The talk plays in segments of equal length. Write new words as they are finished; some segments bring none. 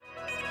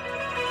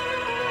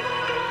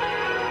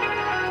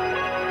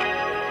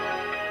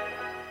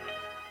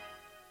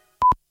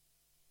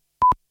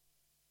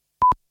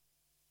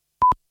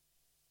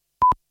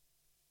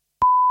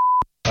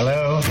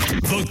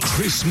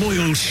Chris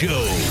Moyle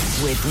Show.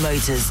 With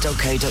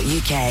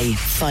motors.co.uk.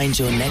 Find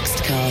your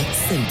next car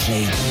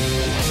simply.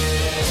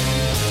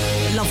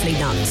 Lovely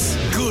nuts.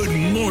 Good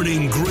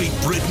morning, Great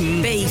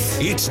Britain. Beef.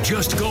 It's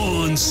just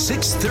gone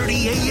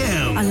 6:30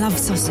 a.m. I love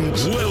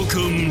sausage.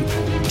 Welcome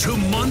to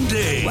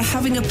Monday. We're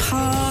having a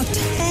party.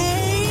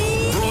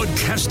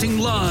 Broadcasting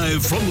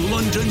live from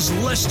London's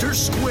Leicester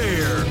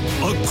Square,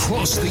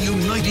 across the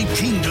United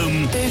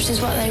Kingdom. Boost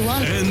is what they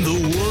want. And the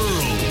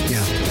world.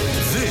 Yeah.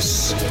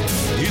 This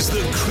is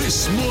the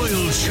Chris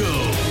Moyle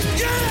Show.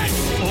 Yes!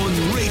 On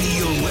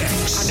Radio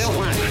X. I don't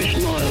like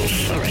Chris Moyle,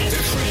 sorry.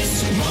 The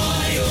Chris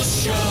Moyle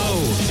Show.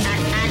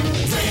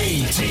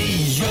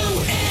 Radio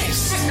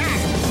X.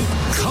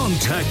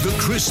 Contact the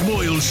Chris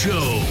Moyle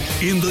Show.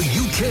 In the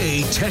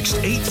UK, text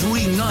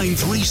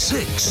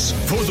 83936.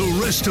 For the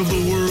rest of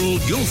the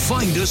world, you'll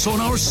find us on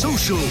our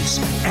socials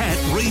at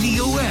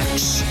Radio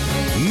X.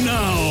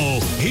 Now,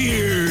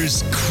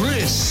 here's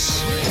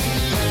Chris.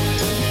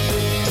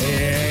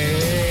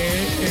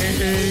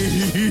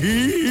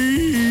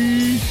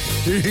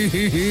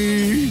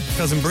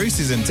 Cousin Bruce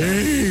is in town.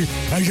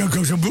 Hey,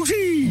 Cousin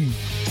Brucey.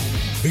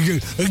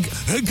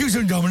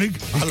 Cousin Dominic.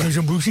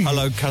 Cousin Brucey.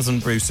 Hello, Cousin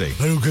Brucey.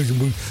 Hello, Cousin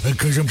Bruce.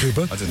 Cousin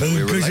Pippa. I didn't know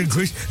we were Cousin related.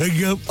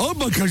 Chris. All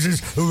my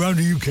cousins around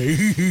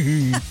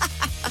the UK.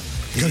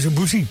 Cousin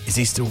Brucey. Is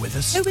he still with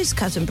us? Who is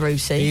Cousin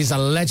Brucey? He's a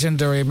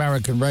legendary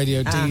American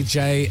radio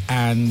DJ,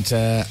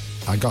 and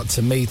I got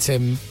to meet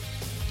him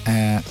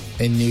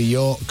in New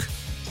York.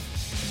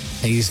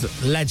 He's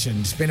a legend.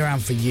 He's been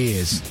around for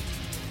years.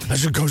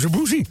 That's a Cousin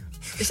Brucey.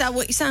 Is that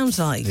what he sounds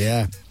like?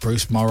 Yeah,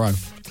 Bruce Morrow.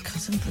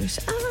 Cousin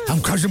Brucey. Oh.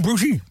 I'm Cousin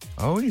Brucey.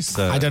 Oh, he's...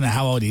 I don't know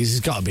how old he is. He's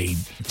got to be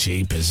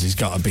jeepers. He's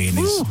got to be in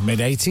his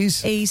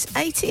mid-80s. He's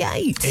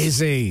 88. Is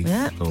he?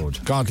 Yeah. Lord.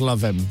 God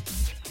love him.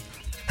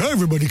 Hey,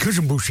 everybody.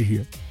 Cousin Brucey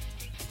here.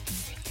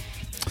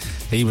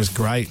 He was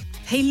great.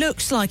 He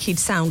looks like he'd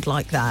sound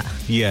like that.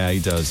 Yeah, he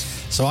does.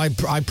 So I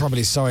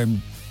probably saw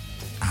him,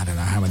 I don't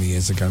know how many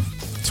years ago,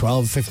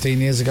 12, 15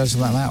 years ago,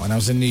 something like that, when I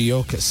was in New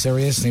York at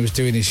Sirius and he was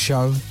doing his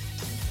show.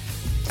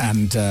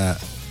 And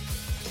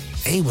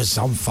he was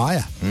on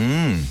fire.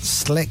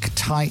 Slick,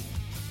 tight,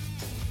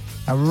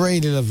 and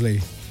really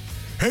lovely.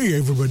 Hey,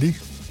 everybody.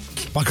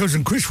 My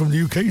cousin Chris from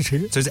the UK is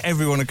here. So is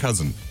everyone a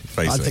cousin,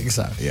 basically? I think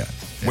so. Yeah.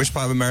 Which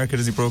part of America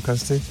does he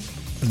broadcast to?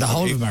 The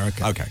whole of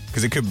America. Okay.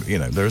 Because it could,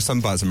 there are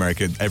some parts of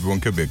America, everyone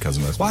could be a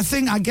cousin. Well,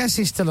 I guess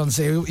he's still on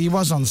Sirius. He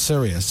was on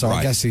Sirius, so I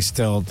Right. guess he's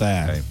still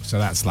there. Okay. So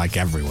that's like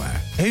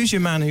everywhere. Who's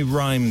your man who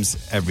rhymes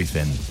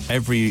everything?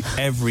 Every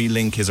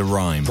link is a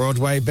rhyme.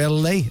 Broadway Bill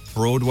Lee.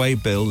 Broadway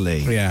Bill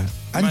Lee. Yeah.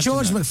 And Imagine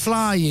George that.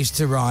 McFly used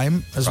to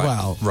rhyme as Right.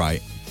 well.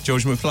 Right.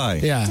 George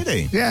McFly? Yeah. Did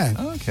he? Yeah.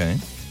 Oh, okay.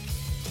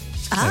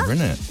 It's clever,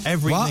 isn't it?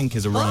 Every What? link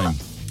is a rhyme.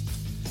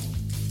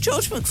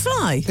 George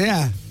McFly?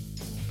 Yeah.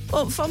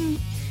 What, from...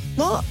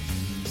 What?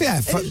 Yeah,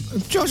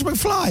 George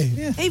McFly.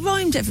 Yeah. He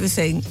rhymed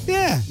everything.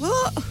 Yeah.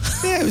 What?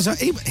 Yeah,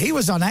 he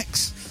was on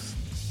X.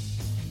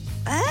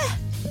 Eh?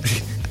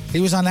 He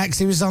was on X.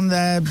 He was on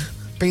the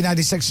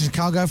B96 in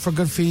Chicago for a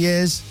good few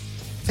years.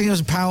 I think it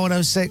was Power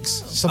 106,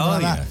 something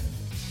like that.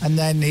 And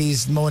then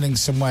he's mourning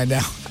somewhere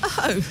now.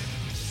 Oh.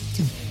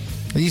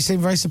 You seem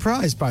very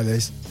surprised by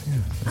this.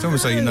 It's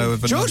almost like you know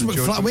of George another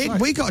McFly.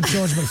 We got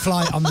George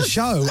McFly on the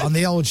show, on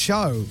the old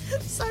show.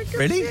 So confused.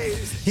 Really?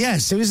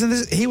 Yes,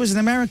 he was an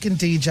American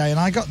DJ,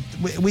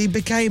 and we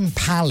became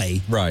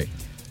pally Right.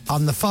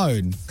 on the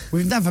phone.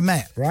 We've never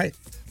met, right?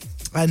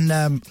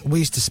 And we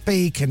used to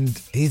speak, and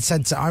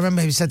I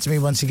remember he said to me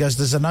once, he goes,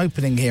 "There's an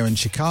opening here in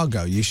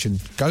Chicago. You should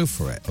go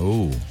for it."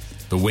 Oh,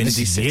 the Windy This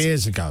is City.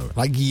 years ago,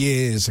 like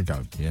years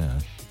ago. Yeah.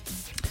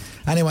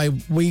 Anyway,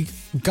 we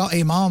got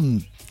him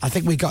on. I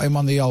think we got him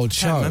on the old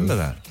show. I remember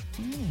that.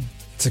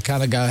 To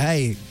kind of go,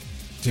 "Hey,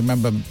 do you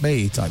remember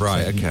me?" Type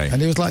Right, thing. okay.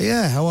 And he was like,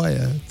 "Yeah, how are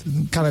you?"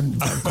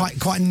 Kind of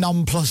quite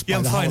nonplussed. Yeah, by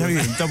I'm the fine. whole How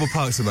are you? Double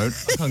parks a moment.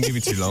 I can't give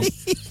you too long.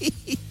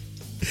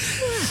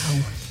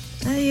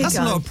 There you That's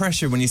go. a lot of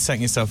pressure when you're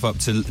setting yourself up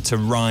to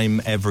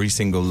rhyme every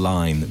single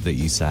line that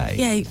you say.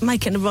 Yeah, you're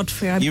making a rod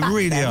for your own You back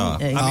really there, are.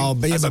 aren't you? I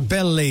mean, but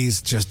Bill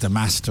Lee's just a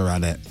master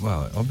at it.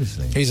 Well,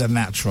 obviously. He's a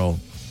natural.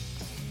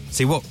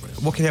 See, what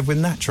can you have with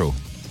natural?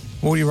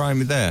 What do you rhyme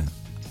with there?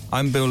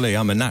 I'm Bill Lee.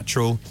 I'm a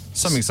natural.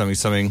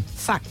 Something.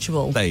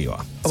 Factual. There you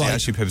are. See, Well,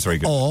 actually, Pip's very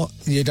good. Or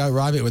you don't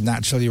rhyme it with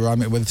natural, you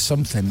rhyme it with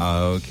something.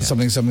 Oh, okay.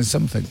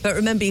 Something. But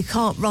remember, you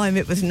can't rhyme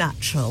it with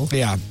natural.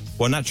 Yeah.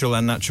 Well, natural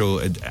and natural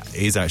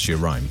is actually a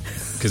rhyme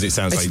because it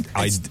sounds like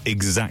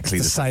exactly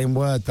It's the the same. same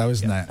word, though,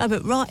 isn't it? No,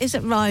 but is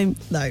it rhyme?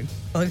 No.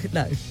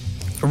 No.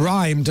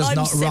 Rhyme does I'm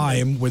not silly.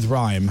 rhyme with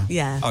rhyme.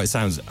 Yeah. Oh, it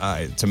sounds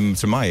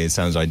to my ear, it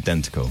sounds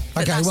identical.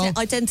 But Okay, that's well, it.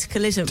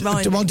 Identical isn't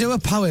rhyming. Well, do a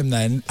poem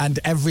then, and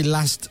every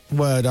last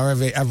word or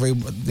every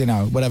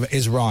whatever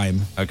is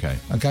rhyme. Okay.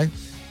 Okay.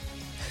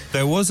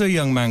 There was a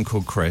young man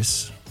called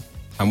Chris,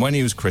 and when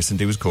he was christened,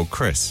 he was called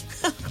Chris.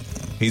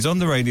 He's on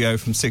the radio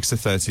from 6 to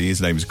 30. His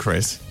name is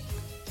Chris.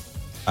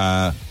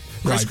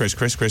 Right.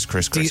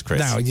 Chris.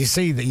 Now you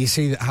see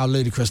that how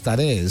ludicrous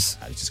that is.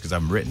 It's just because I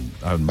haven't written.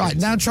 Right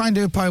now, try and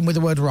do a poem with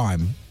the word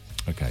rhyme.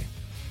 Okay.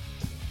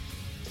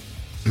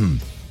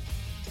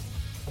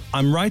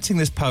 I'm writing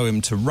this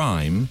poem to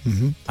rhyme,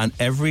 and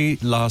every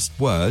last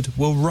word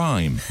will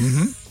rhyme.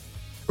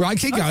 Right,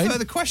 keep going.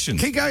 Further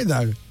questions. Keep going,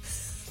 though.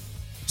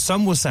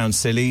 Some will sound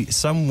silly,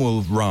 some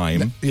will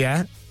rhyme,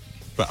 Yeah.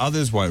 but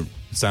others won't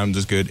sound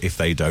as good if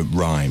they don't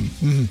rhyme.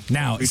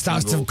 Now, it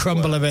starts to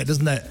crumble a bit,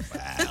 doesn't it?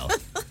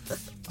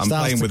 I'm Starts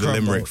playing to with the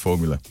crumble. limerick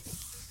formula.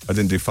 I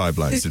didn't do 5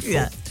 lines, did 4.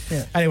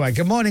 Yeah. Anyway,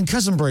 good morning,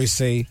 Cousin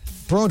Brucey,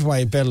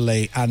 Broadway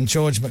Billy, and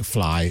George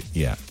McFly.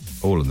 Yeah,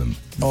 all of them.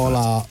 All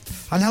are.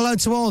 And hello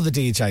to all the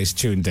DJs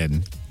tuned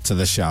in to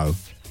the show,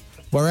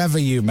 wherever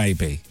you may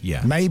be.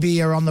 Yeah. Maybe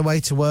you're on the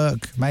way to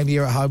work. Maybe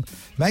you're at home.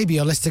 Maybe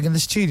you're listening in the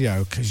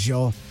studio because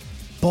you're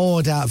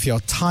bored out of your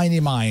tiny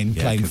mind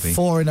Yeah, playing could be.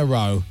 4 in a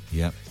row.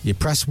 Yep. You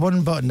press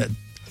one button at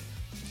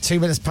 2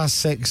 minutes past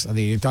 6 and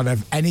then you don't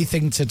have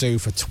anything to do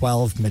for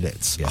 12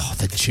 minutes. Yeah. Oh,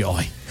 the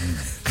joy.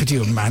 Could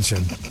you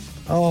imagine?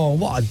 Oh,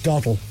 what a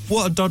doddle.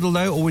 What a doddle,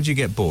 though, or would you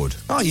get bored?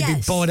 Oh, you'd be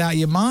Yes. bored out of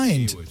your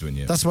mind. You would, wouldn't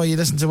you? That's why you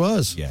listen to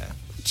us. Yeah.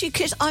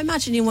 Because I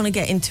imagine you want to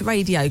get into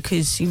radio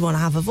because you want to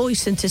have a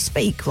voice and to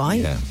speak,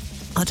 right? Yeah.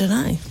 I don't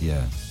know.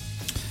 Yeah.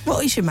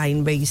 What is your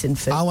main reason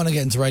for? I want to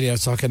get into radio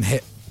so I can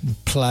hit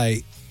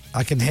play.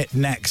 I can hit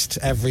next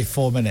every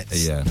 4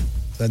 minutes. Yeah.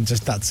 Then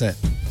just that's it.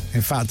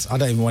 In fact, I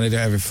don't even want to do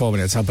it every 4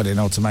 minutes. I'll put it in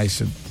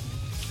automation.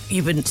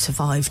 You wouldn't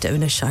survive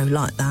doing a show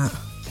like that.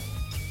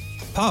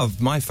 Part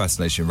of my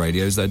fascination with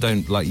radio is that I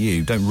don't, like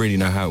you, don't really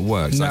know how it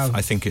works. No.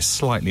 I think it's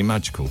slightly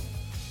magical.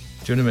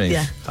 Do you know what I mean?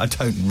 Yeah. I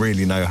don't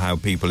really know how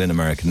people in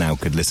America now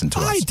could listen to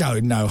I us.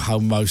 don't know how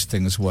most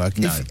things work.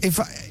 No. If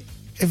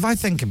I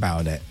think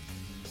about it.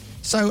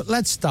 So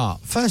let's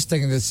start. First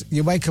thing is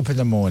you wake up in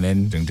the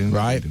morning, Ding, ding,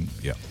 right? ding, ding.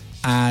 Yeah.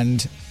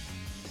 And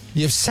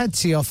you've said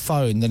to your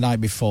phone the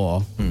night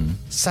before,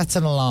 set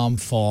an alarm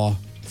for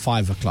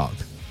 5 o'clock.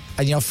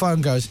 And your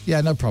phone goes, yeah,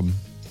 no problem.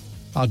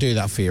 I'll do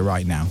that for you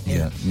right now.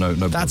 Yeah. No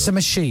That's a bother.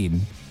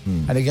 machine.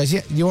 And it goes,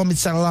 yeah, you want me to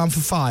set an alarm for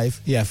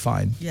 5? Yeah,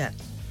 fine. Yeah.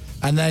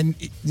 And then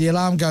the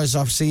alarm goes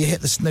off, so you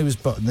hit the snooze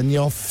button, and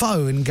your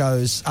phone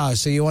goes, oh,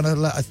 so you want to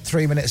let a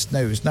 3-minute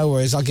snooze? No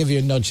worries, I'll give you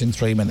a nudge in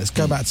 3 minutes.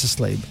 Go back to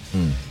sleep.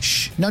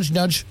 Shh, nudge,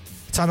 nudge.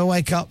 Time to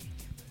wake up.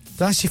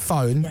 That's your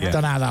phone. Yeah.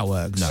 Don't know how that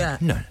works. No. Yeah.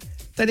 No.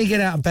 Then you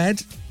get out of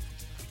bed,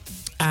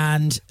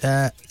 and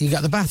you go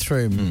to the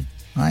bathroom,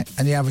 right?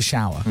 And you have a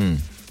shower.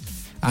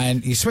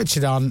 And you switch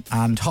it on,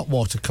 and hot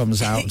water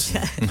comes out.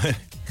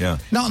 Yeah.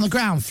 Not on the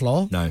ground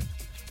floor, No.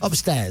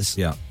 upstairs.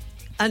 Yeah.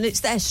 And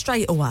it's there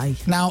straight away.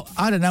 Now,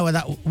 I don't know where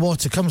that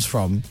water comes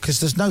from because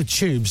there's no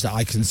tubes that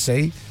I can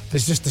see.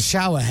 There's just a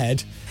shower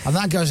head, and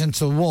that goes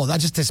into the wall.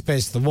 That just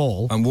disappears to the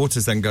wall. And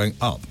water's then going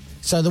up.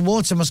 So the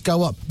water must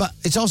go up, but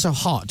it's also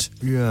hot.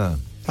 Yeah.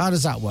 How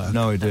does that work?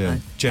 No idea.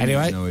 Genuinely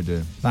Anyway. no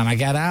idea. Then I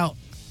get out,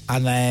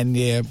 and then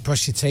you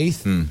brush your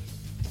teeth.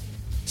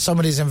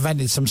 Somebody's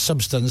invented some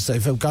substance that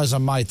if it goes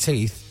on my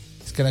teeth,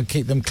 it's going to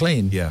keep them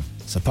clean. Yeah.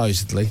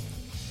 Supposedly. Do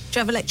you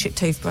have electric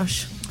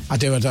toothbrush? I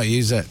do, I don't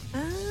use it.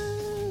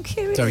 I'm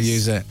curious. Don't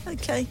use it.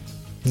 Okay.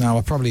 No,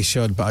 I probably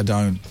should, but I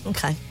don't.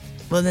 Okay.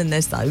 Well, then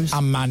there's those.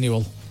 I'm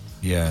manual.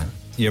 Yeah.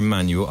 You're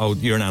manual. Oh,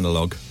 you're an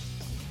analogue.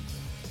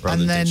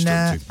 Rather and than then,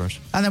 digital toothbrush.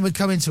 and then we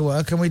come into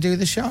work and we do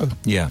the show.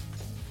 Yeah.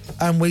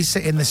 And we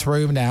sit in this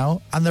room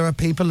now, and there are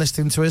people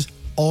listening to us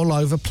all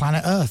over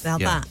planet Earth Now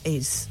Yeah. that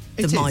is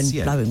It the is,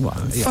 mind-blowing yeah.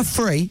 one. Yeah. for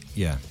free.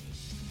 Yeah.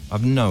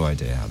 I've no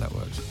idea how that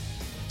works.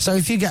 So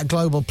if you get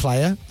Global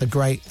Player, the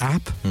great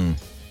app,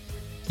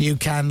 you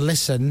can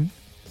listen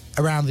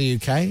around the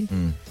UK.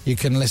 You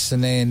can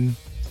listen in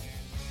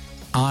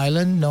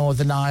Ireland,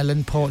 Northern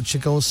Ireland,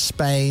 Portugal,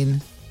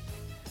 Spain.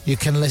 You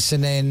can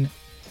listen in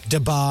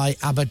Dubai,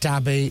 Abu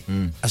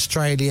Dhabi,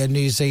 Australia,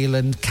 New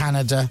Zealand,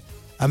 Canada,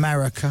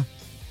 America,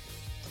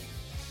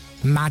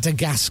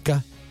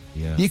 Madagascar.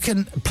 Yeah. You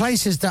can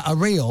places that are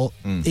real,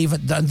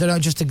 even that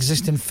don't just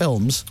exist in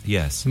films.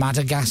 Yes.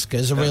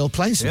 Madagascar's a real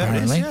place, Yeah,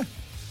 it is, apparently. yeah.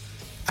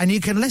 And you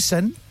can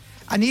listen,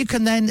 and you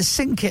can then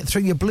sync it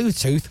through your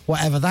Bluetooth,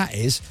 whatever that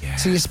is, Yeah.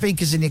 to your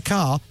speakers in your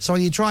car. So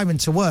when you're driving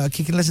to work,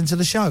 you can listen to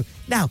the show.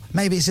 Now,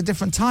 maybe it's a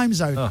different time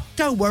zone. Oh.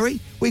 Don't worry,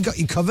 we got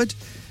you covered.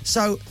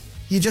 So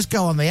you just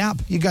go on the app,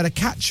 you go to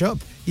catch up,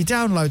 you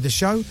download the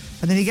show,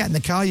 and then you get in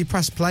the car, you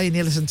press play, and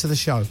you listen to the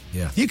show.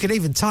 Yeah. You can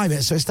even time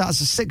it so it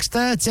starts at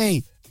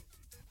 6:30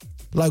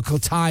 local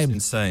time.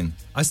 Insane.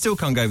 I still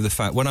can't go over the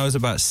fact when I was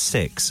about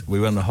 6, we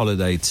went on a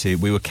holiday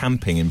we were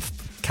camping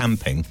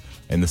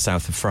in the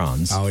south of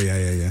France. Oh,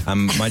 yeah.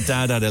 And my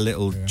dad had a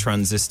little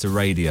transistor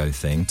radio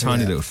thing,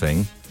 tiny Yeah. little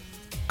thing.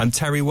 And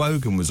Terry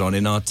Wogan was on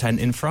in our tent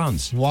in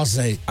France. Was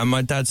he? And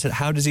my dad said,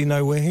 how does he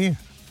know we're here?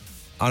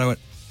 And I went,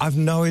 I've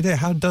no idea.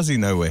 How does he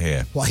know we're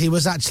here? What, he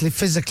was actually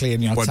physically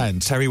in your Well,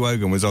 tent? Terry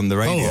Wogan was on the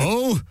radio.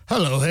 Oh,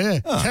 hello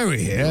here.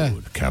 Terry here.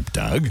 Cap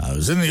Doug. I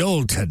was in the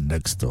old tent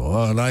next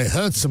door and I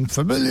heard some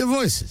familiar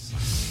voices.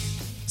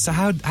 So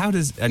how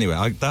does... Anyway,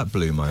 that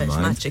blew my It's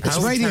mind. magical. It's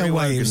How would radio Terry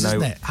Wogan waves, know-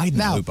 isn't it? I know,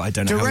 now, but I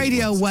don't know do how it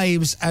radio works.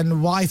 waves and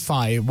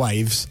Wi-Fi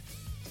waves,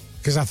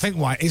 because I think,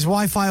 is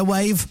Wi-Fi a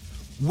wave?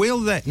 Will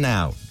that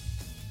now?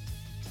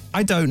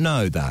 I don't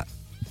know that.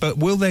 But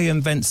will they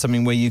invent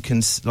something where you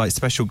can, like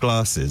special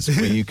glasses,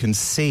 where you can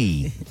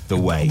see the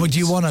waves? Would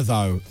you want to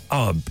though?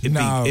 Oh,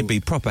 No. it'd be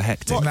proper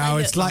hectic. What? No,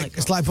 they it's look like like?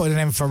 it's like putting an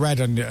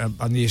infrared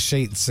on your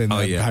sheets in Oh,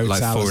 the yeah, hotel.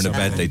 like or four in a bed,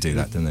 something. they do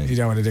that, don't they? You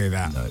don't want to do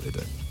that. No, they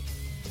don't.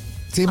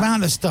 The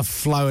amount of stuff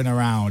flowing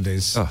around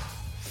is. Oh,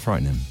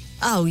 frightening.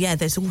 Oh, yeah,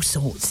 there's all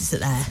sorts,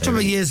 isn't there? A couple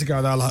of years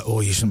ago, they were like,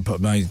 "Oh, you shouldn't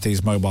put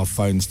these mobile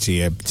phones to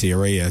your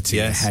ear, to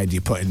your Yes. head.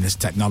 You're putting this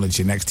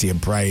technology next to your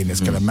brain. It's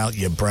going to melt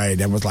your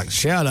brain." Everyone's like,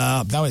 "Shut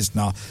up!" No, it's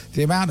not.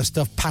 The amount of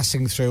stuff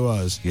passing through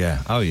us. Yeah.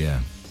 Oh, yeah.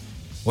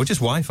 Or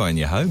just Wi-Fi in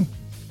your home.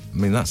 I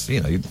mean, that's,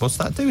 what's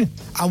that doing?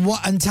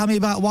 And tell me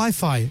about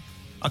Wi-Fi.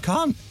 I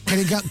can't. Can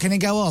it go? Can it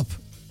go up?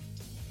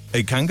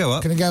 It can go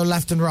up. Can it go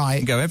left and right? It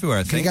can go everywhere,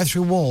 I Can think. it go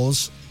through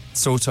walls?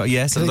 Sort of,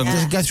 yes. Does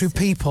it go through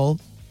people?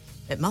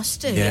 It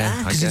must do, Yeah, yeah.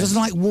 I Because it guess. doesn't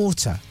like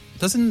water.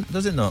 Does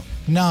it not?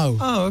 No.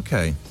 Oh,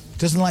 okay.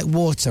 Doesn't like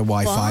water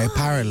Wi-Fi, Why?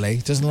 apparently.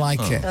 Doesn't like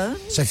it.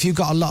 So if you've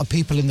got a lot of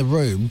people in the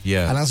room,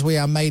 Yeah. and as we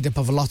are made up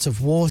of a lot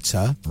of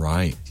water,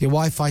 Right. your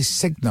Wi-Fi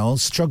signal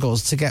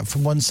struggles to get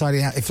from one side of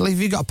the house. If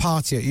you've got a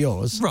party at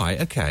yours, Right,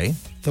 okay.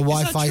 the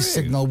Wi-Fi true?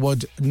 signal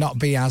would not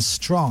be as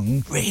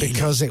strong Really?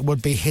 because it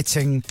would be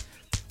hitting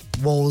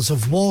walls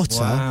of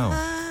water.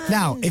 Wow.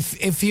 Now,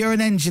 if you're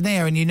an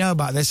engineer and you know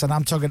about this, and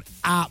I'm talking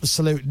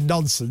absolute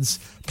nonsense,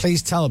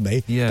 please tell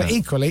me. Yeah. But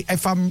equally,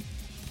 if I'm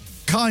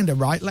kind of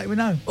right, let me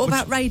know. What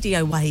about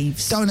radio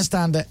waves? Don't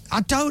understand it.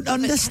 I don't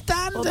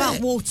understand What it.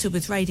 about water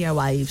with radio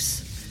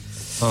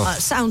waves? Oh.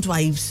 Sound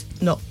waves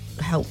not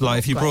help. Like,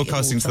 if you're great in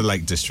broadcasting to the water.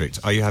 Lake District,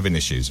 are you having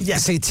issues? Yeah.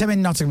 See, Tim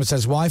in Nottingham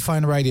says Wi-Fi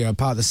and radio are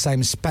part of the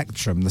same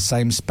spectrum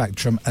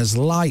as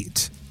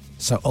light.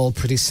 So all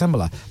pretty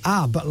similar.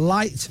 But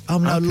light. Oh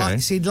no, Okay.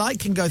 light. See, light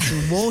can go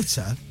through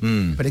water,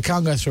 but it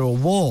can't go through a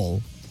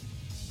wall.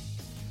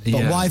 But Yeah.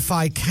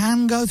 Wi-Fi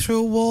can go through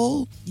a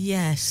wall.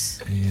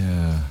 Yes,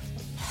 Yeah.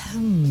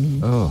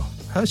 Oh,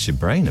 hurts your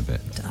brain a bit.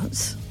 it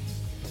does.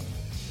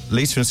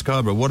 Lisa and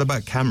Scarborough, what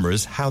about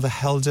cameras? How the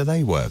hell do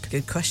they work?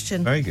 Good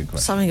question. Very good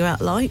question. Something about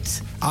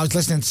light. I was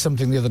listening to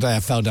something the other day. I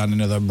fell down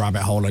another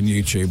rabbit hole on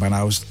YouTube, and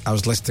I was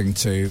listening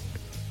to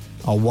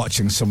or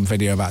watching some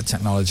video about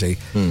technology,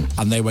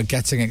 and they were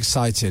getting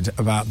excited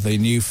about the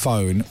new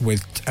phone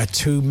with a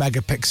 2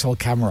 megapixel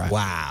camera.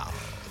 Wow.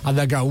 And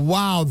they go,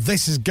 "Wow,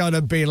 this is going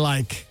to be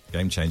like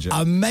Game changer.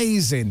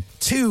 amazing.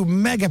 2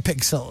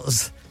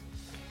 megapixels."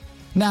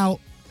 Now,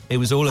 it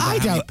was all about I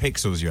how many don't-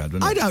 pixels you had,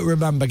 wasn't I it? don't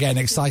remember getting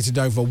excited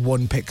over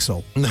 1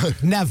 pixel. No.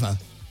 Never.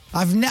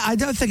 I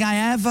don't think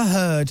I ever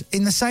heard,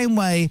 in the same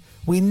way,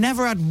 we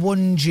never had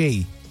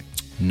 1G.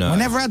 No. We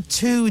never had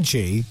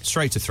 2G.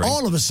 Straight to 3.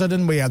 All of a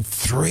sudden, we had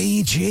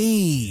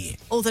 3G.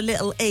 Or the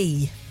little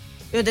E.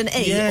 You had an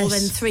E Yes. or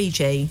then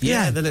 3G.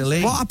 Yeah, the little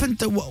E. What happened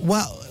to,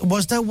 well,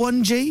 was there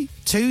 1G?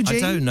 2G? I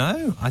don't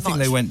know. I think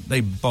Much. they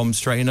bombed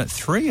straight in at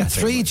 3, I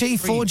think. 3G,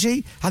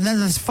 4G, and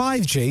then there's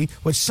 5G,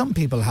 which some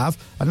people have,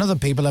 and other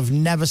people have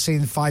never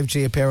seen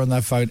 5G appear on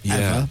their phone Yeah.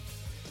 ever.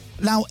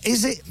 Now,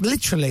 is it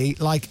literally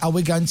like, are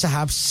we going to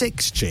have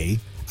 6G,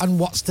 and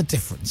what's the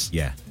difference?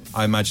 Yeah.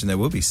 I imagine there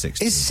will be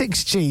 6G. Is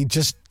 6G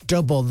just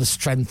double the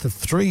strength of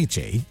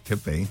 3G?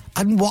 Could be.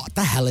 And what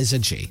the hell is a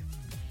G?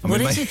 What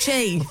mean, is a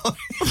G?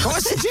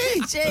 What's a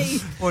G? G.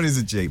 What is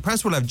a G?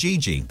 Perhaps we'll have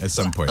GG at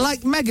some point.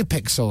 Like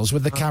megapixels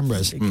with the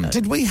cameras.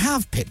 Did we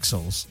have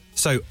pixels?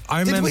 So I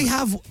Did remember. we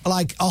have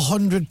like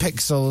 100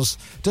 pixels?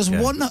 Does Yeah.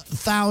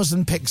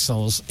 1,000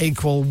 pixels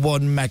equal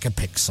 1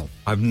 megapixel?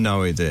 I've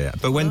no idea.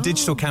 But when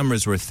digital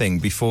cameras were a thing,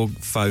 before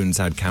phones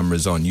had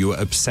cameras on, you were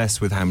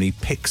obsessed with how many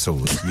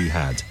pixels you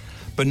had.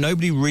 But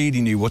nobody really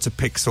knew what a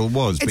pixel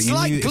was. But It's you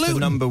like knew if gluten. the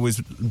number was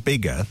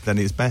bigger, then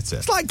it's better.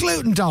 It's like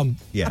gluten, Dom.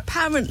 Yeah.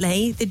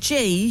 Apparently, the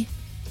G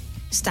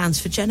stands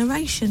for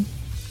generation.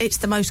 It's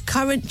the most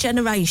current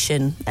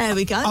generation. There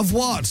we go. Of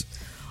what?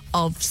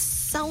 Of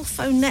cell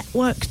phone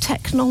network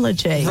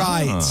technology.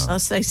 Right. I'll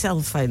say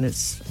cell phone.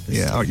 It's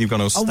Yeah, oh, you've gone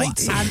all Oh, what?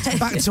 statesy.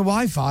 Back to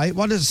Wi-Fi.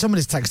 What does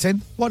somebody's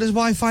texting? What does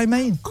Wi-Fi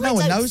mean? No I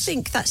one don't knows.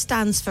 think that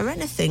stands for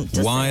anything, does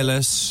it?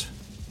 Wireless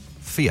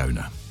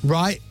Fiona,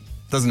 Right.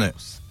 doesn't it?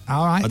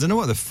 All right. I don't know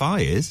what the Phi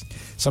is.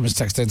 Someone's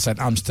texted and said,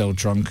 "I'm still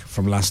drunk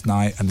from last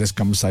night, and this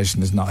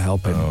conversation is not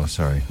helping." Oh,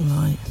 sorry.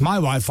 Right. My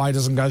Wi-Fi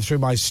doesn't go through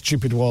my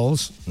stupid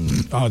walls.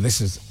 Oh, this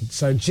is...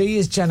 So G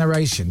is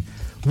generation.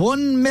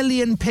 1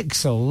 million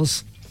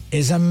pixels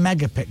is a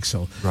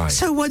megapixel. Right.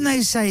 So when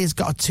they say it's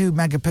got a 2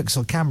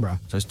 megapixel camera,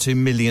 So it's 2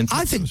 million pixels.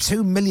 I think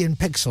 2 million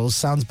pixels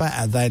sounds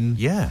better than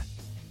Yeah.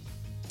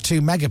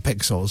 2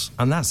 megapixels.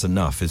 And that's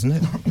enough, isn't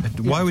it?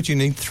 Why would you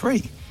need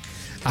 3?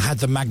 I had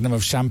the Magnum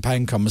of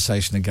Champagne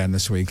conversation again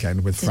this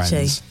weekend with Did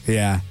friends.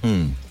 Yeah.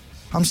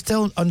 I'm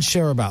still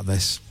unsure about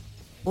this.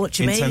 What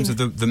do you In mean? terms of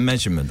the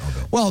measurement of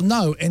it. Well,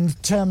 no, in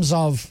terms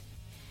of...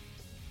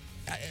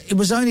 It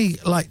was only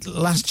like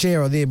last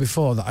year or the year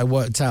before that I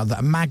worked out that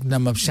a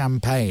Magnum of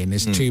Champagne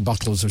is 2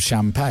 bottles of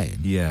champagne.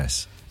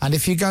 Yes. And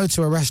if you go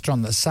to a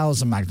restaurant that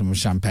sells a Magnum of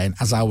Champagne,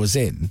 as I was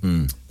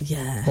in,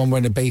 Yeah. when we're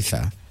in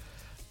Ibiza,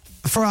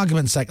 for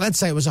argument's sake, let's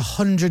say it was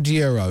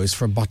 €100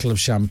 for a bottle of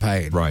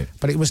champagne. Right.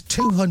 But it was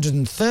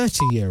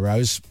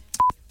 €230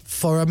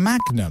 for a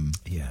Magnum?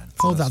 Yeah.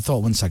 Hold that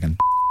thought 1 second.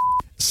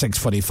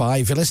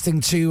 6:45. You're listening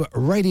to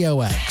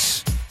Radio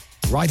X.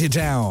 Write it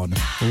down.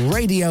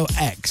 Radio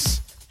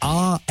X.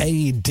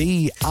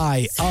 RADIO-X.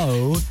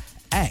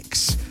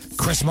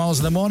 Chris Miles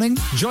in the morning.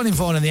 Joining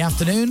Vaughan in the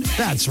afternoon.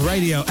 That's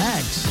Radio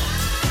X.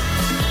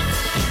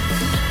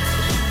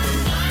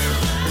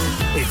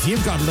 If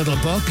you've got a little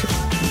book,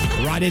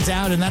 write it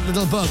down in that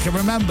little book. And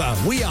remember,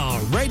 we are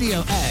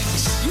Radio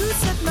X. You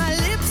set my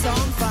lips on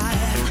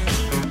fire.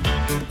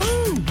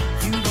 Ooh,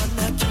 you want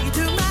the key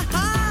to my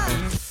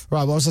heart.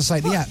 Right, what was I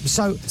saying? Yeah,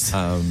 so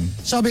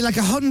it'll be like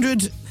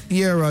 €100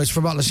 for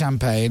a bottle of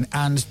champagne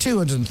and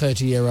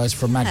 230 euros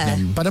for a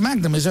Magnum. Yeah. But a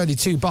Magnum is only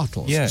 2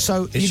 bottles. Yeah,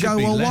 So it you should go,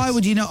 be well, less. why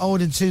would you not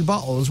order 2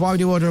 bottles? Why would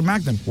you order a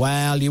Magnum?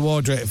 Well, you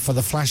order it for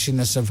the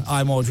flashiness of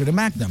I'm ordering a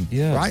Magnum.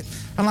 Yeah. Right?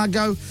 And I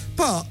go,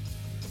 but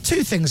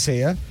 2 things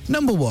here.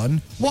 Number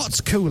 1,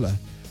 what's cooler?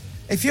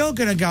 If you're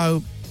going to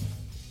go,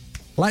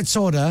 let's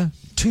order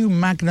 2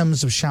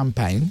 Magnums of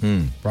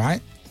champagne,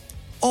 right?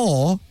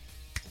 Or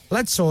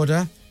let's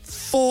order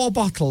 4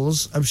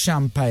 bottles of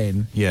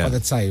champagne Yeah. for the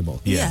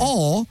table. Yeah.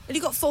 Or And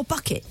you got 4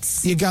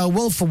 buckets. you go,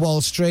 Wolf of Wall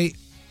Street,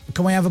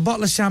 can we have a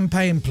bottle of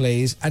champagne,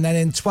 please? And then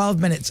in 12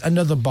 minutes,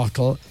 another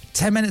bottle.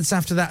 10 minutes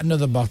after that,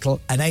 another bottle.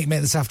 And 8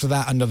 minutes after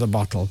that, another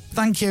bottle.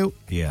 Thank you.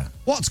 Yeah.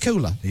 What's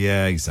cooler?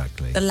 Yeah,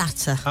 exactly. The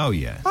latter. Oh,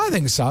 yeah. I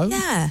think so.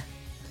 Yeah.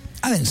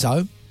 I think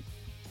so.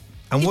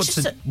 And It's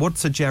just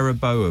what's a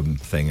Jeroboam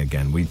thing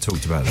again? We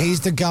talked about that.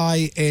 He's the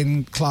guy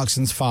in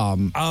Clarkson's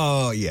Farm.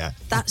 Oh, yeah.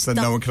 That's that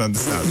the- no one can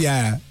understand.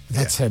 Yeah,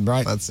 that's him,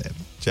 right? That's it.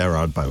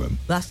 Gerard Boehm.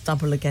 That's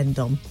double again,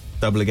 Dom.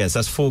 Double again. So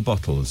that's 4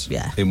 bottles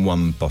Yeah. in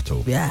 1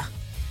 bottle. Yeah.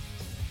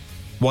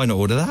 Why not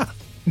order that?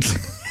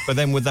 But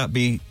then would that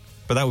be...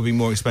 But that would be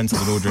more expensive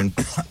than ordering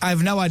I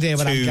have no idea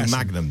what I'm 2 guessing.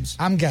 Magnums.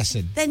 I'm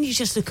guessing. Then you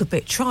just look a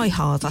bit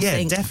try-hard, I Yeah,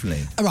 think.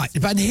 definitely. All right,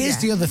 but here's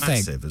Yeah. the other thing.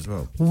 Massive as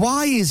well.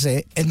 Why is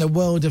it in the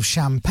world of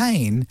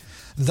champagne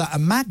that a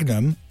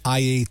Magnum,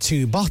 i.e.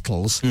 2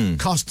 bottles,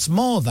 costs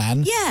more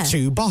than Yeah.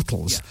 2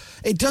 bottles?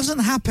 It doesn't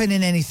happen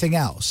in anything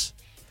else.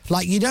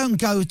 Like, you don't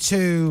go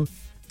to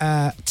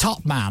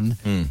Top Man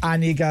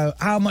and you go,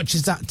 how much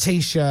is that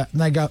T-shirt? And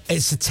they go,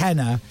 it's a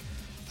tenner.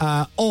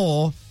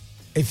 Or...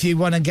 if you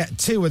want to get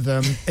 2 of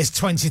them, it's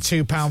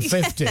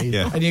 £22.50.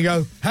 Yeah. And you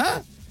go, huh?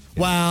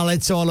 Well,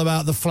 it's all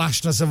about the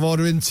flashness of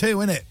ordering 2,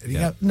 isn't it? And you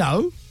Yeah. go,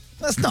 no,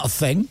 that's not a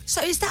thing.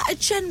 So is that a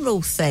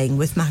general thing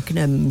with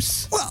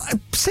Magnums? Well,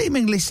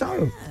 seemingly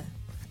so.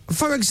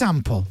 For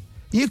example,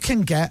 you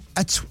can get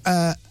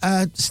a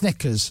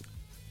Snickers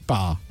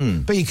bar,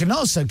 but you can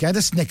also get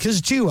a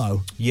Snickers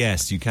Duo.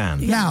 Yes, you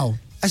can. Now,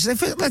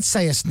 let's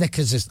say a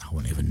Snickers is, I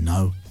wouldn't even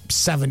know,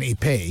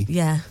 70p.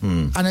 Yeah.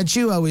 And a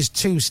Duo is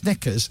 2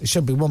 Snickers. It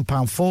should be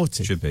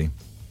 £1.40. Should be.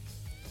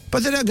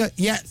 But they don't go,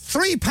 yeah,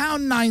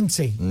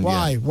 £3.90.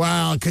 Why? yeah.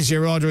 Well, because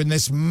you're ordering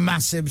this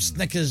massive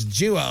Snickers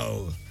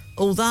Duo.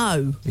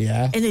 Although,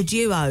 Yeah. in a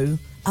duo,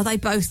 are they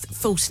both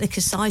full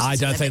Snickers sizes? I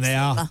don't think they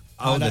are.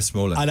 Oh, they're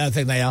smaller. I don't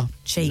think they are.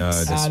 Cheats. No,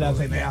 they're I don't smaller,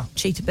 think they yeah. are.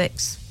 Cheetah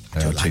Bix. I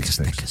don't like a Cheetah Bix.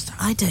 Snickers.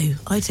 I do.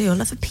 I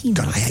love a peanut.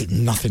 God, I ate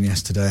nothing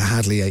yesterday. I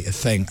hardly ate a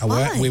thing.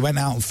 Why? We went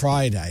out on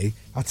Friday.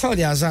 I told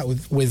you I was out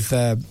with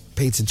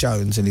Peter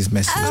Jones and his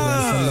missus. We went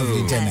for a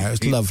lovely dinner. It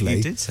was lovely.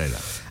 You did say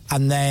that.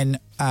 And then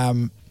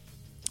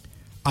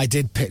I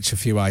did pitch a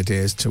few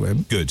ideas to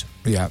him. Good.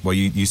 Yeah. Well,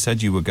 you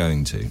said you were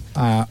going to.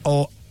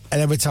 And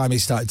every time he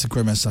started to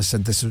grimace, I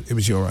said, it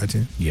was your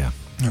idea. Yeah.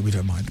 No, we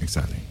don't mind.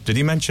 Exactly. Did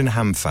he mention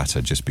ham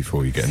fatter just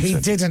before you get into He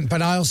it? didn't,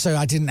 but I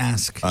didn't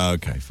ask. Oh,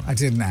 okay, fine. I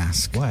didn't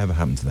ask. Whatever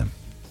happened to them?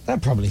 They're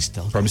probably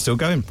still. Probably still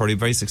going. Probably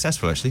very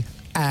successful, actually.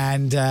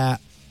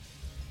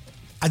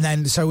 And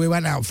then, so we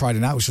went out Friday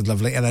night, which was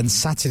lovely. And then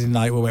Saturday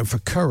night, we went for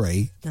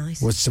curry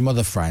Nice. with some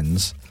other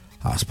friends.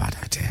 Oh, that's a bad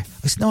idea.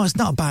 It's not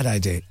a bad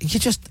idea.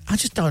 I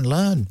just don't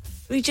learn.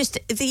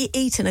 If you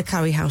eat in a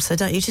curry house, so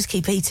don't you just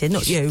keep eating,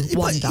 not you.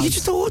 One But done. you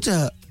just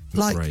order.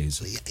 Like,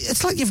 Crazy.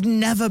 it's like you've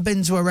never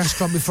been to a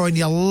restaurant before in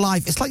your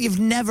life. It's like you've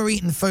never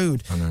eaten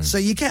food. So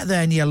you get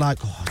there and you're like,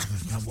 oh,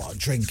 what a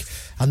drink.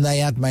 And they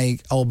had my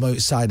old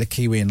moot cider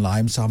kiwi and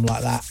lime. So I'm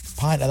like, that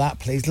pint of that,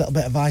 please. Little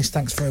bit of ice.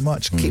 Thanks very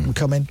much. Keep them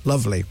coming.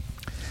 Lovely.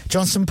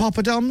 Johnson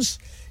poppadoms?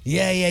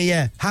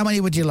 Yeah. How many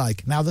would you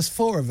like? Now, there's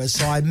 4 of us,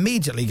 so I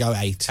immediately go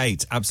 8.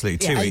 8,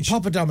 absolutely. 2 8 each.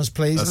 poppadoms,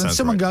 please. That And then sounds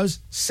someone right. goes,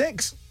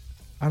 6.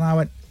 And I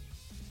went,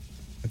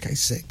 okay,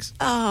 6.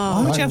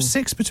 Why would you have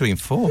 6 between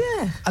 4?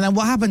 Yeah. And then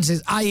what happens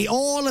is I eat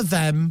all of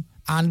them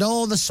and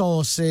all the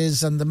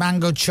sauces and the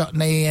mango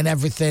chutney and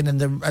everything. And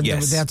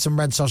Yes. they had some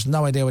red sauce,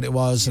 no idea what it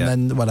was. Yeah.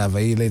 And then whatever,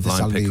 you leave the Lime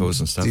salad. pickles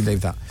and stuff. You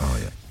leave that. Oh,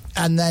 yeah.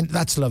 And then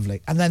that's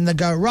lovely. And then they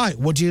go, right,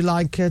 what do you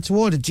like to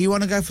order? Do you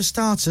want to go for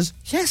starters?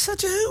 Yes, I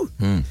do.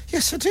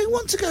 Yes, I do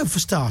want to go for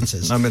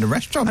starters. I'm in a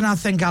restaurant. And I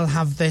think I'll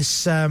have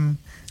this. And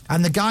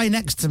the guy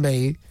next to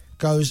me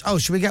goes, oh,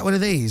 should we get one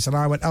of these? And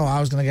I went, oh, I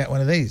was going to get one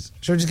of these.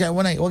 Should we just get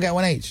one each? We'll get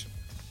one each.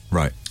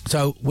 Right.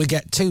 So we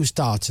get 2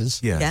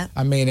 starters. Yeah. Yeah.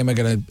 And me and him are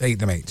going to eat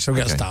them each. So we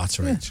get a Okay.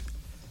 starter each.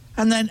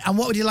 And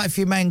what would you like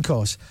for your main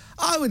course?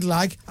 I would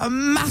like a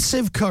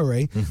massive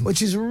curry,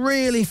 which is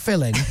really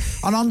filling.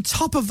 And on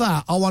top of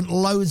that, I want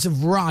loads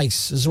of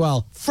rice as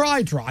well.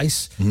 Fried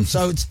rice,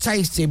 so it's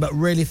tasty but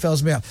really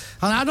fills me up.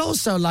 And I'd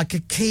also like a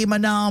keema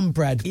naan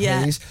bread, please.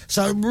 Yeah.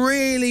 So it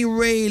really,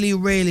 really,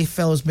 really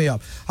fills me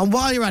up. And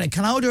while you're at it,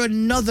 can I order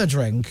another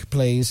drink,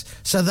 please?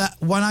 So that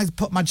when I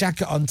put my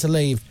jacket on to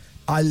leave,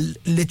 I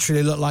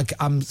literally look like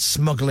I'm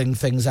smuggling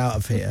things out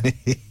of here.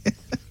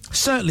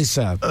 Certainly,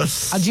 sir.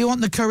 And do you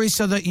want the curry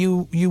so that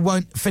you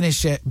won't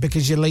finish it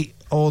because you'll eat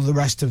all the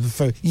rest of the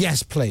food?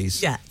 Yes,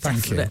 please. Yeah,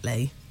 Thank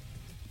definitely.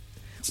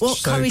 What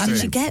So curry true.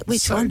 did you get? Which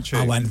So one? true.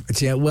 I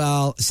went. Yeah,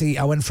 well, see,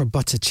 I went for a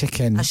butter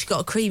chicken, Oh, she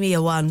got a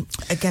creamier one.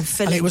 Again,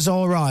 filling. and it was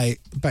all right,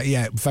 but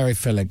yeah, very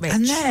filling. Rich.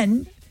 And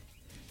then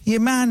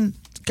your man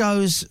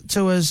goes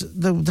to us.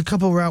 The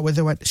couple we're out with,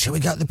 they went, "Shall we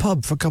go to the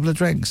pub for a couple of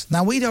drinks?"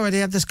 Now we'd already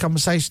had this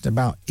conversation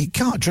about you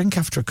can't drink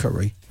after a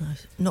curry.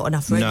 Not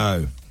enough room.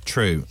 No,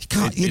 true. You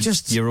can't.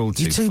 You're all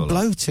too too full.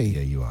 bloaty.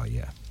 Yeah, you are.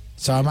 Yeah.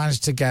 So I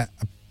managed to get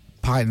a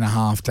pint and a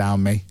half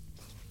down me.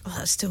 Oh,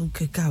 that's still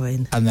good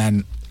going. And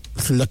then,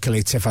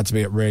 luckily, Tiff had to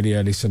be up really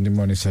early Sunday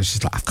morning, so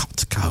she's like, "I've got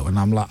to go," and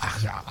I'm like,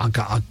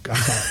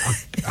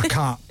 "I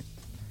can't."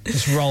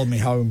 Just roll me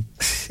home,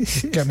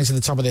 get me to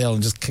the top of the hill,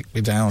 and just kick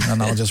me down,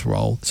 and I'll just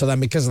roll. So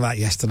then, because of that,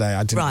 yesterday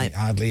I didn't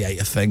hardly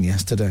ate a thing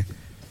yesterday.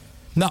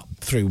 Not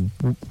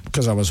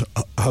because I was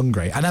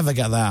hungry. I never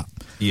get that.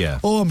 Yeah.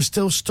 Oh, I'm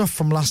still stuffed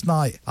from last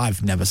night.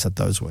 I've never said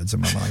those words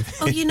in my life.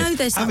 Oh, you know,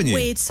 there's that Haven't you?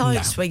 weird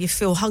science No. where you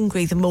feel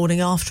hungry the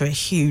morning after a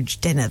huge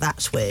dinner.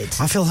 That's weird.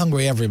 I feel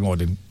hungry every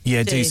morning.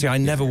 Yeah, do you Do. see? I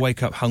never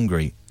wake up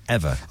hungry,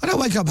 ever. I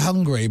don't wake up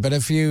hungry, but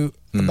if you,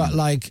 but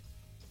like,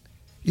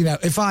 you know,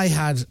 if I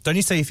had, Don't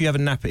you say if you have a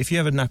nap in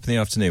the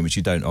afternoon, which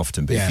you don't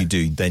often, but Yeah. if you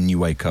do, then you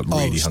wake up really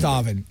hungry.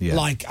 starving, Yeah.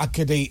 like I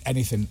could eat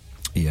anything,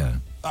 yeah.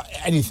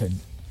 Anything.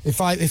 If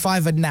I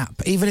have a nap,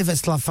 even if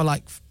it's like for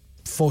like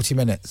 40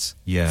 minutes,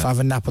 Yeah. if I have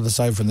a nap on the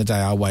sofa in the day,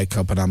 I wake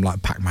up and I'm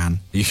like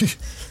Pac-Man,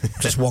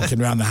 just walking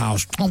around the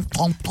house. Tom,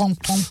 tom, tom,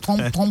 tom,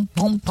 tom, tom,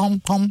 tom, tom,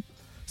 tom.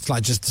 It's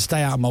like just to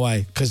stay out of my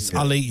way because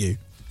I'll eat you.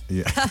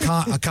 yeah.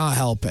 I can't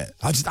help it.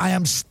 I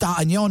am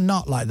starting. You're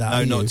not like that. No,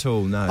 are not you? at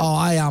all, no. Oh,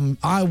 I am.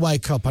 I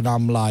wake up and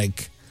I'm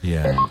like,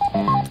 Yeah.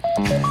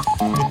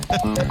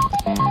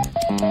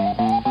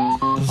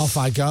 off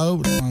I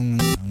go.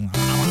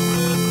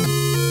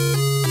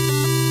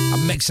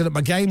 I'm mixing up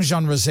my game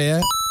genres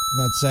here.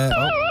 That's it.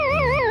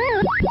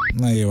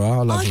 There you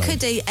are. Lovely. I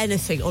could eat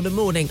anything on a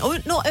morning.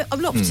 I'm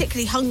not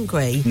particularly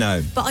hungry.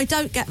 No. But I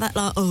don't get that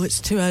like, oh, it's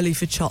too early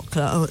for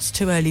chocolate. Oh, it's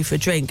too early for a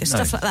drink. And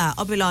stuff like that.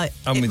 I'll be like,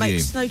 I'm it with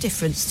makes you. no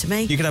difference to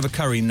me. You could have a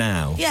curry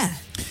now. Yeah.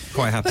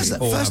 Quite happy.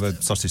 First- Or have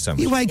a sausage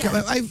sandwich. You wake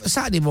up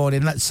Saturday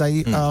morning, let's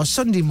say, or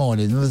Sunday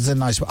morning. There's a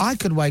nice. I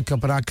could wake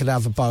up and I could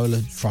have a bowl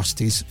of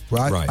Frosties,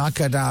 right? Right. I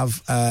could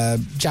have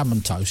jam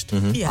on toast.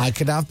 Yeah. I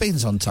could have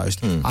beans on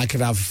toast. I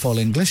could have full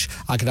English.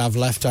 I could have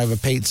leftover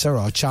pizza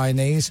or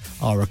Chinese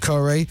or a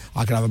curry.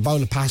 I could have a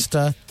bowl of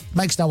pasta.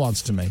 Makes no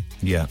odds to me.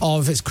 Yeah.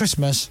 Or if it's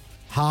Christmas,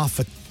 half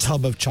a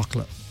tub of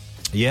chocolate.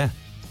 Yeah.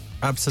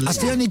 Absolutely.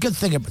 That's the only good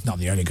thing. Not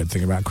the only good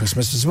thing about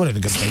Christmas. It's one of the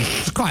good things.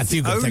 There's quite a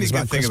few good Only things good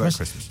about thing about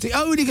Christmas. Christmas. The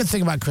only good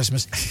thing about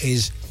Christmas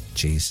is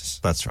Jesus.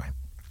 That's right.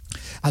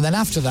 And then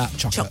after that,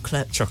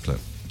 chocolate. Chocolate. Chocolate.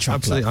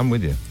 Absolutely. I'm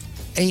with you.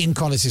 Eating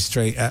Quality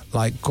Street at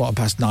like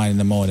 9:15 in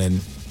the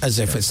morning, as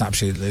if it's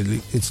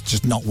absolutely, it's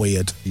just not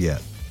weird. Yeah.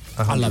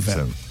 I love it.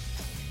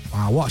 100%.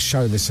 Wow, what a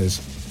show this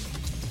is.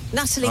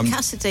 Natalie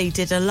Cassidy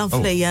did a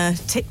lovely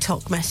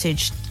TikTok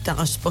message that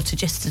I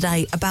spotted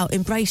yesterday about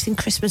embracing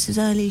Christmas as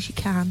early as you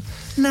can.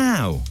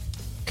 Now.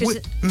 'Cause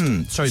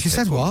Sorry. She Tiff,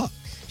 said what?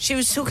 She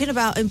was talking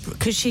about,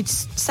 because she'd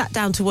sat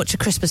down to watch a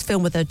Christmas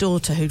film with her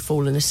daughter who'd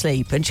fallen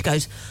asleep, and she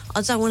goes,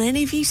 I don't want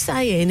any of you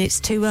saying it's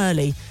too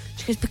early.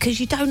 She goes, because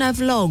you don't have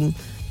long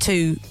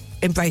to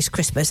embrace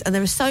Christmas, and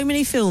there are so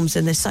many films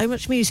and there's so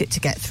much music to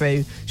get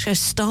through. She goes,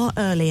 start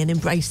early and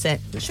embrace it.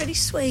 It's really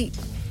sweet.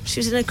 She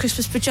was in her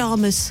Christmas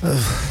pyjamas.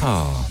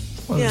 Oh.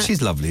 Well, Yeah.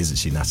 she's lovely, isn't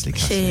she, Natalie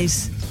Cassidy? She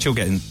is. She'll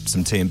get in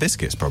some tea and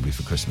biscuits probably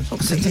for Christmas.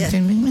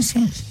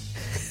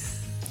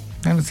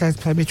 And says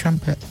play me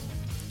trumpet.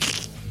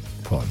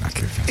 Poor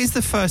Natalie. Is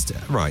the first...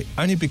 Right,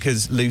 only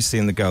because Lucy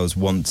and the girls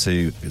want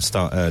to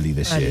start early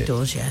this Early year.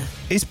 doors, yeah.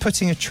 Is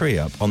putting a tree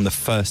up on the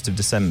 1st of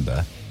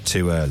December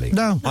too early?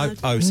 No. Not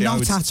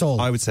at all.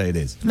 I would say it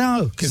is.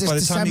 No, Because because by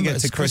the time you December, get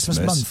to it's Christmas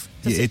month.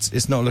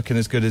 it's not looking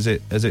as good as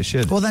it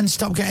should. Well, then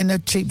stop getting a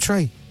cheap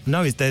tree.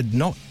 No, they're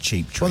not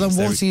cheap trees. Well, then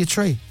They're- water your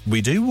tree.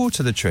 We do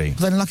water the tree.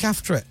 Well, then look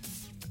after it.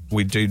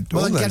 We do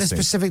Well, all then get a those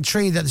things. specific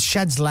tree that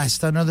sheds less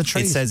than other It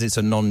trees. says it's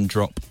a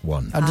non-drop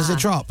one. And does it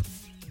drop?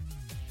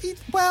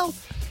 Well,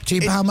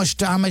 how much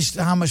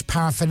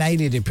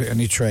paraphernalia do you put on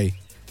your tree?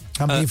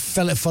 How do you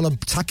fill it full of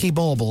tacky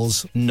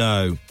baubles?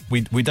 No,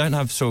 we don't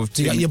have sort of...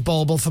 Do you got your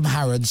bauble from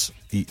Harrods?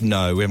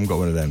 No, we haven't got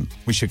one of them.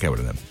 We should get one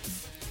of them.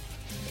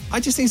 I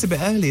just think it's a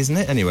bit early, isn't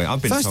it? Anyway,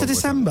 I've been 1st told of what-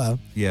 December?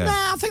 Yeah.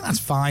 Nah, I think that's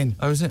fine.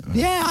 Oh, is it?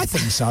 Yeah, I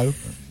think so.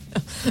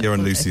 You're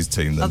on Lucy's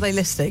team Are then. they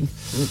listening?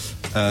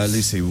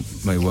 Lucy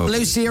may well...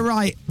 Lucy, you're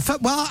right.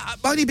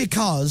 Only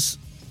because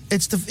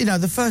it's the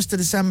 1st of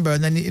December,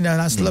 and then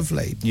that's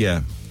lovely.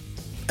 Yeah.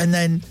 And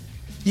then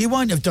you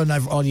won't have done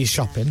all your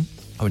shopping.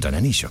 I haven't done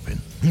any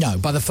shopping. No,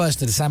 by the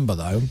 1st of December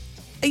though.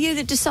 Are you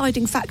the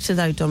deciding factor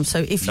though, Dom?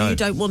 So if No. you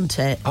don't want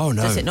it, Oh,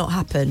 no. does it not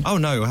happen? Oh,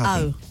 no, it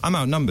happened. I'm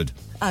outnumbered.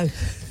 Oh.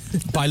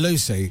 By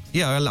Lucy.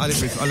 Yeah, I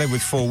live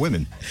with 4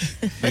 women.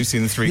 Lucy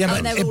and the 3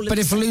 Yeah, cats. but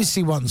if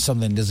Lucy wants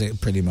something, does it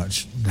pretty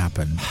much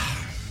happen?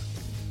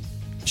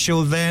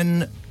 She'll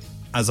then,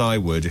 as I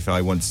would if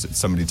I wanted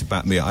somebody to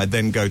back me up, I'd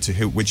then go to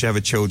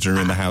whichever children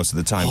are in the house at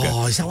the time.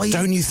 Is that what you...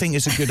 Don't you think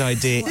it's a good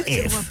idea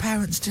if... what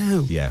parents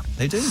do? Yeah,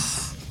 they do.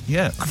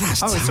 Yeah.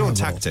 That's it's all terrible.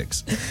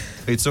 tactics.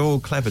 It's all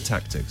clever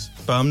tactics.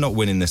 But I'm not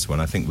winning this one.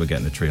 I think we're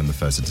getting a tree on the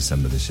 1st of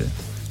December this year.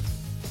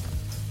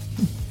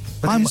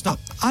 But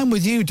I'm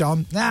with you,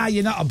 Dom. Nah,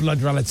 you're not a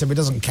blood relative. It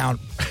doesn't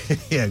count.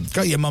 Yeah.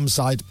 Got your mum's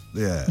side.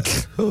 Yeah.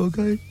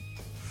 Okay.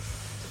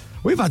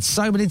 We've had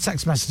so many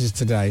text messages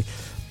today.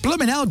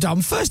 Bloomin' hell,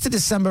 Dom. 1st of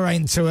December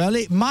ain't too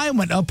early. Mine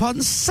went up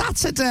on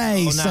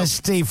Saturday, says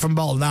Steve from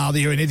Bolton. Now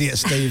you're an idiot,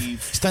 Steve.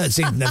 It's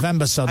 13th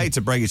November, son. I hate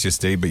to break it to you,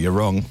 Steve, but you're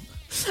wrong.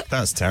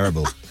 That's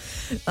terrible.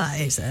 That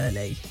is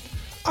early.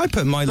 I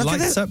put my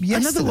lights up yesterday.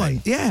 Another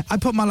one. Yeah, I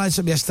put my lights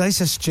up yesterday,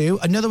 says Stu.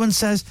 Another one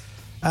says,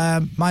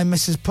 my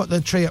missus put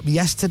the tree up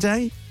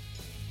yesterday.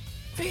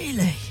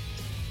 Really?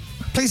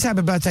 Please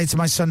happy birthday to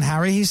my son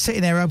Harry. He's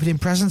sitting there opening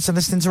presents and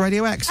listening to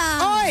Radio X.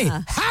 Oi,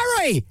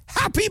 Harry!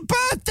 Happy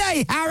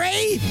birthday,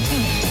 Harry!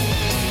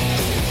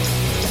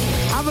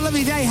 Have a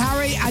lovely day,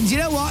 Harry. And you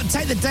know what?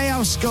 Take the day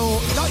off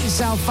school, knock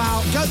yourself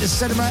out, go to the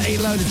cinema, eat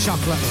a load of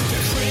chocolate.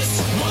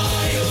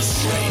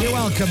 You're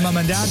welcome, Mum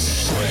and Dad.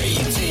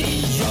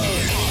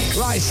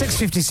 Right,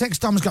 6:56.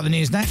 Dom's got the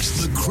news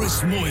next. The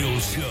Chris Moyle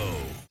Show.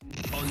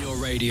 On your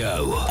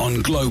radio,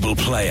 on Global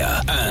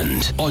Player,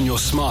 and on your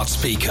smart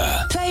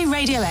speaker. Play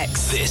Radio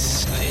X.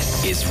 This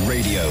is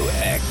Radio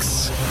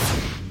X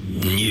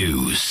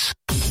News.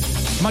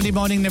 Monday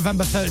morning,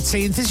 November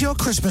 13th. Is your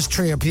Christmas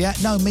tree up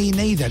yet? No, me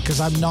neither, because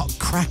I'm not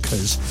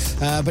crackers.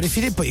 But if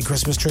you did put your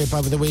Christmas tree up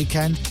over the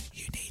weekend,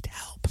 you need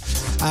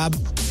help.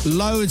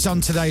 Loads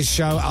on today's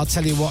show. I'll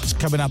tell you what's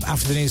coming up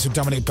after the news with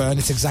Dominic Byrne.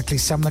 It's exactly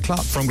 7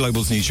 o'clock. From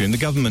Global's newsroom, the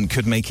government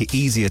could make it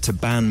easier to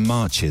ban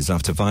marches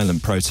after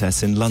violent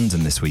protests in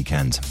London this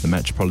weekend. The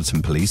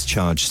Metropolitan Police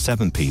charged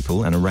 7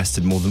 people and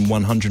arrested more than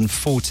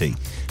 140.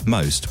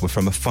 Most were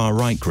from a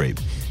far-right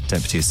group.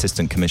 Deputy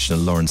Assistant Commissioner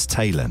Lawrence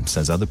Taylor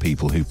says other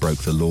people who broke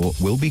the law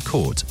will be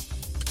caught.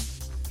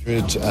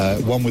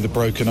 One with a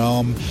broken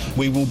arm.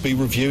 We will be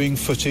reviewing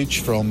footage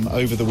from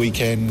over the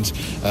weekend.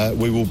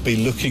 We will be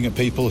looking at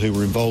people who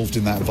were involved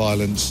in that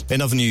violence.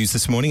 In other news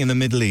this morning, in the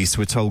Middle East,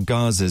 we're told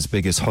Gaza's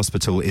biggest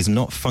hospital is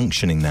not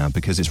functioning now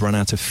because it's run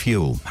out of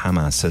fuel.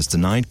 Hamas has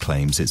denied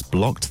claims it's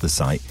blocked the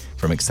site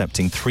from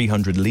accepting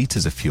 300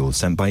 litres of fuel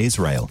sent by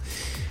Israel.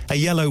 A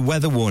yellow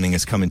weather warning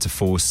has come into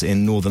force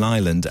in Northern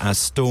Ireland as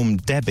Storm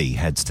Debbie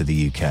heads to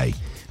the UK.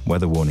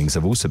 Weather warnings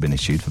have also been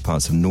issued for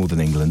parts of northern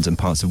England and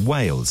parts of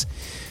Wales.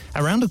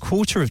 Around a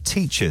quarter of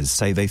teachers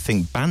say they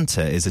think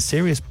banter is a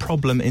serious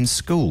problem in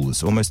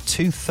schools. Almost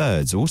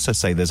 2/3 also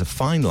say there's a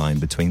fine line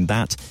between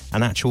that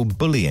and actual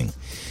bullying.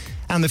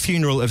 And the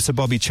funeral of Sir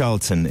Bobby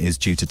Charlton is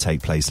due to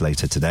take place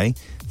later today.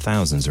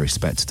 Thousands are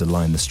expected to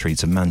line the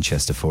streets of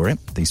Manchester for it.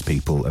 These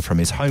people are from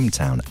his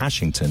hometown,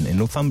 Ashington, in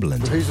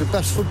Northumberland. He's the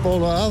best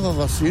footballer I've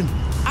ever seen.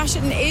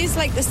 Ashington is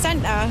like the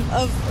centre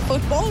of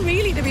football,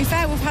 really, to be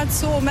fair. We've had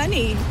so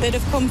many that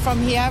have come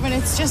from here, and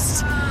it's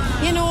just,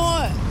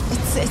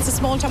 it's a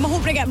small town. I'm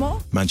hoping to get more.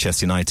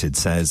 Manchester United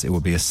says it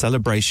will be a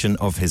celebration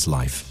of his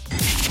life.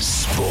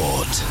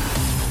 Sport.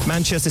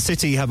 Manchester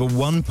City have a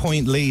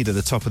 1-point lead at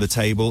the top of the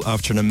table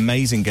after an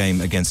amazing game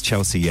against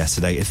Chelsea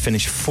yesterday. It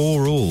finished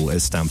 4-4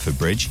 at Stamford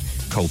Bridge.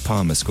 Cole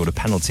Palmer scored a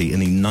penalty in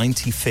the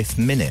 95th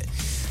minute.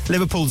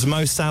 Liverpool's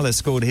Mo Salah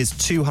scored his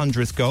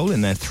 200th goal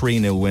in their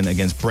 3-0 win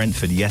against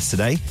Brentford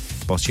yesterday.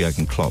 Boss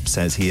Jurgen Klopp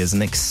says he is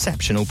an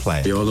exceptional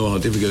player. You all know how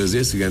difficult it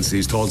is against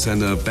these tall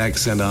centre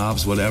backs, centre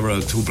halves,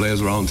 whatever, 2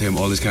 players around him,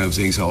 all these kind of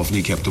things. How often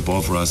he kept the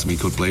ball for us and we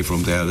could play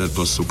from there. That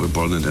was super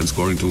important, and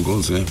scoring 2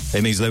 goals, yeah.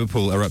 It means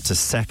Liverpool are up to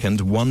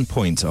second, 1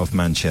 point off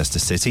Manchester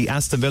City.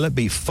 Aston Villa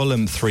beat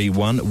Fulham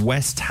 3-1.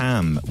 West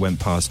Ham went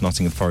past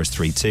Nottingham Forest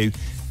 3-2.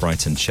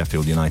 Brighton,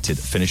 Sheffield United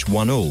finished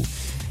 1-1.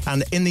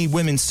 And in the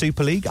Women's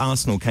Super League,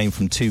 Arsenal came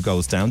from 2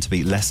 goals down to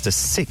beat Leicester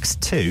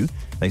 6-2.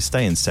 They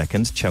stay in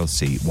second.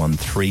 Chelsea won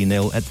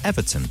 3-0 at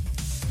Everton.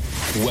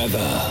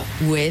 Weather.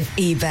 With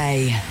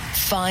eBay.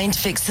 Find,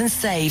 fix and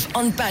save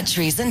on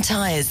batteries and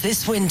tyres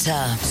this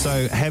winter.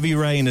 So, heavy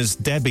rain as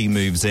Debbie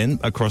moves in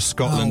across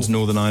Scotland,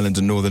 Northern Ireland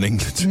and Northern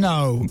England.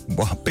 No.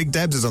 What? Big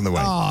Debs is on the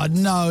way. Oh,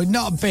 no,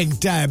 not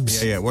Big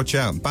Debs. Yeah, watch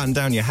out. Batten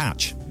down your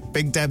hatch.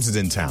 Big Debs is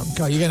in town.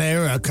 God, you're going to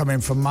hear her coming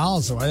from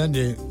miles away, aren't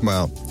you?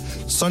 Well,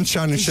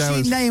 sunshine and showers.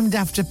 Is she named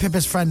after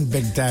Pippa's friend,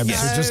 Big Debs?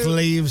 Yes. Who just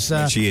leaves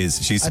she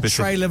is. She's a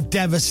trail of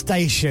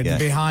devastation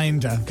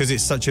behind her. Because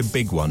it's such a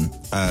big one,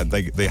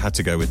 they had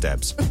to go with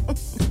Debs.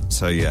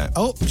 So, yeah.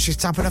 Oh, she's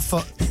tapping her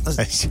foot.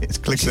 She's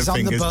clicking she's her on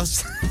fingers. the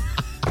bus.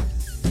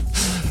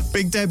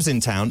 Big Deb's in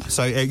town.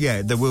 So,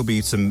 yeah, there will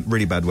be some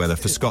really bad weather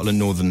for Scotland,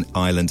 Northern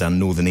Ireland and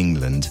Northern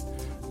England.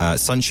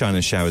 Sunshine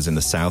and showers in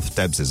the south.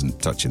 Debs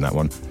isn't touching that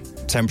one.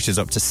 Temperatures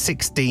up to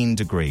 16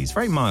 degrees.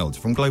 Very mild.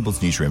 From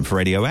Global's newsroom for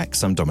Radio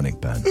X, I'm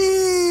Dominic Byrne.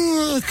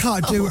 I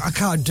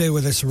can't do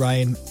with this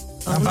rain.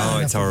 Oh,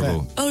 it's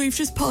horrible. Oh, you've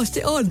just passed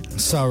it on.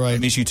 Sorry. It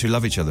means you two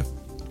love each other.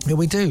 Yeah,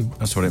 we do.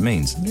 That's what it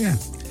means. Yeah.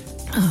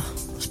 Oh,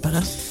 that's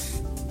better.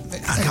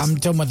 I'm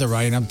done with the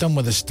rain. I'm done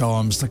with the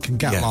storms. They can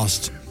get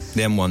lost.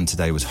 The M1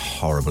 today was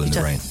horrible in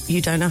the rain.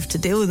 You don't have to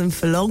deal with them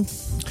for long.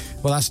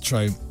 Well, that's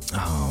true.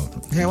 Oh.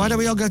 Yeah, why don't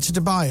we all go to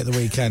Dubai at the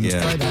weekend?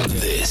 Yeah. Great idea.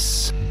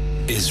 This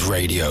is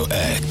Radio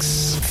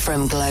X.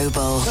 From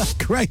Global.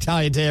 Great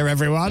idea,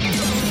 everyone.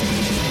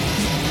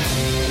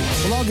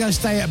 We'll all go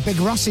stay at Big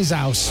Ross's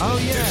house. Oh,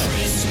 yeah. The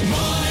Chris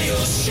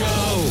Miles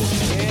Show.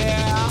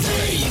 Yeah.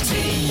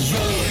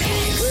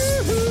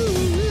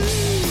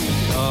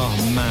 Oh,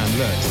 man,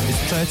 look.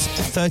 It's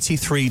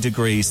 33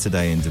 degrees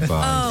today in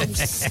Dubai.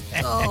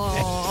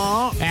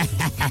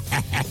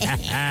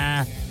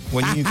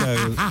 When you go,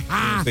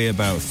 it'll be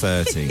about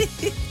 30.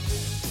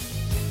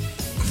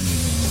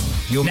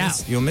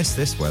 You'll miss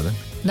this weather.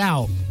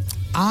 Now,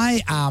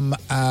 I am.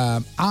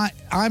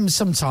 I'm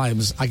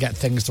sometimes I get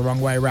things the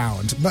wrong way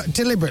around, but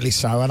deliberately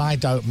so, and I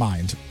don't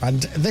mind.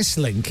 And this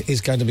link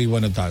is going to be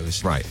one of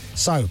those. Right.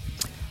 So,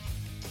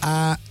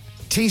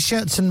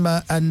 t-shirts and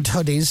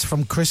hoodies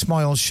from Chris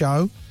Moyle's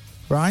show,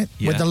 right?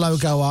 Yeah. With the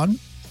logo on.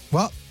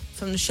 What?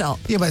 From the shop.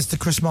 Yeah, but it's the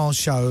Chris Moyle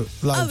Show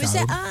logo. Oh, is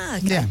it? Ah,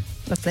 okay. Yeah.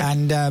 Lovely.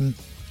 And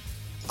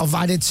I've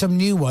added some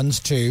new ones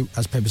to,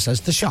 as Pippa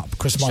says, the shop,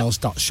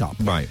 chrismoyles.shop.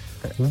 Right.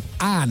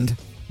 And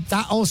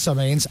that also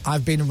means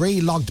I've been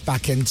re-logged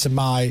back into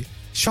my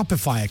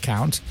Shopify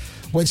account,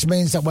 which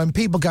means that when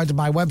people go to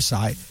my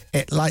website,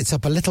 it lights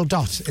up a little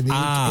dot in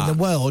the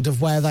world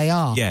of where they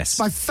are. Yes. It's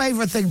my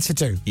favourite thing to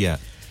do. Yeah.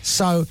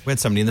 So we had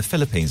somebody in the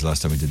Philippines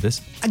last time we did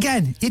this.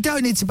 Again, you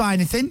don't need to buy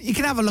anything. You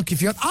can have a look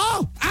if you want.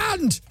 Oh,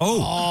 and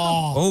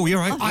oh, you're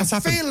right. I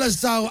feel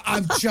as though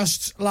I've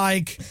just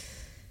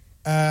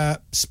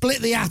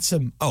split the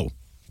atom. Oh,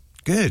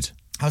 good.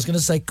 I was going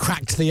to say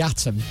cracked the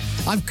atom.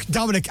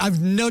 Dominic,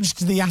 I've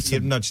nudged the atom.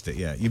 You've nudged it,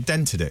 yeah. You've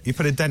dented it. You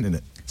put a dent in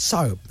it.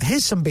 So,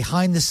 here's some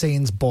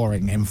behind-the-scenes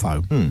boring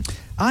info.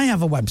 I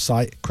have a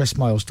website,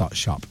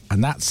 chrismoyles.shop,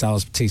 and that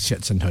sells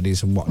T-shirts and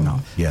hoodies and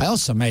whatnot. Yeah. I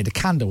also made a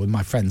candle with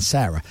my friend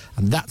Sarah,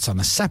 and that's on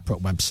a separate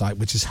website,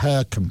 which is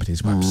her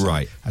company's website.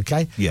 Right.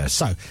 Okay? Yes.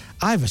 So,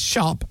 I have a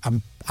shop,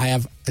 and I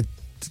have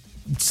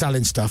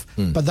selling stuff,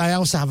 but they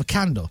also have a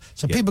candle.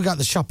 So people go to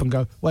the shop and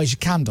go, where's your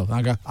candle? And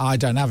I go, I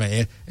don't have it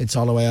here. It's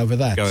all the way over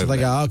there. So they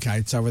go, okay,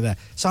 it's over there.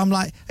 So I'm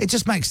like, it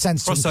just makes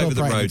sense Cross to over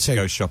the incorporate road to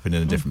go shopping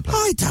in a different place.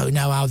 I don't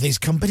know how these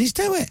companies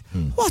do it.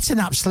 What an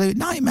absolute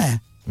nightmare.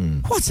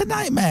 What a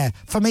nightmare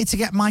for me to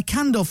get my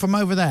candle from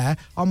over there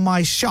on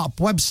my shop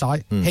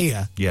website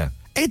here. Yeah.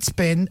 It's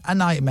been a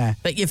nightmare.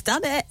 But you've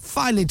done it.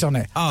 Finally done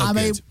it. Oh, I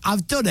mean, good.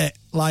 I've done it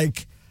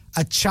like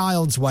a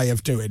child's way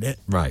of doing it.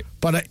 Right.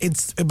 But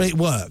it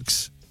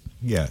works.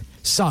 Yeah.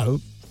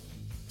 So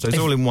it's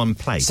all in one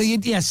place. So you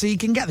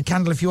can get the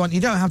candle if you want.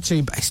 You don't have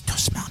to, but it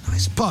does smell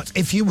nice. But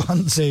if you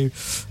want to,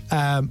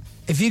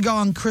 if you go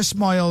on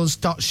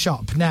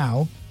chrismoyles.shop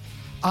now,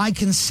 I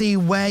can see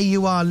where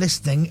you are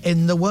listening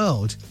in the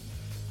world.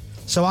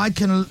 So I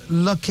can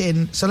look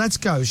in. So let's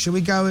go. Should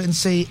we go and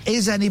see,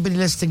 is anybody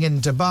listening in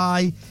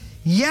Dubai?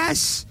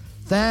 Yes,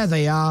 there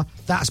they are.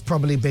 That's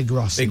probably Big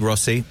Rossi. Big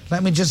Rossi.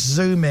 Let me just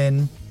zoom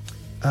in.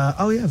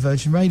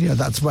 Virgin Radio.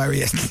 That's where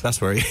he is. That's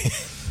where he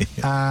is.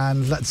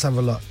 And let's have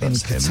a look.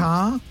 That's in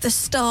Qatar. The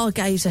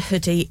Stargazer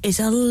hoodie is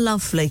a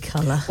lovely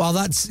colour. Well,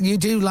 you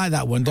do like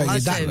that one, don't you?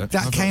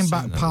 That came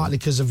back partly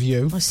because of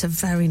you. It's a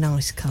very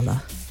nice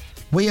colour.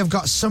 We have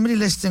got somebody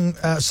listening,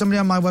 somebody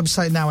on my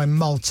website now in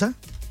Malta.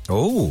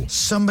 Oh.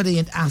 Somebody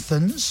in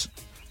Athens.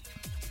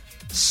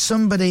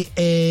 Somebody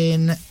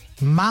in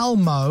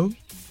Malmo,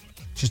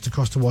 just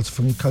across the water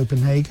from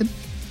Copenhagen.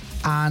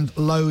 And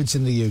loads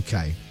in the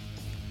UK.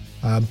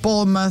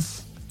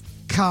 Bournemouth,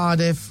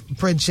 Cardiff,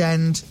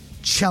 Bridgend,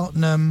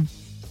 Cheltenham,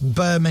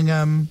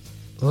 Birmingham,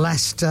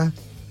 Leicester,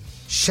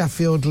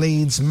 Sheffield,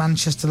 Leeds,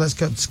 Manchester, let's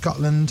go to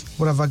Scotland,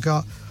 what have I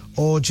got?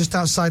 Or just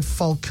outside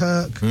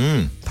Falkirk,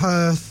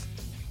 Perth.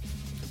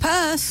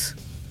 Perth?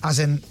 As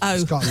in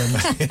Scotland.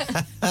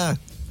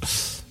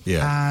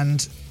 Yeah.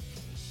 And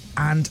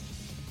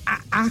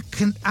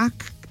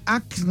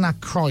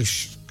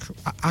Aknacroish.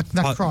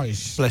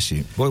 Bless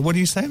you. What are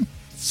you saying?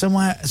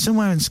 Somewhere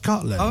in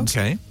Scotland.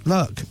 Okay.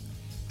 Look,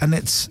 and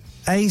it's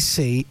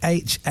ACHNACROISH.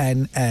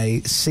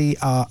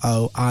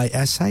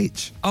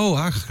 Oh,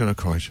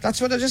 Aknacroish. That's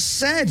what I just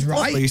said,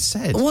 right? What you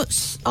said.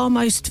 What's our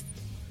most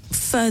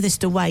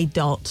furthest away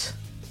dot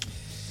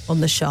on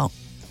the shop?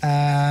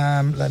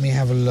 Let me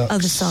have a look.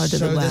 Other side of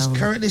the there's world.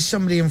 currently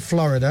somebody in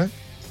Florida.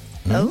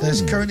 Oh.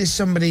 There's currently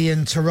somebody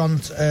in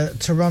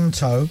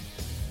Toronto.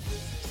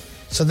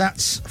 So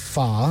that's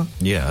far.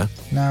 Yeah.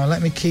 Now,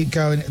 let me keep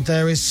going.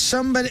 There is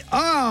somebody...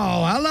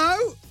 Oh,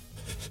 hello?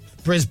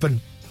 Brisbane.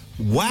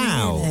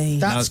 Wow. Really?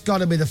 That's got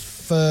to be the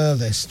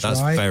furthest, That's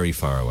right? very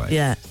far away.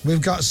 Yeah.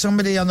 We've got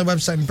somebody on the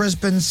website in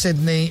Brisbane,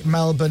 Sydney,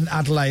 Melbourne,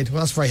 Adelaide. Well,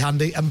 that's very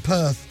handy. And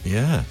Perth.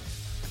 Yeah.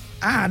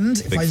 And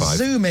if Big I five.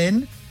 zoom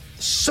in,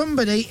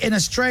 somebody in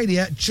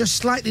Australia just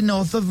slightly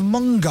north of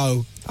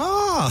Mungo.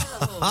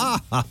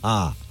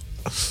 Ah.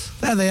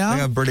 There they They are.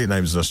 have brilliant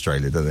names in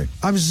Australia, don't they?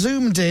 I've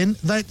zoomed in.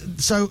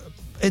 So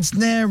it's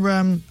near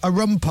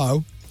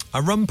Arumpo,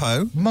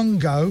 Arumpo?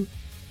 Mungo,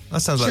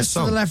 That sounds like a just to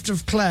song. the left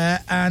of Clare,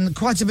 and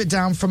quite a bit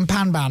down from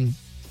Panban.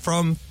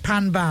 From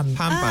Panban.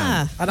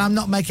 Panban. And I'm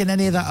not making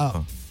any of that up.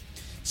 Oh.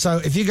 So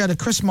if you go to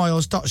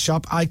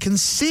chrismoyles.shop, I can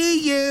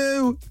see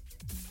you.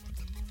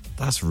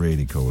 That's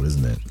really cool,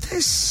 isn't it?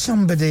 There's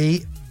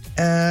somebody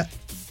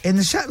in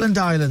the Shetland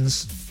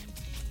Islands.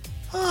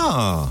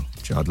 Ah.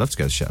 Gee, I'd love to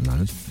go to Shetland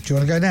Islands. Do you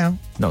want to go now?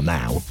 Not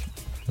now.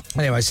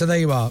 Anyway, so there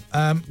you are.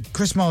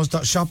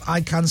 chrismoyles.shop,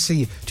 I can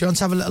see you. Do you want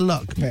to have a little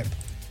look, Pip?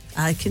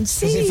 I can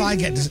see. Because if you. I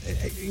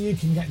get you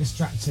can get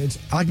distracted.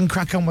 I can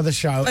crack on with the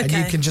show, and you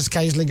Okay. can just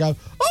occasionally go,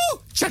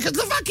 "Oh,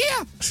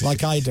 Czechoslovakia,"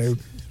 like I do.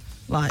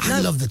 Right, I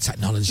love the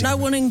technology. No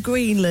one in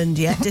Greenland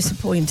yet.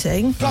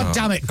 Disappointing. God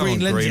damn it, Come on,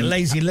 Greenland, you Green.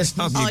 lazy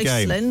listeners. Up your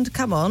game. Iceland,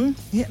 come on.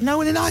 Yeah, no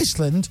one in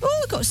Iceland. Oh,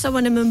 we've got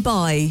someone in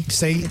Mumbai.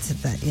 See, It's a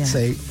bit, yeah.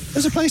 see.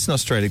 There's a place in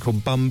Australia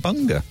called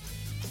Bumbunga,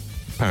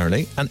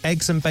 apparently, and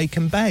Eggs and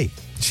Bacon Bay.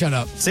 Shut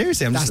up.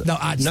 Seriously, I'm That's just... not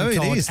actually No,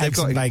 called it is. They've Eggs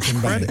got and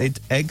Bacon Bay. accredited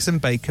Eggs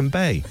and Bacon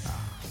Bay.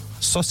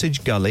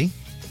 Sausage Gully.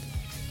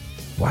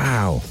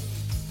 Wow.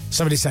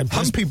 Somebody said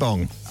Humpy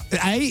Bong.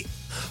 Hey,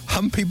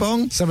 Humpy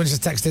Bong. someone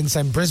just texted in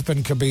saying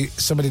Brisbane could be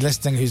somebody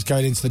listening who's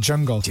going into the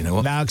jungle. Do you know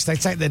what? No, because they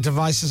take their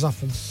devices off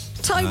them.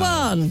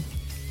 Taiwan.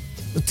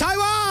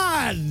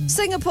 Taiwan!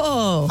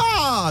 Singapore.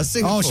 Ah,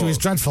 Singapore. Oh, she was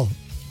dreadful.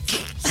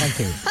 Thank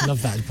you.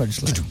 Love that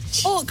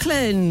punchline.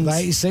 Auckland.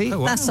 There you see.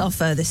 That's our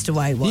furthest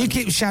away one. You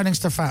keep shouting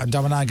stuff out, and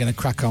Dom and I are going to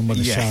crack on with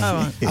the Yeah. show. All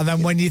right. And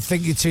then when you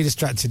think you're too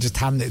distracted, just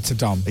hand it to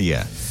Dom.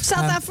 Yeah.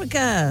 South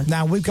Africa.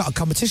 Now, we've got a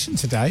competition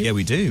today. Yeah,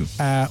 we do.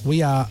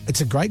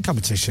 It's a great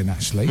competition,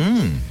 actually.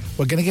 Hmm.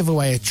 We're going to give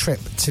away a trip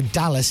to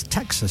Dallas,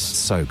 Texas.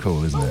 So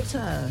cool, isn't it?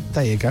 Malta.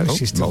 There you go. Oh,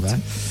 She's still Malta.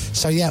 there.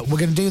 So, yeah, we're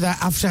going to do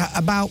that after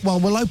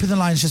we'll open the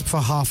lines just before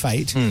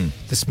 8:30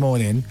 this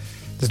morning.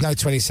 There's no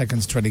 20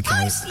 seconds, 20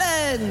 counts.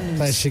 Iceland.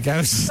 There she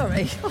goes.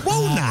 Sorry.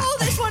 Oh,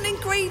 there's one in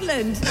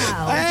Greenland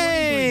now.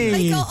 Hey!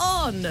 They got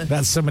on.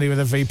 That's somebody with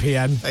a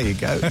VPN. There you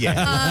go.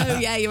 Yeah. Oh,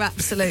 yeah, you're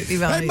absolutely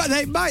right.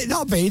 They might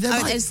not be. They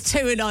might. There's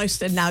two in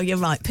Iceland now. You're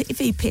right. Put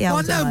your VPN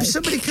Well, no, down.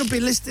 somebody could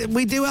be listening.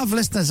 We do have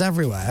listeners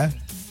everywhere.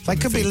 They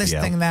could be VPN.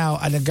 listening now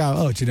and then go,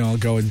 oh, do you know, I'll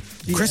go and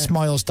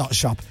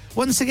chrismoyles.shop.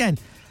 Once again,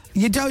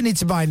 you don't need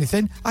to buy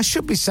anything. I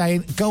should be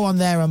saying go on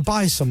there and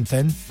buy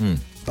something.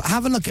 But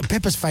have a look at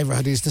Pippa's favourite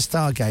hoodie is the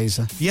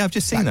Stargazer. Yeah, I've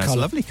just seen that. It's a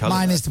colour. lovely colour.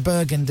 Mine is the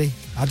burgundy.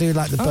 I do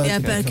like the burgundy. Yeah,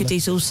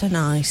 burgundy's also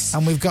nice.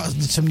 And we've got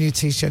some new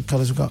T-shirt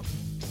colours. We've got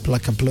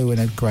like a blue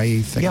and a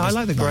grey thing. Yeah, I It's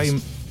like the nice.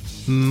 grey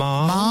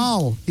marl.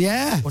 Marl.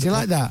 Yeah. Do you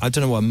like that? I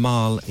don't know what a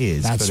marl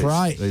is. That's but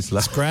right. It's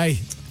It's grey.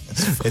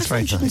 It's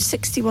very nice.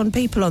 161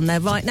 people on there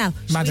right now. So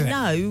Imagine we it.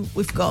 know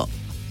we've got.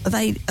 Are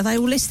they all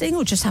listening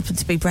or just happen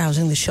to be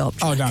browsing the shop?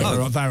 Oh,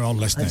 no, they're all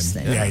listening.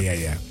 Listening.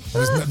 Yeah.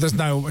 There's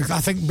no...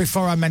 I think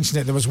before I mentioned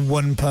it, there was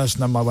one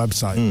person on my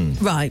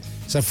website. Right.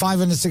 So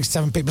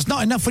 567 people. It's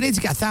not enough. We need to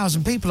get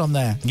 1,000 people on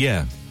there.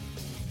 Yeah.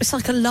 It's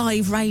like a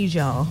live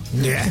radar.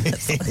 Yeah. It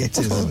is,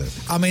 isn't it?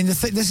 I mean,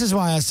 this is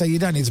why I say you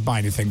don't need to buy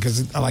anything,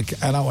 because,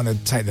 like, I don't want to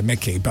take the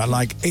mickey, but,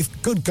 like, if,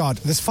 good God,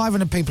 there's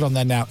 500 people on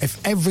there now. If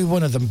every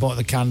one of them bought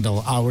the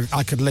candle,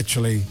 I could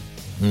literally...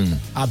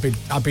 I'd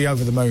be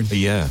over the moon.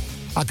 Yeah.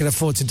 I could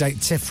afford to date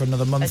Tiff for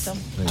another month.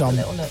 Hey, Dom.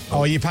 have a little look. Oh,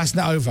 are you passing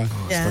it over?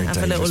 Yeah, very have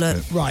a little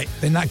dangerous, look. Right,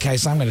 in that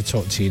case, I'm going to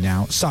talk to you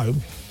now. So,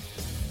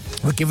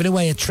 we're giving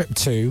away a trip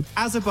to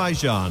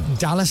Azerbaijan.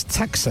 Dallas,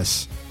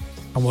 Texas.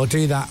 And we'll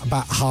do that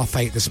about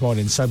 8:30 this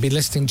morning. So be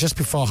listening just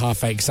before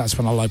 8:30, because that's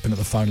when I'll open up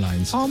the phone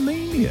lines.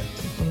 Armenia.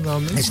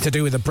 It's to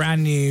do with a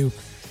brand new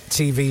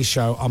TV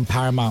show on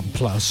Paramount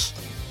Plus.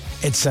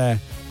 It's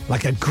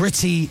like a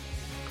gritty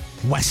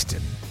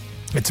Western.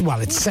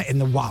 It's set in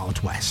the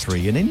Wild West.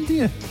 3 in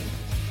India.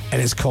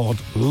 And it's called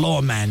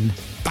Lawmen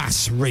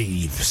Bass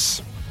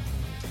Reeves.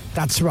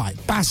 That's right,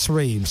 Bass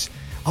Reeves.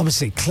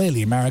 Obviously,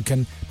 clearly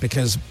American,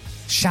 because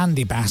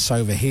Shandy Bass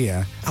over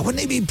here.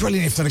 Wouldn't it be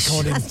brilliant if they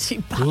called him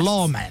Shandy Bass.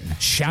 Lawmen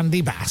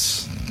Shandy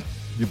Bass?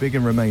 You're big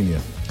in Romania.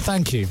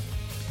 Thank you.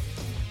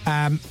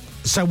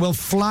 So we'll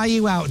fly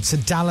you out to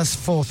Dallas,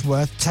 Fort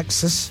Worth,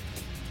 Texas,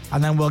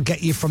 and then we'll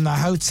get you from the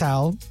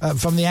hotel,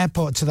 from the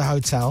airport to the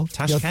hotel.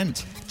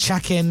 Tashkent. You'll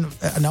check in.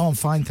 No, I'm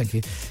fine, thank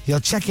you. You'll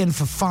check in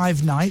for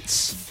 5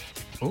 nights.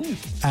 Ooh.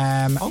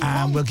 And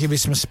we'll give you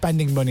some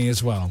spending money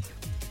as well.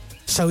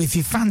 So if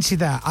you fancy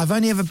that, I've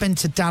only ever been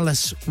to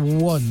Dallas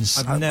once.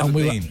 I've never and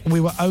been. We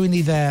were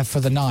only there for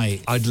the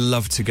night. I'd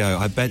love to go.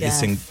 I bet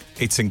Yeah.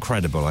 it's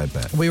incredible, I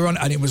bet. We were on,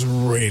 and it was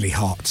really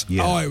hot.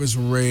 Yeah. Oh, it was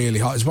really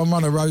hot. It's when we were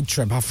on a road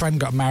trip. Our friend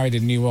got married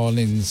in New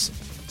Orleans,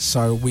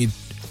 so we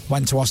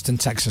went to Austin,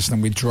 Texas, and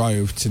then we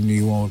drove to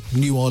New Orleans.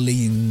 New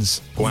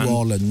Orleans.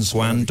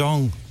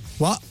 Guangdong.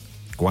 What?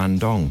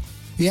 Guangdong.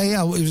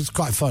 Yeah, it was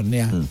quite fun,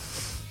 yeah.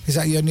 Is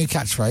that your new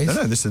catchphrase?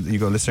 No, this is, you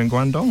got a listener in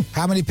Guangdong.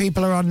 How many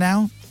people are on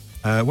now?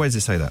 Where does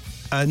it say that?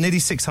 Nearly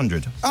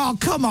 600. Oh,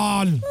 come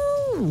on.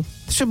 There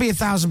should be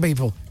 1,000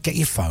 people. Get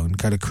your phone,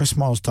 go to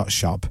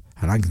chrismiles.shop,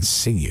 and I can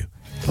see you.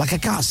 Like, I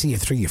can't see you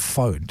through your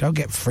phone. Don't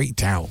get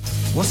freaked out.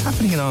 What's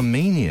happening in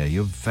Armenia?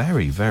 You're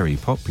very, very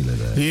popular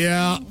there.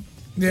 Yeah.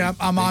 Yeah,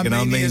 I'm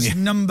Armenia's Armenia.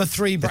 number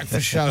 3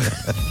 breakfast show.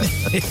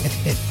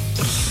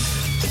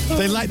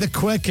 They like the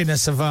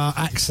quirkiness of our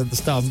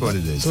accents, Dom. That's what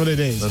it is. That's what it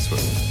is. That's what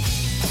it is.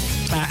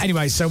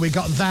 Anyway, so we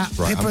got that.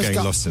 Right, Pippa's I'm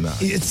getting lost in that.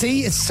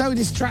 See, it's so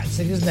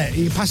distracting, isn't it?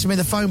 You're passing me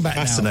the phone back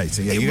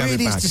Fascinating. now. Yeah, it you have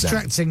really it is back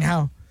distracting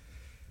how...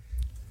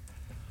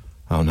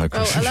 Oh, no,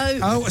 Chris. hello.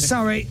 Oh,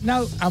 sorry.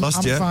 No, I'm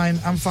Lost you? fine.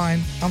 I'm fine.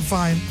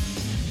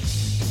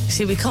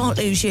 See, we can't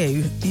lose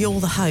you. You're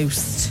the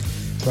host.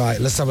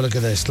 Right, let's have a look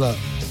at this. Look.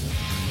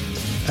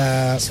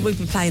 So we'll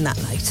be playing that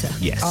later.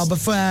 Yes.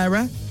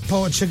 Albufeira,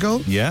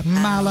 Portugal. Yeah.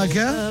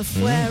 Malaga.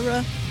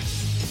 Albufeira.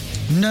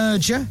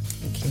 Nerja.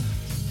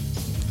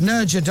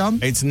 Nerja, Dom.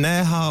 It's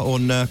Nerja or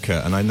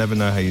Nurka, and I never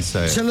know how you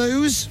say it.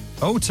 Toulouse.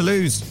 Oh,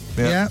 Toulouse.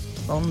 Yeah.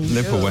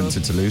 Liverpool went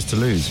to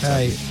Toulouse.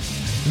 Hey.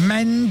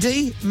 Mend.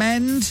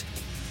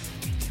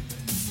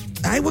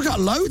 Hey, we've got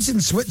loads in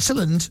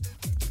Switzerland.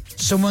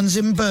 Someone's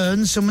in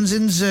Bern, someone's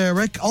in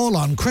Zurich, all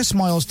on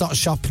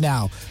chrismiles.shop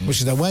now, which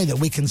is the way that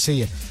we can see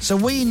you. So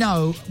we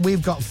know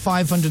we've got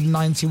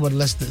 591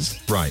 listeners.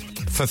 Right.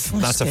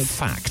 That's a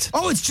fact.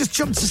 Oh, it's just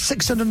jumped to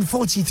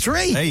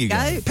 643. There you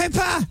go.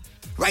 Pippa,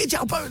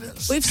 radio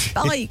bonus. We've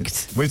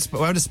spiked. We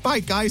had a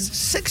spike, guys.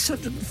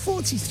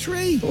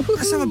 643.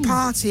 Let's have a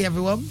party,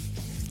 everyone.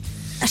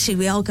 Actually,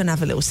 we are going to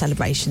have a little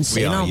celebration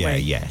soon, aren't we?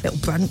 Yeah. Little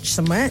brunch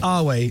somewhere.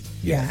 Are we?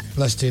 Yeah.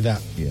 Let's do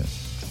that. Yeah.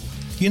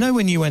 You know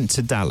when you went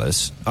to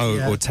Dallas,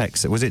 Yeah. or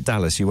Texas, was it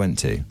Dallas you went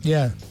to?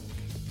 Yeah.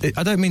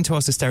 I don't mean to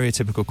ask a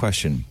stereotypical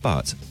question,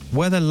 but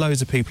were there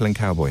loads of people in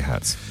cowboy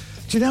hats?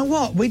 Do you know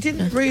what? We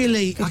didn't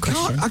really... I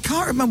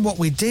can't remember what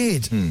we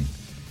did.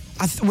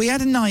 We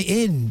had a night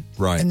in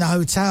Right. in the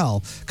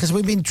hotel because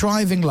we've been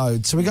driving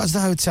loads. So we got to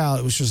the hotel.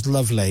 It was just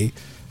lovely.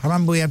 I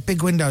remember we had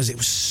big windows. It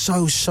was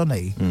so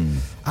sunny.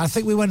 I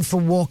think we went for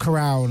a walk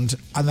around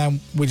and then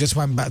we just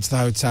went back to the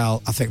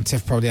hotel. I think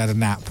Tiff probably had a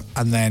nap.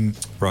 And then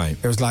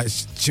it was like,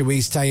 should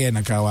we stay in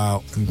or go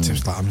out? And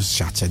Tiff's like, I'm just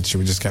shattered. Should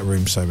we just get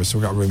room service? So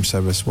we got room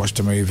service,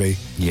 watched a movie.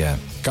 Yeah.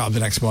 Got up the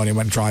next morning,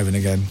 went driving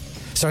again.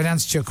 So in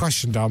answer to your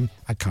question, Dom,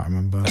 I can't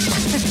remember.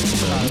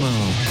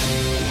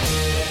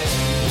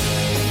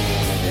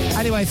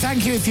 Anyway,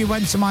 thank you if you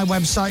went to my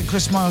website,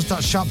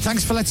 chrismiles.shop.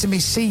 Thanks for letting me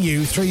see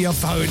you through your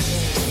phone.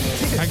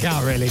 I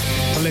can't really.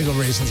 For legal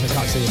reasons, I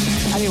can't see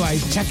you. Anyway,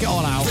 check it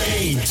all out.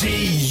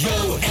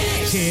 Radio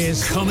X.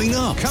 Cheers. Coming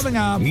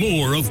up.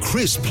 More of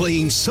Chris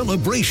playing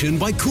Celebration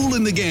by Kool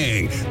and the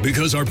Gang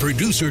because our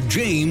producer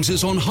James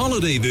is on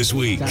holiday this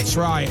week. That's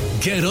right.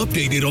 Get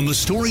updated on the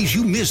stories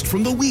you missed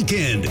from the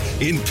weekend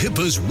in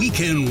Pippa's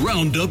Weekend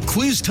Roundup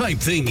quiz type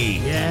thingy.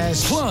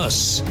 Yes.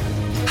 Plus,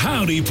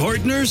 howdy,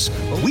 partners.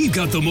 We've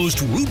got the most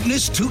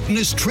rootinest,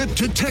 tootinest trip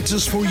to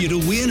Texas for you to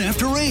win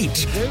after 8.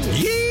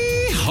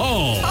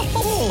 Yeehaw!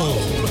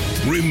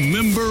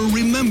 Remember,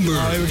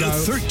 the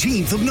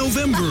 13th of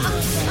November.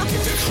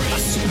 The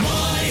Chris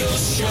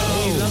Miles Show.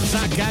 He loves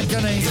that gag,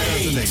 doesn't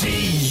he?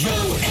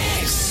 Radio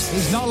X.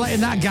 He's not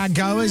letting that gag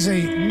go, is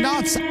he?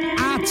 Not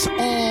at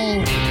all.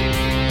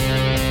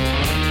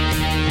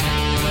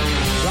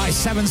 Right,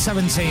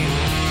 7:17.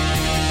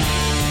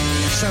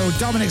 So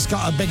Dominic's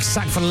got a big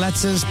sack full of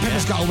letters.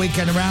 Pippa's got a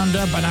weekend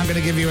roundup, and I'm going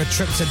to give you a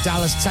trip to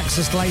Dallas,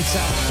 Texas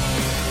later.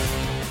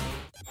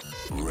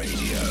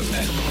 Radio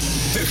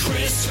X. The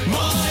Chris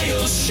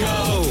Miles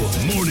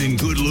Show. Morning,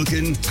 good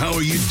looking. How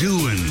are you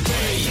doing?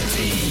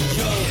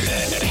 Radio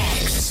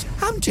X.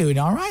 I'm doing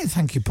all right,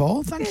 thank you,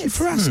 Paul. Thank you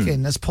for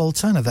asking. That's Paul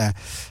Turner there,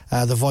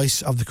 the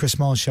voice of the Chris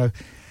Miles Show,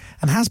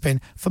 and has been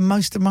for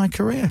most of my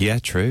career. Yeah,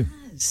 true.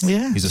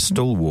 Yeah. He's a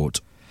stalwart.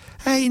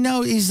 Hey,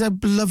 no, he's a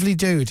lovely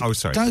dude. Oh,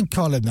 sorry. Don't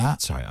call him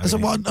that. Sorry. That's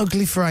one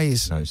ugly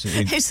phrase. No,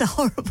 It's a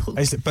horrible.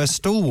 But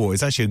stalwart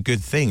is actually a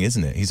good thing,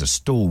 isn't it? He's a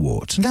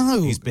stalwart.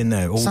 No. He's been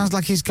there all... Sounds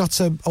like he's got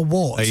a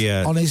wart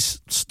on his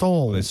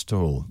stall. On his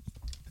stall.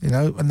 You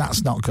know, and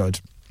that's not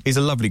good. He's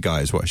a lovely guy,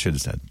 is what I should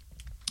have said.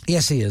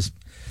 Yes, he is.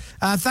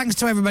 Thanks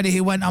to everybody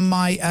who went on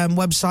my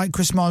website,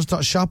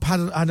 chrismiles.shop,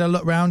 had a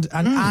look round,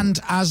 and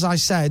as I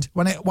said,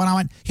 when I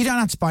went, you don't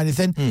have to buy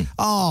anything.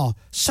 Oh,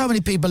 so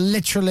many people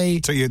literally...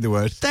 Took you at the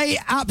word. They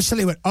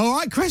absolutely went, all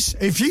right, Chris,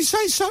 if you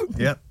say so.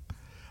 Yep.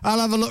 I'll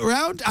have a look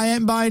round. I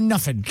ain't buying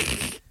nothing.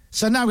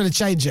 So now I'm going to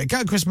change it. Go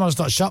to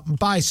chrismiles.shop and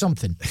buy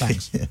something.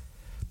 Thanks.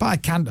 Buy a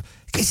candle.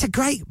 It's a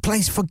great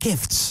place for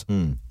gifts.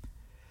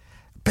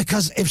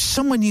 Because if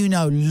someone you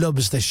know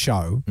loves this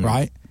show,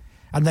 right,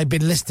 and they've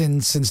been listening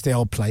since the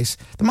old place,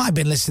 they might have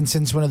been listening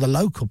since one of the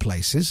local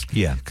places.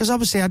 Yeah. Because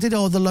obviously I did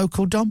all the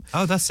local, Dom.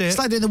 Oh, that's it. It's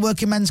like doing the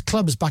working men's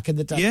clubs back in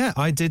the day. Yeah,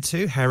 I did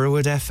too.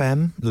 Hereward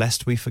FM,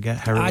 lest we forget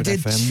Hereward I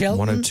did FM,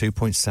 Chilton.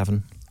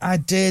 102.7. I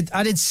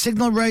did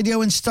Signal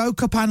Radio in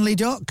Stoke up Hanley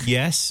Duck.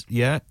 Yes,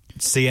 yeah.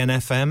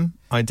 CNFM.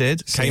 I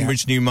did. So,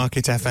 Cambridge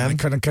Newmarket FM.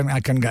 I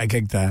couldn't get a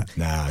gig there.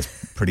 Nah,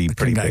 it's pretty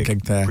Couldn't get a big.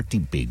 gig there. Pretty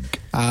big.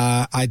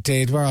 I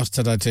did. Where else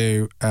did I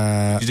do?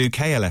 Did you do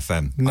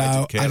KLFM?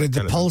 No, I did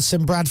the Pulse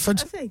in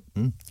Bradford.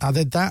 I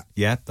did that.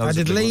 Yeah, that was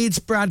I a did good one. Leeds,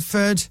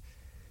 Bradford,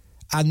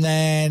 and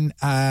then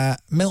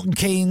Milton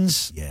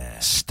Keynes,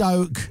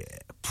 Stoke.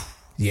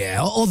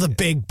 Yeah, all the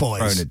big boys.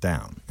 Throwing it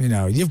down. You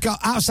know, you've got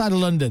outside of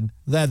London,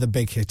 they're the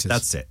big hitters.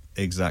 That's it.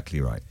 Exactly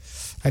right.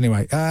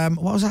 Anyway, what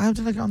was that? How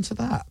did I get onto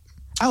that?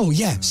 Oh,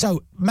 yeah.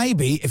 So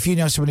maybe if you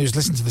know someone who's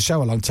listened to the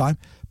show a long time,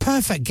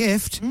 perfect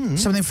gift,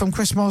 something from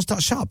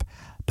chrismoyles.shop.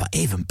 But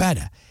even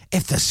better,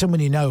 if there's someone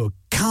you know who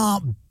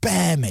can't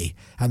bear me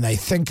and they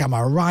think I'm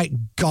a right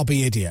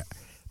gobby idiot,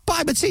 buy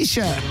them a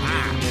T-shirt.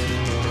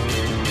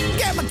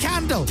 Get them a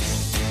candle.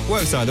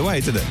 Works either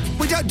way, doesn't it?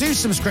 We don't do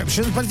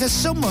subscriptions, but if there's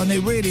someone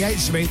who really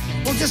hates me,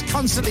 we'll just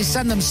constantly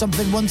send them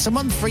something once a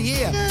month for a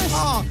year. Yes.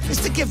 Oh, it's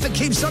the gift that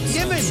keeps on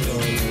giving.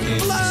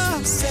 Blah.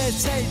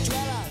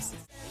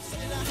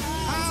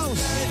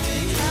 House.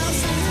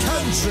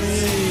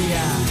 Country.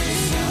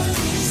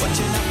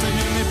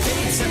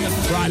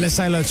 Right, let's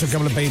say hello to a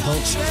couple of people.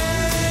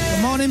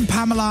 Good morning,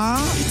 Pamela.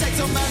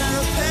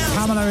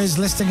 Pamela is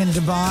listing in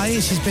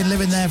Dubai. She's been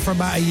living there for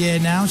about a year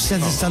now. She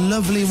says it's a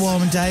lovely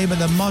warm day, but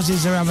the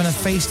mozzies are having a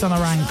feast on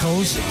her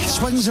ankles.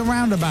 Swings and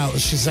roundabouts,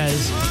 she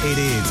says. It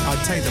is.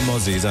 I'd take the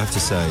mozzies, I have to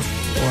say.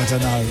 Oh, I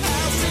don't know.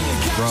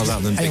 Rather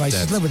than Anyway, Big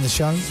she's Deb. loving the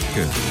show.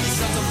 Good.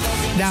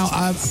 Now,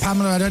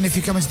 Pamela, I don't know if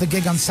you're coming to the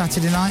gig on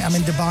Saturday night. I'm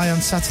in Dubai on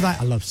Saturday.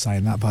 I love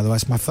saying that, by the way.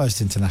 It's my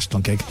first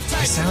international gig.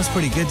 It sounds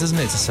pretty good, doesn't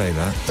it, to say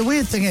that? The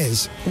weird thing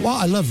is,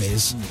 what I love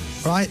is,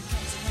 right,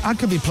 I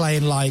could be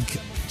playing like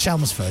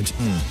Chelmsford,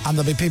 and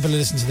there'll be people who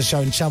listen to the show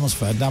in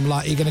Chelmsford, and I'm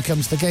like, are you going to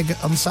come to the gig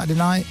on Saturday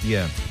night?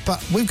 Yeah.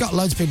 But we've got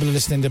loads of people who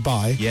listen in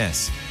Dubai.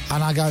 Yes.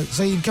 And I go,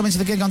 so you coming to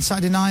the gig on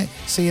Saturday night?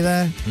 See you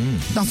there?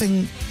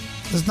 Nothing,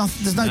 there's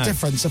no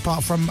difference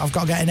apart from I've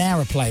got to get an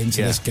aeroplane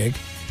to this gig.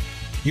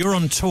 You're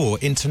on tour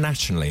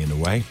internationally, in a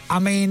way. I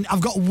mean,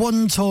 I've got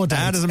one tour date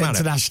That doesn't matter.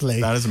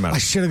 internationally. That doesn't matter. I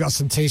should have got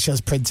some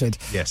T-shirts printed.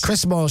 Yes.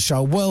 Chris Moyles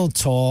Show, World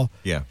Tour,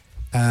 Yeah.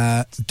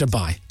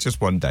 Dubai.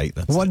 Just one date.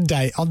 That's One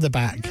day on the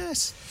back.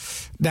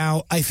 Yes.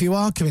 Now, if you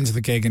are coming to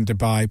the gig in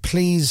Dubai,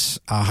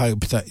 please, I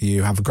hope that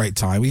you have a great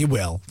time. You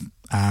will.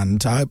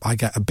 And I hope I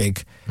get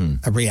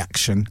a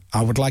reaction.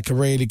 I would like a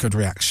really good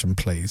reaction,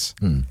 please.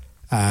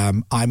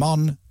 I'm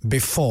on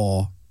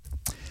before.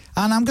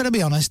 And I'm going to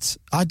be honest,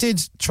 I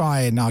did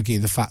try and argue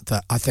the fact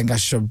that I think I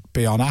should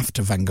be on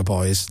after Venga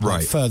Boys, like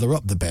Right. further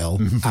up the bill,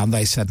 and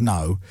they said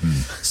no.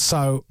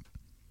 So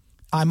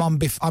I'm on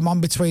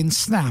between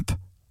Snap,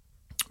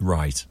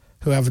 Right.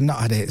 who have not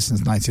had it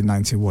since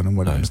 1991 and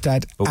William's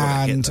dead, But what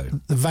a hit, and though.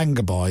 the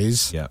Venga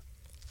Boys, Yeah.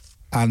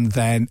 and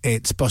then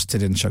it's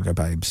Busted in Sugar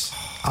Babes.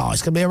 Oh,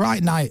 it's going to be a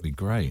right night. Be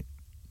great.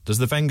 Does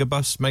the Venga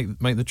bus make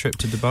the trip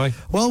to Dubai?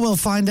 Well, we'll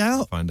find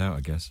out. Find out,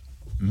 I guess.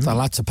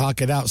 They'll have to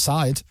park it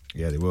outside.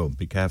 Yeah, they will.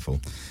 Be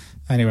careful.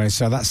 Anyway,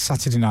 so that's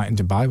Saturday night in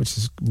Dubai, which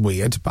is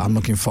weird, but I'm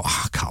looking for...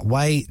 I can't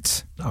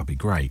wait. That would be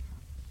great.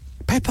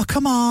 Pippa,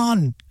 come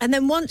on. And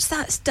then once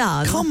that's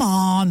done, Come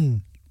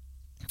on.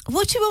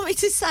 what do you want me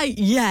to say?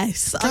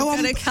 Yes, Go on.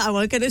 I'm going to come.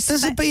 I'm going to.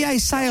 There's a BA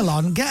sale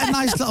on. Get a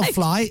nice little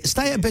flight.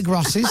 Stay at Big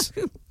Ross's.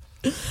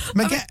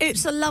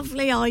 It's a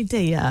lovely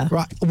idea.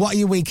 Right, what are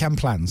your weekend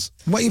plans?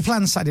 What are your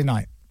plans Saturday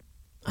night?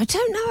 I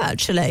don't know,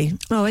 actually.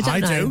 Oh, I don't I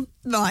know. do.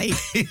 Right.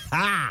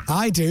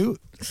 I do.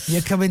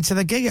 You're coming to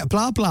the gig at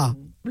blah, blah.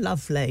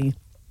 Lovely.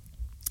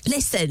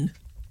 Listen.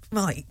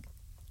 Right.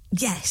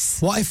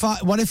 Yes. What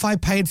if I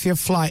paid for your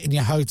flight and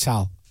your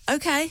hotel?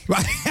 Okay.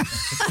 Right.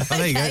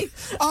 There you go. Okay.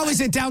 Oh,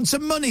 is it down to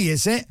money,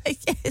 is it?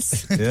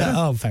 Yes. Yeah.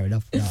 Oh, fair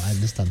enough. No, I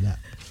understand that.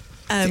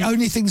 The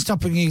only thing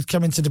stopping you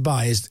coming to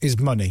Dubai is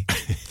money.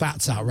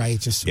 That's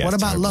outrageous. Yeah, What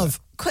it's about terrible. love?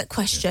 Quick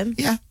question.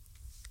 Yeah.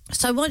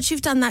 So once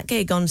you've done that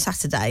gig on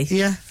Saturday,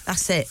 Yeah.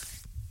 that's it.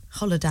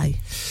 Holiday.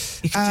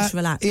 You can just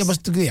relax. Yeah,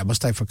 we'll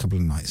stay for a couple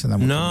of nights and then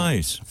we'll come back.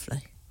 Nice.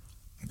 Lovely.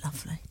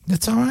 Lovely.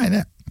 It's all right, isn't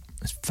it?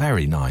 It's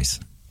very nice.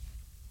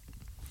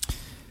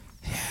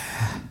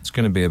 Yeah. It's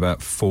going to be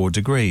about 4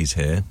 degrees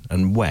here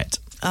and wet.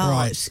 Oh,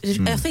 Right.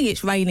 I think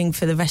it's raining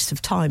for the rest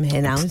of time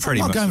here now. Isn't Pretty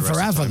Not much going the rest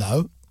of forever, the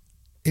time. though.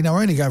 You know,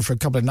 we're only going for a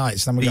couple of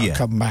nights, then we've got Yeah. to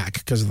come back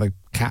because of the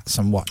cats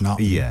and whatnot.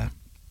 Yeah.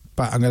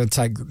 But I'm going to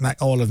take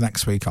all of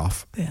next week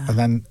off. Yeah. And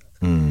then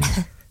I'm going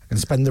to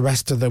spend the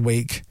rest of the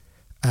week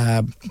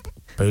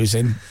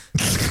boozing.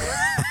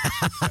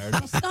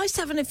 It's nice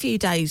having a few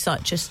days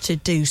like just to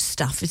do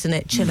stuff, isn't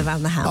it? Chill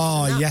around the house.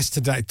 Oh, and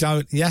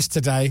that.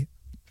 yesterday,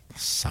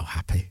 so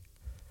happy.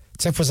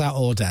 Tiff was out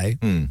all day.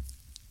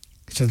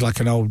 She had like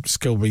an old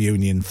school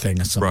reunion thing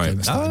or something. Right.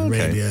 That started Oh,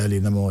 okay. really early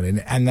in the morning.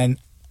 And then,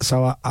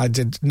 so I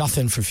did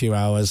nothing for a few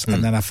hours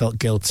and then I felt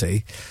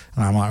guilty.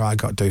 And I'm like, right, I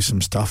got to do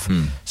some stuff.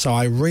 So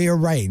I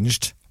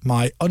rearranged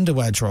my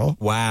underwear drawer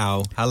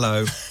Wow.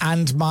 Hello.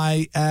 and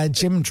my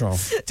gym drawer.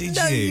 Did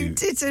No, you? you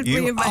didn't You-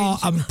 rearrange. Oh,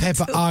 I'm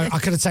Pippa. I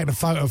could have taken a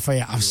photo for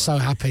you. I'm so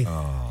happy.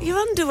 Your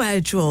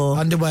underwear drawer.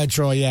 Underwear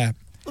drawer, yeah.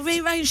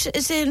 Rearranged it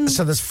as in.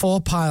 So there's 4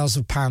 piles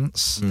of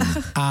pants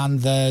and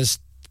there's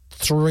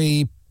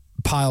 3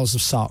 piles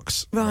of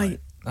socks. Right.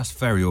 That's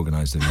very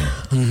organised of you.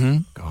 Mm-hmm.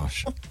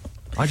 Gosh.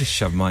 I just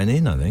shove mine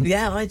in, I think.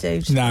 Yeah, I do.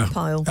 Just No. a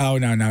pile. Oh,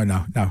 no. And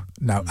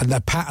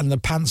the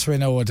pants are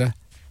in order.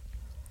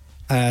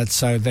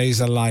 So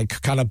these are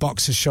like kind of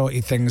boxer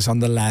shorty things on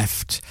the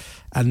left,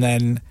 and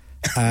then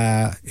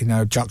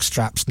jock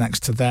straps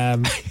next to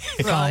them.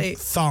 Right.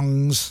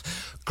 Thongs.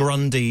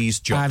 Grundy's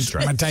jock And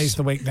straps. my Days of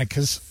the Week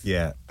knickers.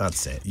 Yeah,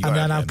 that's it. You And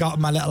then have I've them. got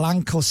my little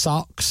ankle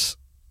socks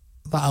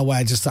that I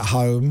wear just at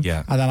home.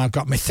 Yeah. And then I've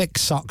got my thick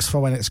socks for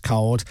when it's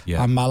cold.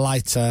 Yeah. And my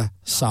lighter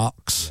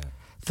socks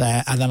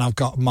there. And then I've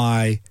got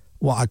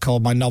what I call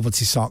my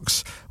novelty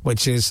socks,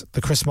 which is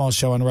the Chris Moore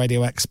Show and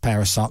Radio X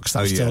pair of socks that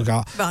I've still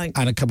got. Right.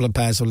 And a couple of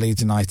pairs of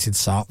Leeds United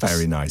socks.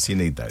 Very nice. You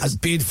need those. That's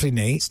beautifully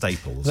neat.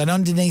 Staples. Then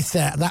underneath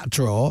that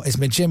drawer is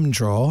my gym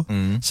drawer.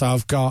 So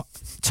I've got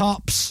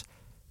tops,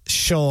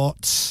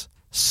 shorts,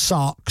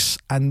 socks,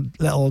 and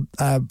little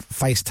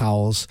face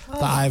towels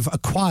that I've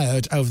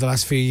acquired over the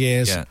last few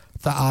years Yeah.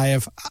 that I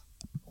have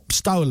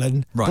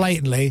stolen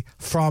blatantly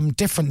from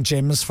different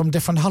gyms from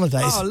different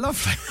holidays. Oh,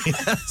 lovely.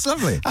 That's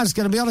lovely. I was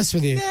going to be honest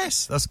with you.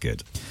 Yes, that's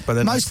good. But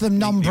then Most of them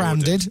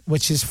non-branded,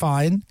 which is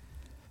fine.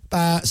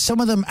 Some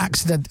of them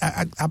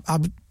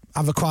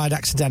I've acquired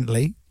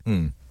accidentally.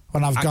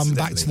 When I've gone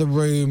back to the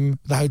room,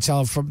 the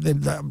hotel,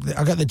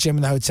 I got the gym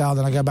in the hotel,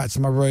 then I go back to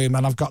my room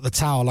and I've got the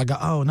towel. I go,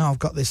 oh no, I've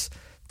got this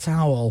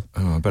towel.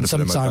 Oh, I better put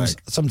it in my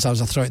bag.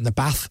 Sometimes I throw it in the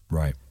bath.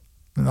 Right.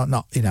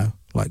 Not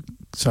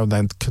so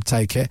then could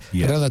take it.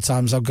 Yeah. But other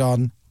times I've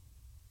gone,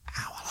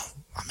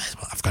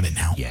 I've got it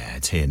now. Yeah,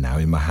 it's here now,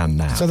 in my hand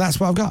now. So that's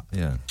what I've got.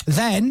 Yeah.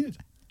 Then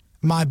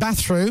my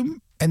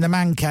bathroom in the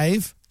man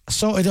cave, I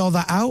sorted all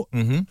that out.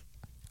 Mm-hmm.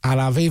 And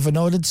I've even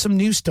ordered some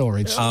new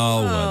storage.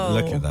 Oh, well,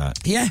 look at that.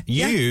 Yeah.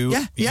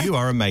 You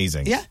are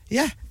amazing. Yeah.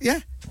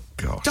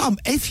 Gosh. Tom,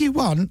 if you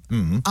want,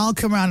 I'll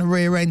come around and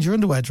rearrange your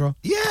underwear drawer.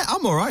 Yeah,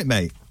 I'm all right,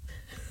 mate.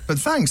 But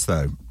thanks,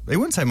 though. It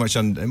wouldn't take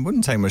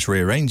much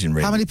rearranging,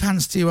 really. How many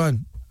pants do you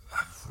own?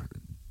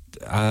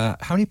 How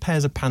many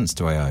pairs of pants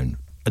do I own?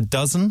 A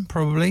dozen,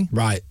 probably.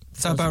 Right.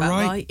 Is that about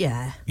right?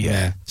 Yeah.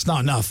 Yeah. It's not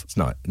enough. It's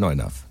not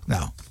enough.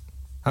 No.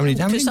 How many?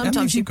 Because how many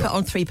sometimes have you got? put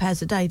on 3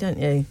 pairs a day, don't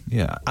you?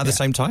 Yeah, at the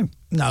same time.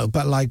 No,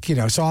 but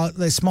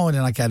this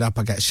morning I get up,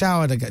 I get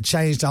showered, I get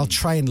changed, I'll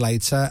train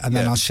later, and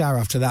then I'll shower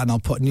after that, and I'll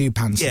put new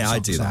pants and Yeah, I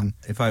socks do that. on.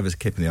 If I have a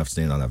kip in the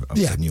afternoon, I'll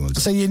have new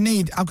ones. So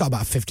I've got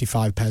about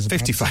 55 pairs of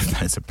 55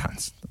 pairs of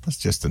pants. That's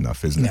just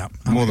enough, isn't it? Yeah.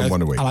 More than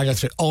one a week. And I go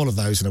through all of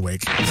those in a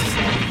week.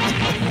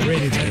 I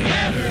really do.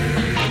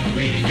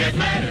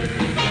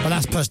 But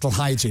that's personal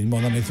hygiene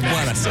more than anything else.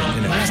 Well, that's it,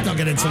 you know. Well, let's not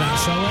get into that,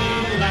 shall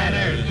we?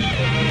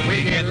 Letters,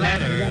 we get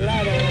letters,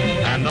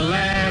 and the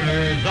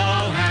letters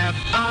all have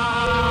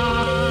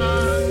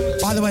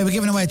By the way, we're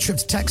giving away a trip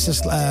to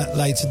Texas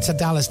later, to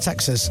Dallas,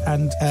 Texas,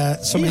 and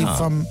somebody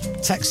from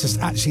Texas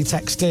actually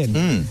texted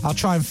in. I'll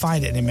try and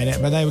find it in a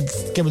minute, but they were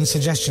given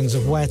suggestions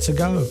of where to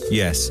go.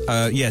 Yes,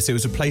 it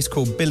was a place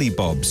called Billy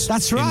Bob's.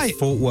 That's right. In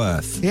Fort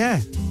Worth.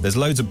 Yeah. There's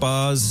loads of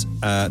bars.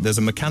 There's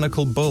a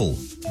mechanical bull.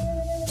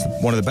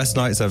 It's one of the best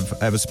nights I've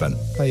ever spent.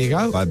 There you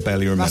go. I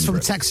barely remember That's from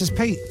it. Texas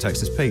Pete.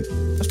 Texas Pete.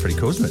 That's pretty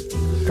cool, isn't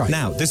it? Great.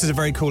 Now, this is a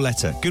very cool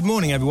letter. Good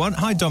morning, everyone.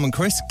 Hi, Dom and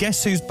Chris.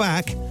 Guess who's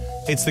back?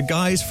 It's the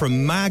guys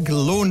from Mag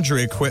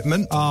Laundry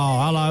Equipment.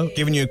 Oh, hello.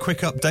 Giving you a quick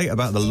update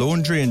about the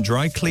Laundry and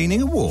Dry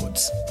Cleaning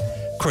Awards.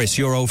 Chris,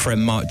 your old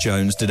friend Mark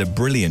Jones did a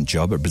brilliant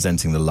job at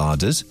presenting the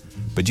larders,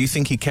 but do you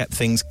think he kept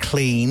things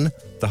clean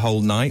the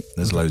whole night?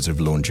 There's loads of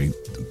laundry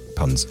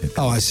puns.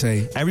 Oh, I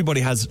see.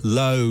 Everybody has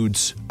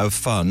loads of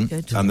fun,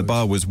 and the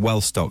bar was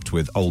well stocked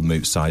with Old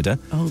Moot cider.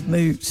 Old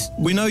Moots.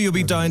 We know you'll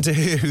be dying to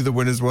hear who the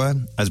winners were.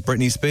 As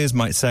Britney Spears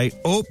might say,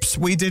 oops,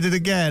 we did it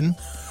again.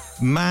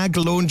 Mag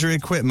Laundry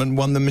Equipment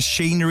won the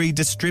Machinery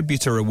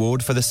Distributor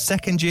Award for the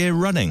second year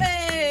running.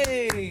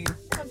 Hey!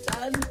 Well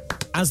done.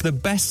 As the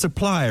best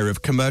supplier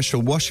of commercial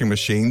washing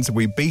machines,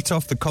 we beat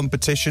off the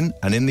competition,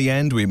 and in the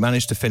end, we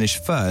managed to finish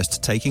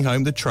first, taking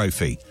home the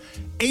trophy.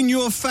 In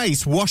your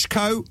face,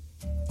 Washco!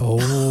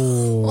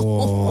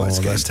 Oh,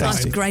 that's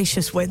That's a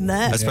gracious win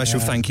there. A special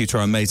thank you to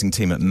our amazing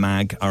team at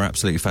MAG, our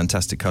absolutely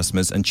fantastic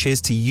customers, and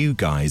cheers to you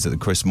guys at the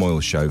Chris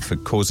Moyle Show for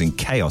causing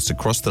chaos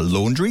across the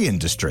laundry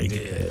industry.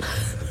 Yeah.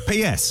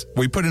 P.S.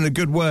 We put in a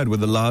good word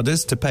with the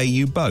larders to pay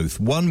you both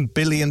 £1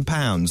 billion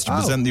to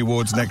present the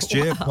awards next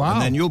year,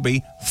 and then you'll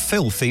be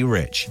filthy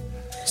rich.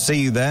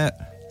 See you there.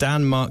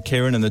 Dan, Mark,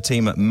 Kieran and the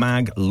team at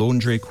MAG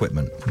Laundry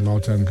Equipment. Well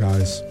done,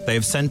 guys. They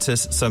have sent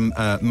us some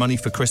money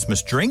for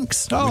Christmas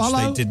drinks, which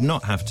they did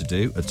not have to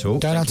do at all.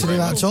 Don't have to do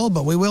that at all,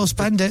 but we will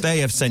spend it. They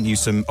have sent you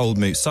some Old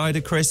Moot cider,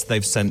 Chris.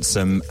 They've sent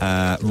some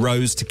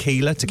Rose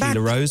tequila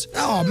Rose.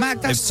 Oh, Mac,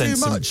 that's They've too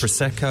sent much.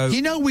 some Prosecco.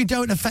 You know we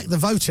don't affect the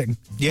voting.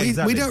 Yeah,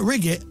 exactly. We don't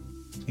rig it.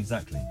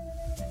 Exactly.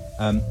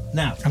 Now,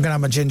 I'm going to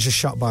have my ginger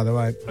shot, by the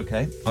way.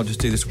 Okay, I'll just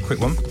do this quick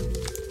one.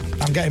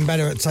 I'm getting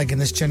better at taking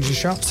this ginger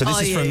shot. So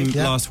this is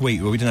from last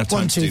week where we didn't have time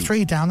 1, to 2, do...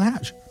 3, down the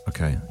hatch.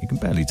 Okay, you can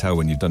barely tell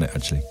when you've done it,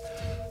 actually.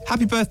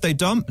 Happy birthday,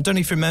 Dom. I don't know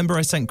if you remember,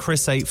 I sent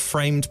Chris a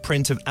framed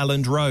print of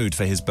Elland Road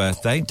for his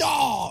birthday.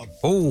 Dog!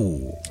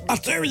 Oh. I'll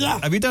do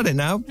that. Have you done it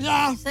now?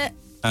 Yeah. That's it.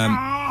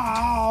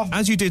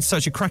 As you did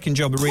such a cracking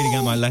job of reading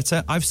out my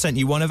letter, I've sent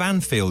you one of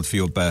Anfield for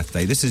your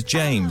birthday. This is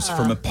James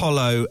from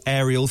Apollo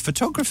Aerial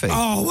Photography.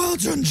 Oh, well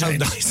done, James.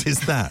 How nice is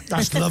that?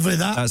 That's lovely,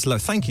 that. That's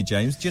lovely. Thank you,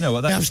 James. Do you know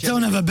what that I've still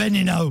never been,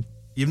 you know.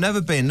 You've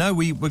never been? No,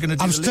 we're going to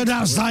do I've stood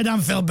outside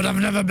Anfield, but I've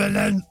never been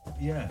in.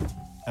 Yeah.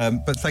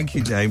 But thank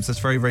you, James. That's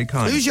very, very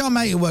kind. Who's your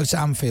mate who works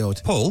at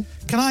Anfield? Paul.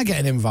 Can I get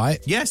an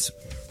invite? Yes.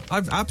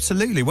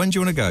 Absolutely. When do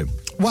you want to go?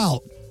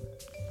 Well,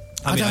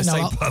 I don't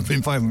know.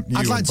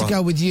 I'd like to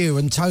go with you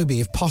and Toby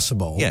if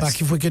possible. Yes.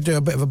 Like if we could do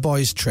a bit of a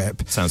boys'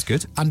 trip. Sounds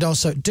good. And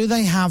also, do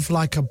they have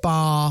like a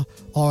bar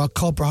or a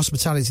corporate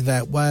hospitality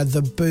there where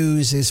the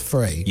booze is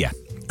free? Yeah.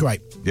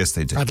 Great. Yes,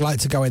 they do. I'd like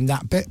to go in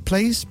that bit,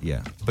 please.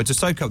 Yeah. But to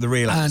soak up the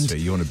real atmosphere,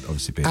 you want to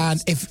obviously be...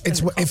 And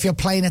if you're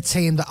playing a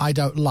team that I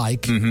don't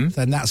like,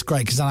 then that's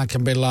great, because then I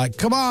can be like,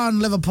 come on,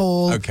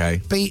 Liverpool.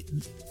 Okay. Beat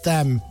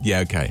them.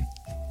 Yeah, okay.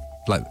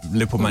 Like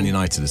Liverpool Man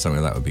United or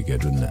something, that would be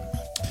good, wouldn't it?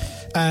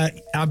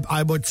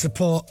 I would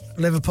support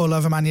Liverpool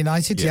over Man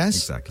United, yes.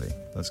 Exactly.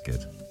 That's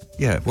good.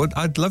 Yeah, well,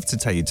 I'd love to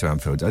take you to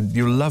Anfield.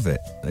 You'll love it.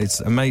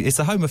 It's amazing. It's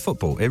the home of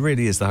football. It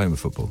really is the home of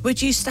football.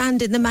 Would you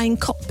stand in the main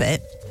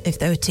cockpit if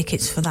there were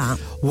tickets for that?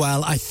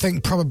 Well, I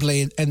think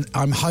probably, and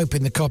I'm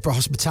hoping the corporate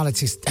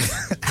hospitality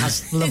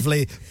has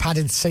lovely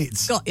padded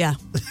seats. Got ya.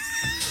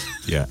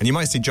 Yeah, and you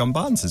might see John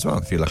Barnes as well,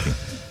 if you're lucky.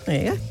 There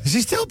you go. Is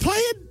he still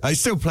playing? He's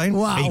still playing.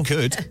 Wow. He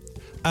could.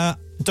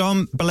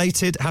 Dom,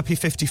 belated, happy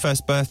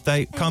 51st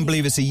birthday. Can't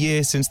believe it's a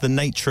year since the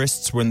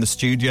Naturists were in the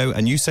studio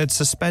and you said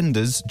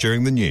suspenders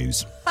during the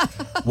news.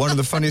 One of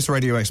the funniest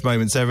Radio X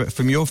moments ever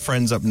from your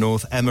friends up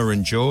north, Emma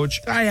and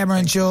George. Hi, Emma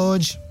and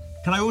George.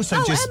 Can I also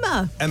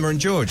Emma and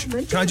George.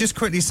 Can I just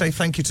quickly say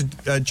thank you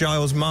to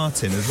Giles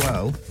Martin as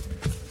well,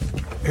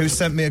 who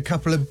sent me a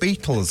couple of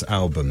Beatles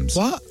albums.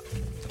 What?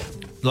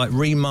 Like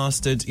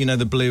remastered, you know,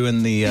 the blue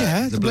and the...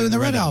 the blue and the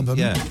red album.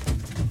 Yeah.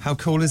 How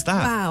cool is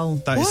that?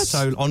 Wow. That is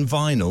so, on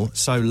vinyl,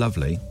 so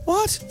lovely.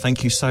 What?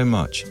 Thank you so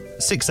much.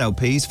 6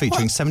 LPs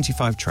featuring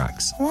 75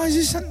 tracks. Why has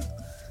he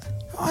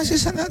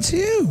sent that to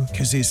you?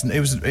 Because it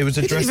was addressed...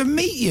 He didn't even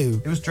meet you.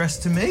 It was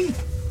addressed to me.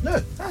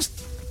 Look,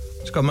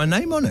 it's got my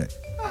name on it.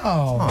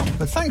 Oh.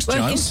 But thanks, Well,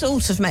 he Giles.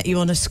 sort of met you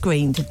on a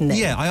screen, didn't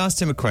he? Yeah, I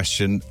asked him a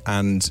question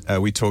and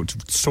we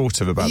talked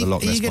sort of about the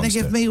Loch Ness Are you going to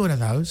Monster. give me one of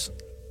those?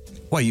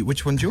 Wait,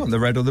 which one do you want, the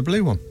red or the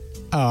blue one?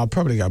 Oh, I'll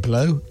probably go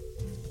blue.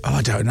 Oh,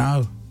 I don't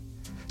know.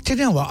 Do you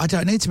know what? I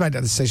don't need to make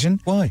that decision.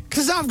 Why?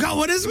 Because I've got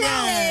one as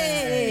well.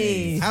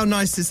 Yay! How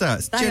nice is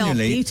that? They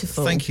Genuinely, are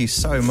beautiful. Thank you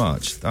so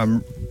much.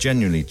 I'm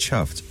genuinely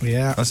chuffed.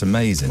 Yeah. That's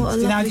amazing. What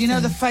a Now, lovely you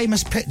know thing. the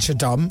famous picture,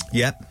 Dom,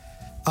 Yep.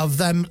 of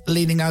them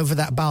leaning over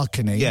that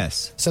balcony?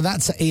 Yes. So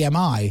that's at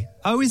EMI.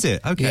 Oh, is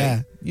it? Okay.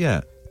 Yeah.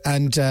 Yeah.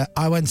 And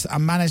I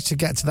managed to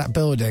get to that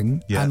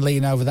building Yeah. and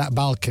lean over that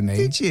balcony.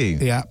 Did you?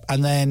 Yeah.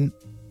 And then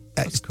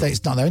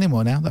it's not there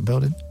anymore now, that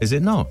building. Is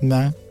it not?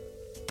 No.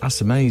 That's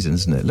amazing,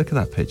 isn't it? Look at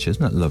that picture.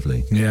 Isn't that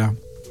lovely? Yeah.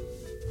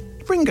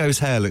 Ringo's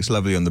hair looks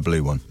lovely on the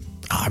blue one.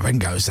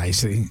 Ringo's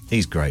AC.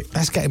 He's great.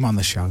 Let's get him on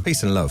the show.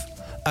 Peace and love.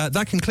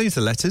 That concludes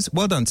the letters.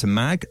 Well done to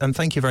Mag, and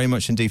thank you very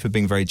much indeed for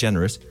being very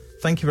generous.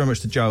 Thank you very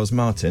much to Giles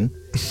Martin,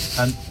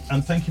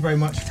 and thank you very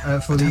much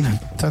for I don't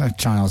know if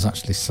Giles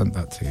actually sent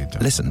that to you,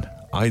 Dom. Listen,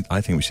 I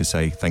think we should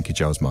say thank you,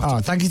 Giles Martin. Oh,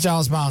 thank you,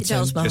 Giles Martin.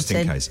 Giles Martin. Just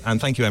in case.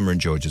 And thank you, Emma and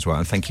George, as well.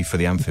 And thank you for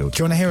the Anfield. Do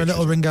you want to hear a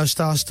little Ringo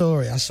Starr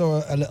story? I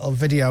saw a little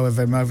video of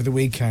him over the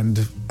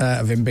weekend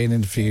of him being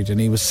interviewed, and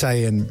he was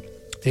saying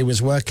he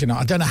was working on...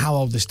 I don't know how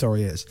old this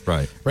story is.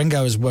 Right.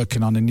 Ringo is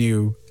working on a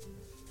new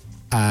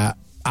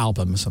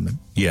album or something.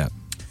 Yeah.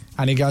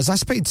 And he goes, I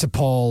speak to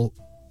Paul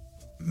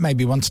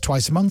maybe once or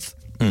twice a month.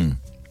 Mm.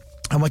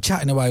 And we're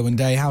chatting away one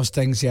day. How's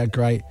things? Yeah,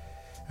 great.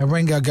 And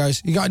Ringo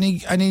goes, you got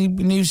any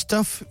new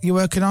stuff you're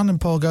working on?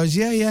 And Paul goes,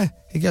 yeah.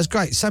 He goes,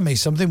 great, send me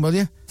something, will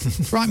you?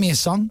 Write me a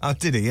song. Oh,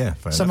 did he? Yeah.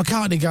 Fair So enough.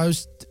 McCartney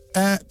goes,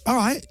 all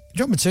right, do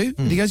you want me to?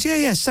 And he goes,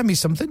 yeah, send me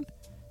something.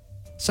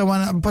 So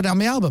when I put it on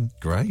the album.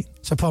 Great.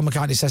 So Paul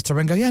McCartney says to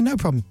Ringo, yeah, no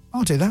problem,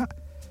 I'll do that.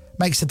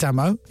 Makes a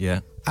demo.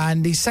 Yeah.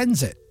 And he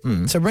sends it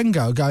to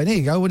Ringo going, here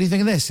you go, what do you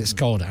think of this? It's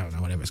called, I don't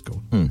know, whatever it's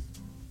called.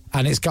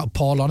 And it's got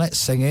Paul on it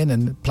singing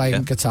and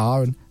playing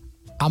guitar, and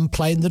I'm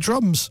playing the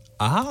drums.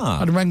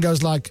 Ah. And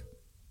Ringo's like,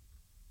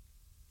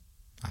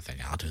 I think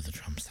I'll do the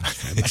drums.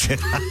 Thanks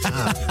very much.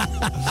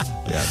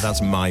 Yeah,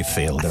 that's my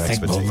field of I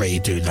think expertise. we'll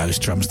redo those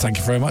drums. Thank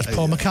you very much,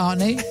 Paul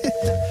McCartney.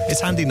 It's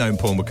handy knowing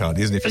Paul McCartney,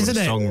 isn't it? If you want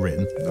a song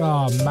written.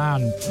 Oh,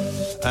 man.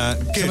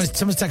 Good.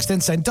 Someone's texted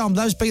in saying, Dom,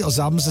 those Beatles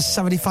albums are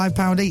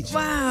 £75 each.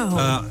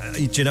 Wow.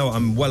 Do you know what?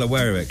 I'm well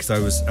aware of it because I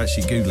was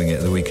actually Googling it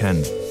at the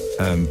weekend.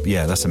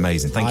 Yeah, that's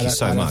amazing. Thank you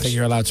so I don't much. think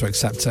you're allowed to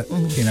accept it.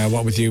 You know,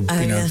 what with you,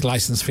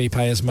 license fee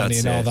payers, money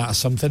That's and all it. that or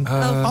something.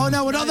 Oh,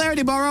 no, we're not there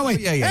anymore, are we?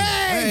 Yeah.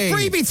 Hey,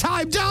 freebie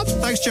time, Dom.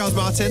 Thanks, Charles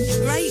Martin.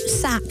 Great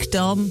sack,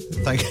 Dom.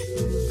 Thank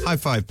you. High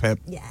five, Pip.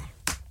 Yeah.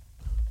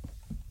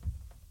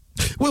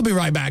 We'll be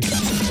right back.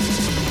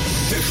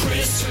 The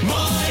Chris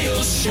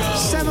Miles Show.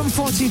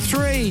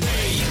 7:43.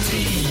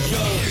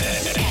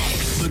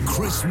 The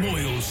Chris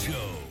Moyle Show.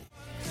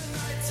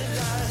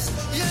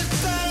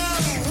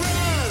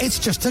 It's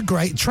just a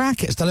great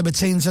track. It's the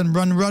Libertines and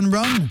Run, Run,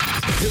 Run.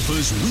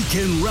 Pippa's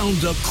Weekend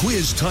Roundup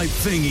quiz type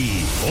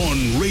thingy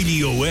on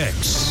Radio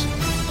X.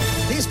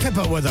 Here's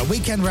Pippa with a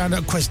Weekend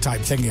Roundup quiz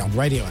type thingy on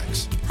Radio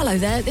X. Hello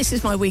there, this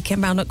is my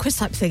weekend roundup quiz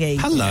type thingy.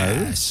 Hello.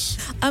 Yes.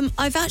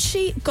 I've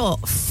actually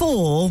got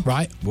 4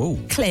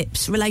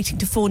 clips relating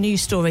to 4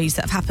 news stories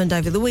that have happened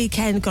over the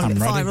weekend, gone a bit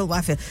viral,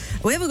 whatever.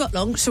 We haven't got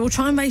long, so we'll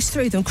try and race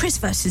through them. Chris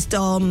versus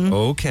Dom.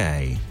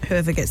 Okay.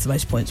 Whoever gets the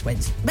most points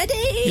wins. Ready?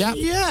 Yeah.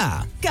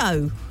 Yeah.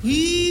 Go.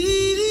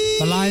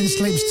 The lion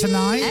sleeps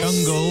tonight.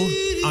 Jungle.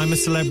 I'm a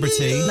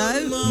celebrity.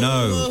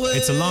 No,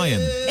 it's a lion.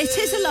 It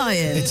is a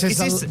lion. It Is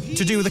this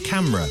to do with a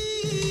camera?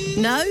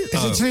 No.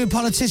 Is it to do with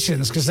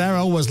politicians? Because they're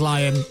always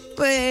lying.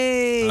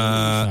 Wait.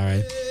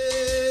 Sorry.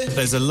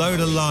 There's a load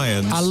of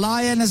lions. A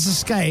lion has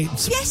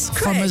escaped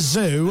from a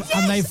zoo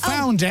and they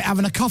found it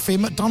having a coffee at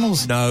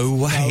McDonald's. No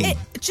way.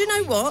 Do you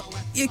know what?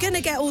 You're going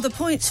to get all the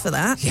points for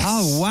that. Yes.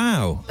 Oh,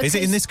 wow. Is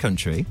it in this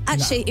country?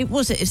 Actually, it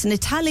wasn't. It's an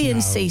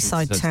Italian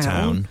seaside It's a town.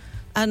 town.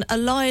 And a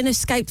lion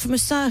escaped from a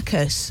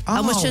circus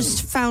and was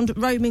just found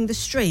roaming the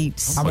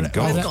streets. Having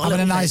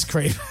an ice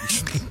cream.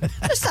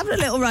 Just having a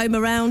little roam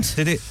around.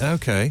 Did it?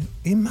 Okay.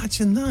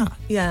 Imagine that.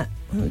 Yeah.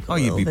 Oh,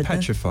 you'd be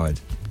petrified.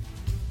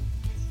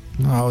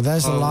 Oh,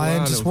 there's a Oh, lion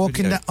wow, just little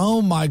walking video. down.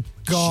 Oh, my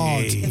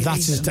God. Jeez. That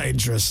is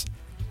dangerous.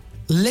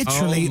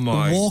 Literally Oh,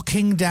 my.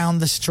 walking down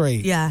the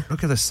street. Yeah.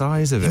 Look at the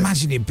size of it.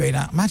 Imagine you've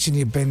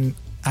been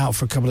out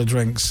for a couple of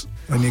drinks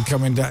and you're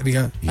coming down and you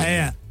go,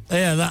 yeah,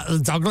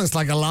 that dog looks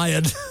like a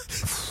lion.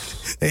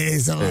 It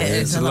is a lion. It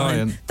is a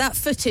lion. That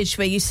footage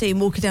where you see him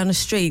walking down the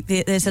street,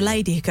 there's a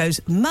lady who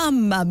goes,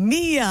 Mamma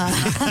Mia!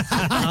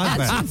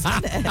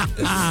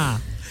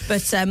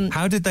 But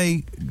how did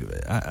they?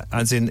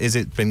 As in, is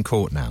it been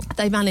caught now?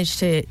 they managed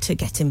to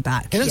get him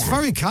back. He looks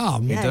very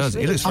calm. He does.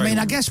 He looks. I very, mean,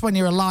 I guess when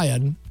you're a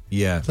lion,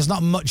 yeah. there's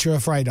not much you're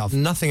afraid of.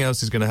 Nothing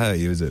else is going to hurt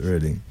you, is it?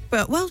 Really?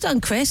 But well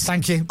done, Chris.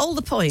 Thank you. All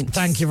the points.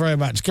 Thank you very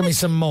much. Give me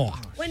some more.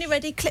 When you're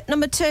ready, clip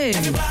number 2.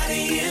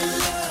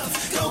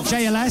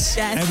 JLS.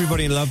 Yes.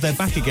 Everybody in love. They're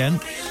back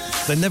again.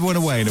 They never went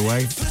away in a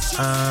way.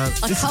 I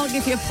can't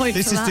give you a point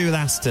This for is that. to do with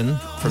Aston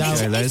from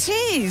JLS. It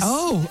is.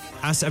 Oh.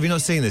 Have you not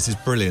seen this? It's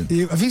brilliant.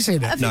 Have you seen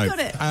it? Have No. you got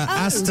it?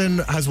 Aston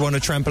has won a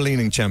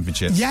trampolining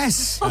championship.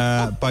 Yes.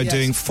 By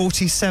doing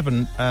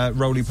 47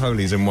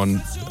 roly-polies in one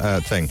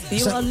thing.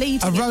 You are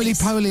leading. A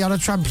roly-poly on a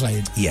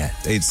trampoline. Yeah,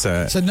 it's...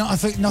 So not, I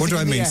think, nothing what do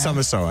I in the mean? air.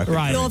 Somersault, I think.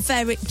 Right. You're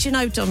very... Do you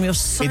know, Dom, you're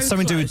so It's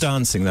something to do with close.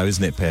 dancing, though,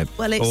 isn't it, Pip?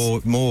 Well, it's-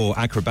 Or more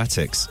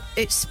acrobatics.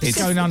 It's He's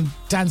going on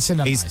dancing.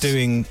 on He's ice.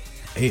 doing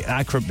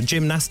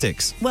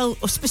gymnastics. Well,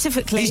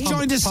 specifically... He's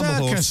joined a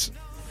Pummel circus. horse.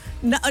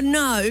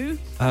 No.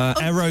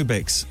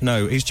 Aerobics.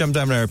 No, he's jumped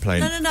down an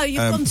aeroplane. No, you've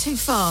gone too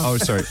far. Oh,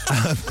 sorry.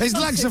 His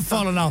legs have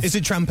fallen off. Is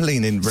it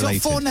trampolining He's got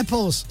related? 4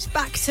 nipples. It's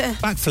back to...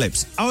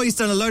 Backflips. Oh, he's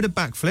done a load of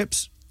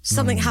backflips.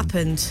 Something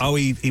happened. Oh,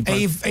 he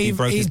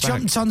broke his back.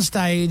 jumped on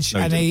stage No,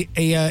 he and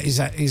he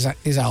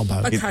his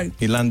elbow. Okay.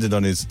 He landed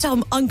on his...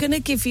 Tom, I'm going to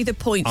give you the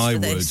points I for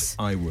would. this.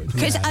 I would.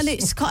 Because and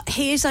it's got,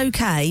 he is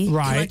okay.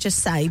 Right. Can I just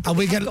say? Are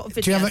we going? I've got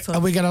a Do you video have? Are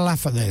we going to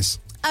laugh at this?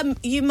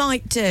 you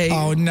might do.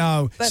 Oh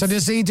no! But- So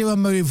does he do a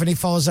move and he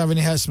falls over and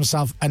he hurts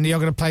himself, and you're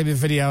going to play me the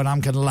video and I'm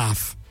going to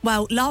laugh?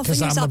 Well, laughing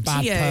 'Cause is I'm a up to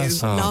bad you.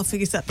 person. Oh.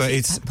 Laughing is up to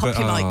you. Pop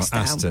your mics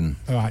down. Aston.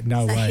 All right,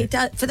 no So he way.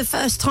 does, for the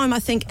first time, I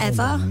think,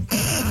 ever.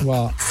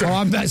 What? So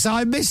I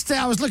missed it.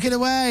 I was looking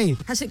away.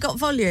 Has it got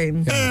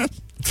volume?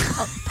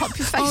 Pop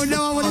your face. Oh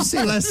no! I want to see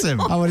it. Bless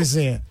him. I want to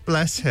see it.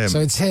 Bless him. So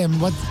it's him.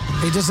 What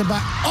he does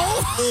about?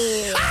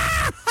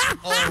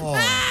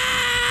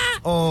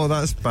 Oh,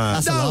 that's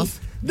bad.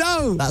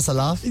 No. That's a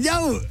laugh.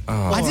 No.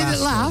 I didn't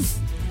Aston. laugh.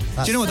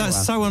 Do you know what?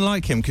 That's so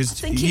unlike him because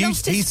think he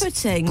lost his he's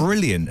footing.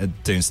 brilliant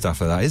at doing stuff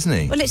like that, isn't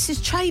he? Well, it's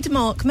his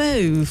trademark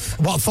move.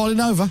 What?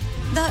 Falling over?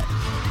 That.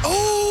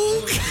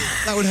 Oh.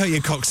 That would hurt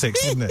your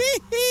coccyx, wouldn't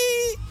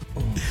it?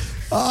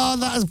 Oh,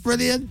 that is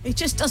brilliant. He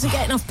just doesn't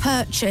get enough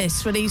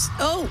purchase when he's.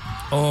 Oh,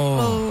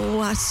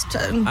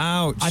 Aston.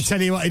 Ouch. I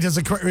tell you what, he does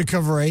a quick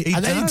recovery. He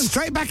and then does.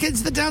 straight back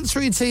into the dance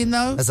routine,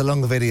 though. There's a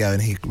long video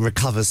and he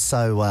recovers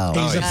so well.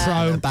 He's a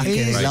pro. Back in,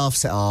 he He-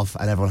 laughs it off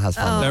and everyone has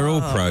fun. They're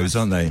all pros,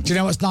 aren't they? Do you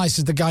know what's nice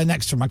is the guy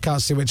next to him, I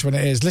can't see which one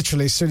it is.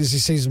 Literally, as soon as he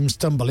sees him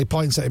stumble, he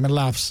points at him and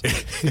laughs.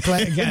 He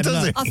play it again.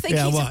 Does he? I think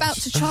he's watch. about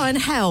to try and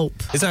help.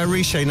 Is that a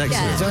Riche next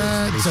Yeah. to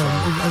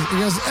him? He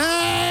goes,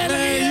 hey, look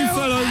at you!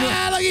 fell over.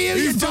 Ah, look at you,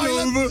 He you fell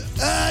toilet.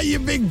 over. You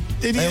big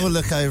They idiot. all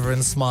look over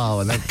and smile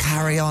and then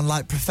carry on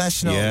like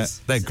professionals. Yeah,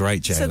 they're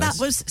great, JLS. So that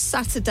was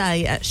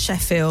Saturday at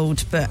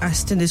Sheffield, but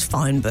Aston is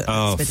fine. But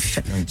Oh, it's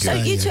been- okay. so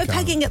you two are go.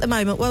 pegging at the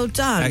moment. Well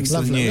done.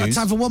 Excellent Lovely. news.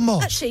 Time for one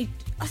more. Actually,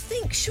 I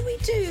think should we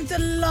do the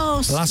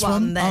last, Last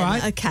one? then? All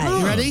right. Okay.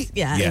 You ready?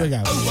 Yeah. Here we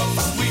go.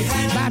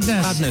 Madness.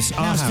 Madness, Now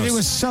Our it's to do House.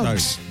 with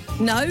socks.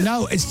 No.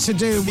 No, it's to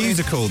do with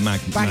Musical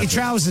baggy Madness.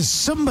 trousers.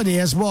 Somebody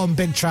has worn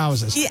big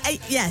trousers.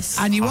 Yes.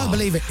 And you won't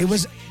believe it. It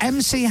was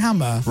MC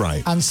Hammer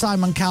Right. and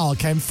Simon Cowell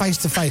came face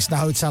to face in the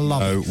hotel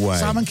lobby. No way.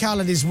 Simon Cowell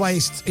had his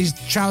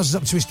trousers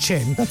up to his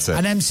chin. That's it.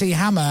 And MC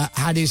Hammer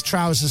had his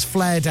trousers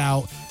flared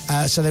out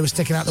So they were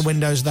sticking out the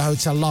windows of the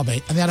hotel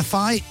lobby, and they had a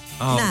fight.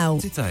 Oh, now,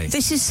 did they?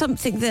 this is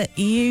something that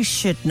you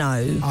should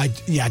know. I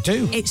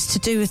do. It's to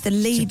do with the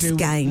Leeds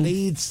game.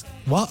 Leeds.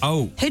 What?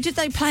 Oh. Who did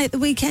they play at the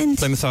weekend?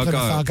 Plymouth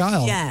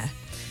Argyle. Yeah.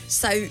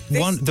 So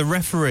the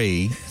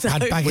referee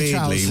had baggy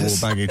weirdly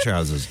trousers. wore baggy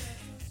trousers.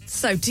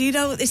 So do you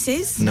know what this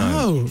is?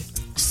 No.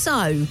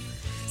 So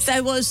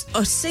there was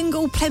a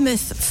single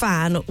Plymouth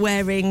fan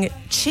wearing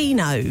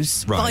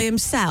chinos by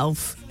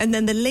himself, and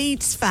then the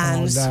Leeds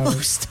fans all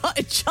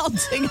started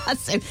chanting at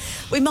him.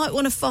 We might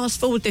want to fast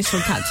forward this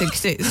one, Captain,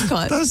 because it's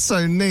quite... That's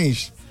so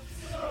niche.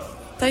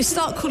 They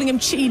start calling him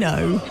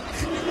Chino.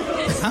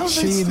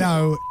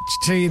 Chino.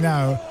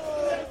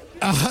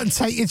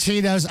 Take your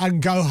chinos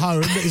and go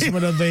home. Is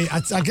one of the.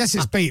 I guess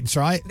it's beeps,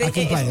 right? It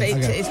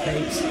is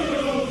beeps.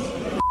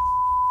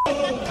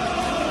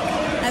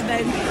 And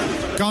then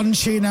gone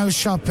chino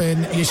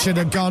shopping. You should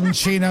have gone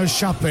chino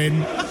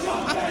shopping. Gone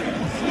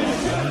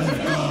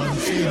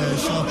chino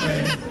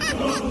shopping.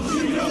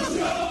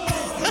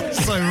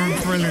 So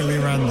brilliantly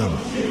random.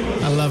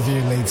 I love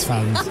you, Leeds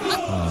fans. I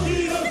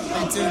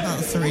do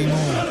about 3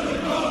 more.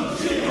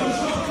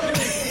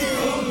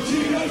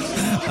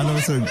 And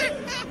also,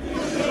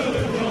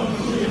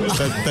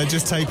 they're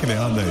just taking it,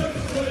 aren't they?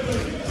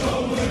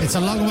 It's a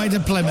long way to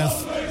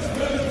Plymouth.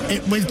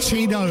 With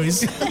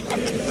chinos.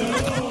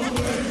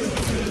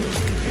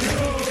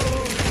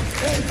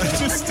 They're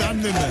just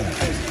standing there.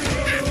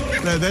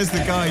 No, there's the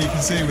guy, you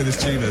can see him with his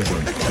chinos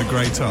on, the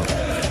grey top.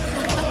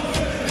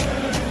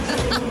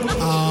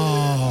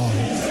 Oh.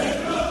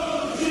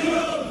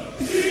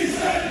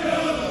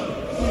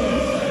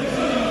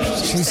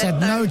 She said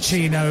no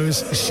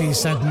chinos. She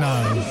said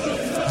no.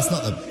 That's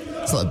not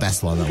the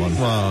best one, that one.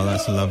 Wow,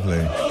 that's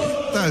lovely.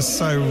 That is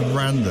so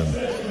random.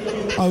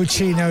 Oh,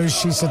 chinos.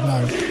 She said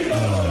no.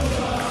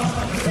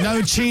 Oh.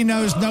 No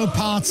chinos, no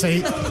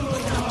party.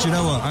 Do you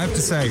know what? I have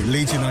to say,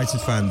 Leeds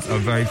United fans are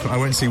very... I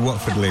went to see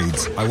Watford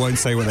Leeds. I won't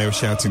say what they were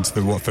shouting to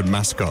the Watford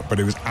mascot, but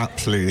it was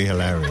absolutely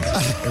hilarious.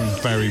 It was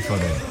very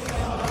funny.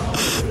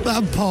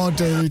 That poor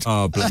dude.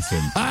 Oh, bless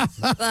him.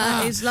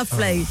 that is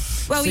lovely.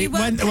 Well, See,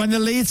 when the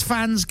Leeds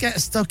fans get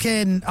stuck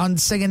in on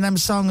singing them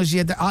songs,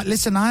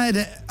 listen, I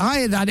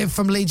had it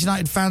from Leeds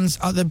United fans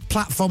at the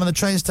platform of the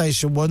train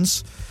station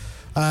once.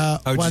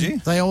 When did you?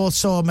 They all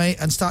saw me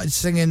and started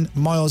singing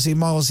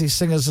Milesy,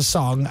 sing us a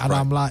song, and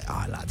I'm like,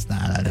 oh, lads, no.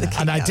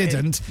 And I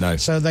didn't. No.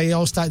 So they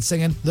all started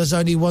singing, there's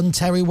only one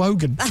Terry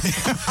Wogan.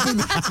 And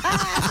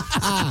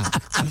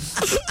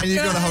you've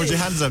got to hold your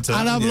hands up to that.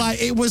 And I'm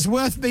like, it was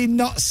worth me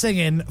not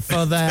singing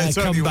for their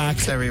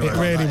comeback. It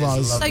really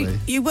was. So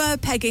you were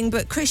pegging,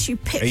 but Chris, you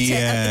picked it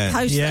at the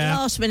post at the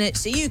last minute,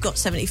 so you got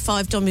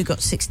 75, Dom, you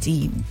got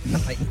 69.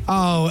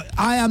 Oh,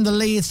 I am the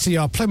lead to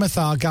your Plymouth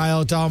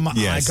Argyle, Dom.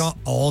 Yes. I got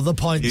all the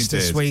points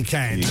this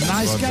weekend.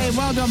 Nice game.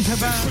 Well done,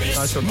 Pippa.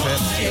 Nice one, Pip.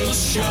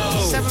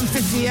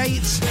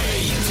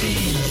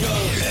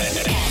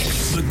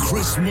 7:58. The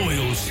Chris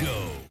Moyle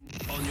Show.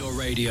 On your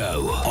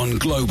radio, on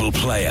Global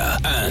Player,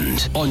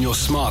 and on your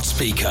smart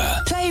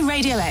speaker. Play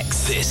Radio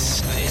X.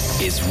 This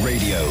is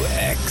Radio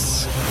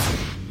X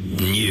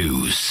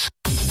News.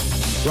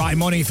 Right,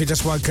 morning if you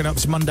just woken up.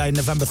 It's Monday,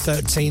 November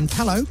 13th.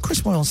 Hello,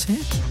 Chris Moyle's here.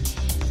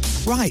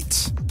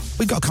 Right,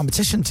 we've got a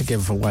competition to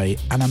give away,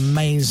 an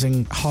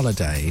amazing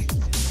holiday.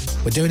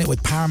 We're doing it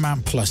with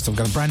Paramount Plus. They've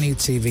got a brand new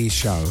TV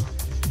show.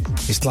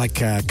 It's like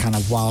a kind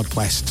of Wild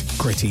West,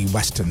 gritty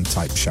Western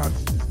type show.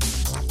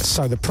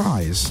 So the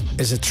prize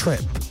is a trip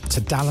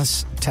to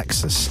Dallas,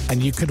 Texas,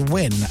 and you could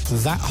win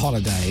that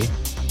holiday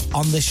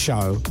on this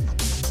show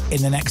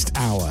in the next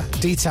hour.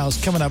 Details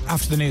coming up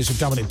after the news with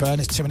Dominic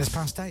Byrne. It's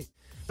 8:02.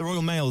 The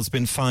Royal Mail has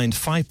been fined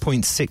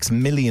 £5.6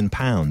 million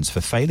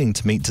for failing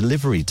to meet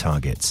delivery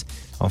targets.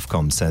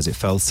 Ofcom says it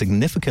fell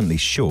significantly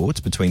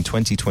short between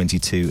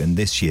 2022 and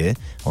this year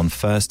on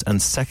first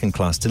and second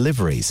class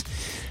deliveries.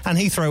 And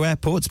Heathrow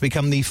Airport's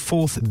become the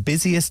 4th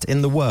busiest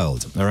in the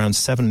world. Around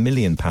 7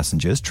 million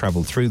passengers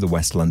travelled through the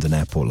West London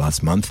Airport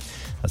last month.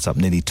 That's up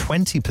nearly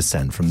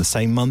 20% from the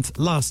same month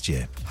last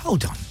year.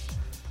 Hold on.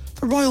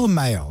 The Royal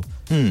Mail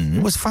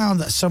was found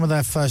that some of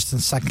their first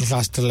and second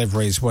class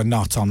deliveries were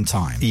not on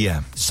time.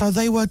 Yeah. So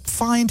they were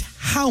fined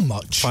how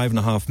much?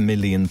 £5.5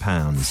 million.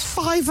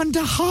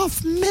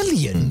 £5.5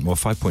 million? Well,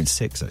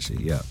 5.6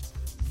 actually, yeah.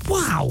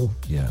 Wow.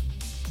 Yeah.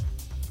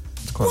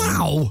 It's quite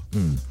wow.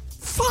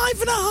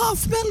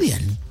 £5.5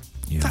 million?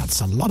 Yeah.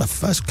 That's a lot of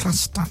first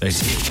class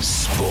stats.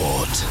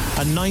 Sport.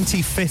 A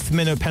 95th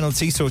minute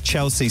penalty saw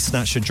Chelsea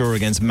snatch a draw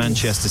against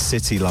Manchester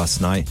City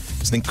last night.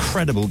 It's an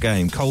incredible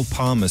game. Cole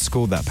Palmer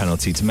scored that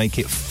penalty to make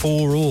it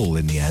 4-4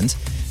 in the end.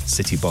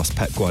 City boss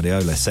Pep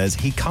Guardiola says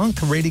he can't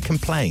really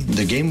complain.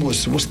 The game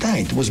was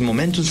tight. It was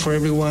momentous for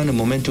everyone, a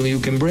momentum you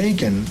can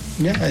break, and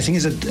yeah, I think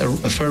it's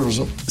a fair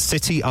result.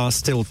 City are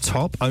still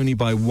top, only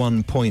by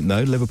 1 point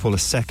though. Liverpool are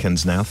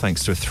second now,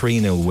 thanks to a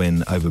 3-0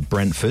 win over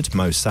Brentford.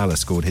 Mo Salah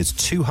scored his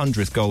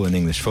 200th goal in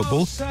English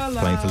football,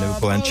 playing for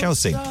Liverpool and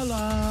Chelsea.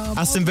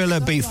 Aston Villa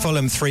beat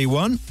Fulham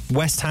 3-1.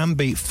 West Ham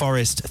beat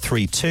Forest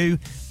 3-2.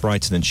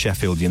 Brighton and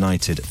Sheffield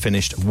United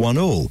finished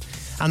 1-1.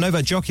 And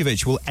Novak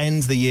Djokovic will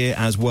end the year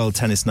as world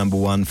tennis number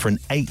 1 for an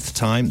 8th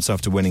time. So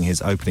after winning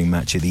his opening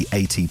match at the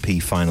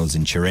ATP Finals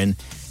in Turin,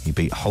 he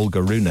beat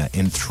Holger Rune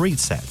in 3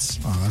 sets.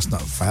 Oh, that's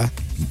not fair.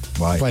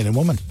 Why? Playing a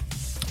woman.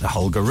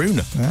 Holger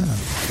Rune. Yeah.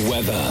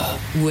 Weather.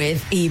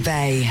 With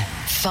eBay.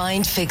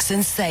 Find, fix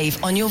and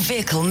save on your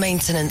vehicle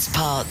maintenance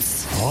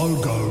parts.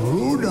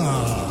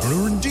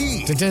 Algaruna.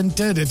 Indeed.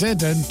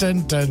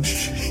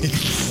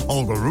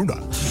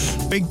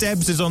 Algaruna. Big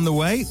Debs is on the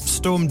way.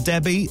 Storm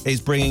Debbie is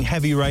bringing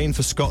heavy rain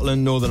for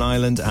Scotland, Northern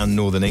Ireland and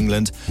Northern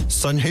England.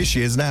 Here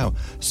she is now.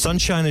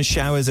 Sunshine and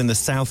showers in the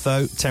south,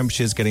 though.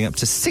 Temperatures getting up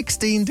to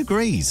 16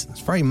 degrees.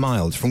 It's very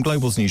mild. From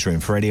Global's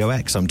newsroom for Radio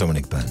X, I'm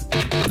Dominic Byrne.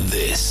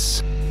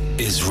 This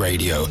is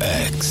Radio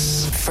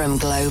X. From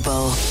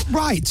Global.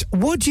 Right,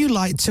 would you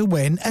like to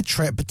win a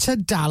trip to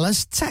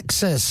Dallas,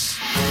 Texas?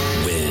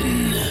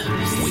 Win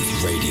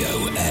with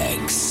Radio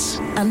X.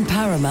 And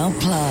Paramount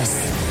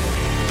Plus.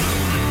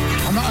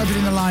 I'm not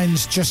opening the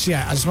lines just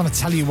yet. I just want to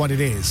tell you what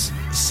it is.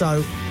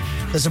 So,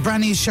 there's a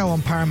brand new show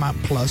on Paramount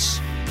Plus,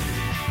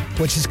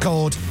 which is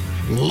called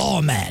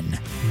Lawmen,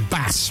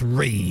 Bass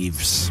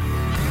Reeves.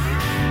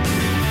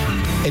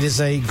 It is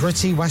a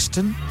gritty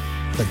western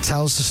that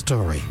tells the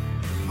story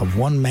of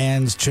one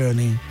man's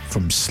journey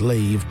from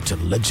slave to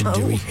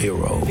legendary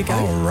hero.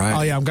 All right.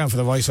 Oh, yeah, I'm going for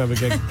the voiceover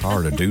gig.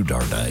 Hard to do,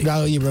 Darday.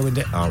 No, you ruined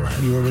it. All right.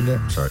 You ruined it.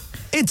 Sorry.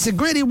 It's a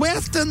gritty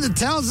western that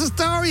tells the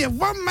story of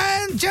one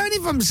man's journey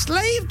from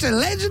slave to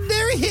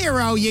legendary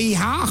hero.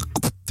 Yeehaw.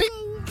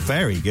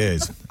 Very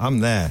good. I'm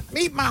there.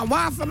 Meet my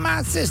wife and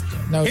my sister.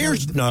 No,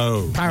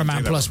 No.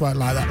 Paramount Plus won't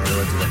like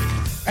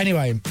that.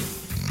 Anyway,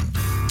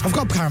 I've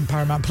got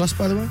Paramount Plus,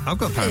 by the way. I've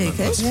got Paramount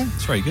Plus. Yeah.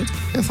 It's very good.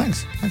 Yeah,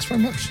 thanks. Thanks very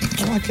much.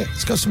 I like it.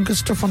 It's got some good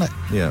stuff on it.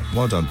 Yeah,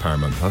 well done,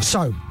 Paramount Plus.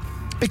 So,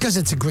 because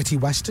it's a gritty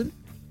western,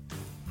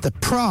 the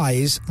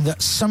prize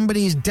that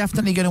somebody is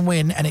definitely going to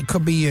win, and it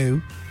could be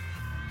you,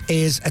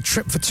 is a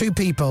trip for 2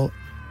 people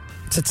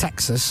to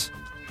Texas,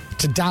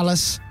 to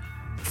Dallas,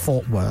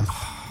 Fort Worth.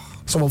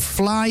 So we'll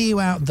fly you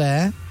out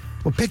there.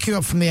 We'll pick you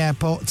up from the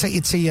airport, take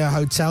you to your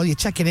hotel. You're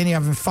checking in, you're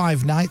having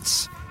 5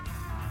 nights.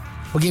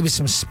 We'll give you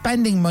some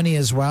spending money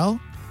as well.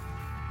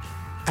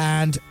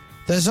 And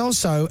there's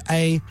also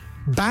a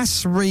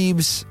Bass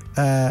Reeves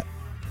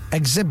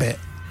exhibit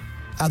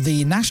at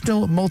the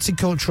National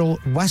Multicultural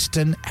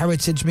Western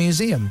Heritage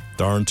Museum.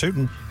 Darn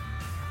tootin'.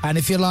 And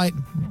if you're like,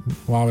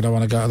 why would I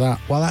want to go to that?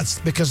 Well, that's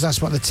because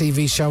that's what the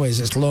TV show is.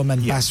 It's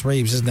Lawmen Bass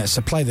Reeves, isn't it?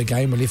 So play the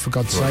game, will you, for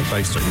God's sake?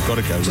 Based on, you've got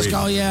to go. Just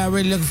go, yeah,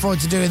 really looking forward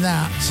to doing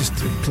that. It's just,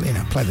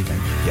 play the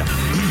game. Yeah.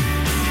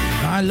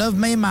 I love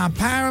me my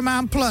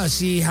Paramount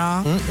Plus,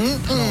 yeehaw.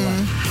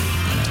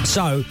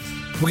 So,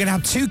 we're going to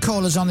have 2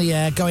 callers on the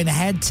air going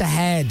head to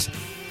head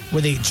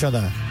with each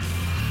other.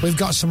 We've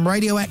got some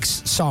Radio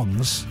X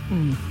songs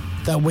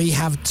that we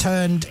have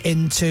turned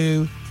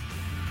into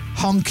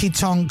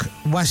honky-tonk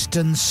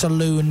Western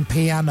saloon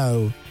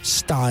piano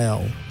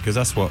style. Because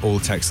that's what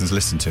all Texans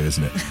listen to,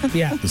 isn't it?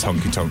 Yeah. This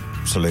honky-tonk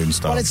saloon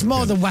style. Well, it's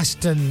more the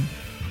Western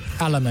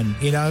element,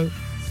 you know?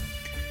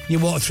 You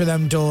walk through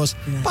them doors.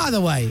 Yeah. By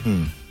the way,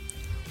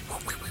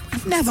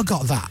 I've never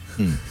got that.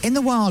 In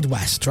the Wild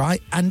West,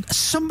 right? And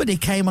somebody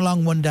came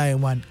along one day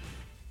and went,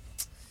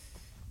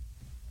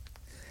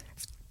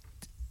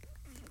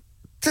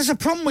 there's a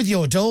problem with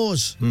your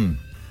doors.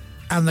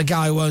 And the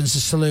guy who owns the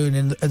saloon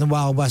in the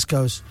Wild West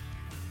goes,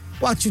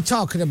 what you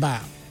talking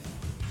about?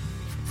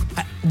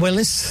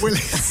 Willis.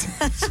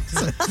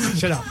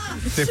 Shut up.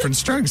 Different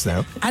strokes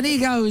now. And he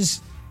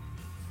goes,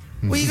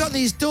 well, you got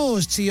these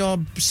doors to your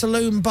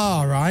saloon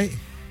bar, right?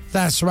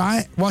 That's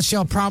right. What's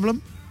your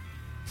problem?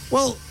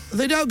 Well,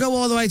 they don't go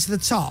all the way to the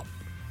top,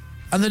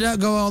 and they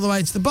don't go all the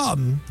way to the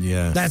bottom.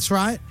 Yeah. That's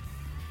right.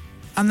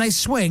 And they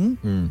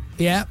swing.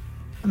 Yeah.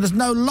 And there's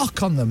no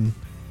lock on them.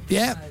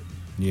 Yeah.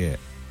 Yeah.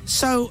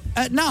 So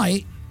at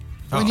night,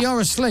 when you're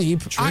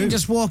asleep, I can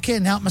just walk in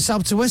and help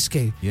myself to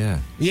whiskey. Yeah.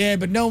 Yeah,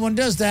 but no one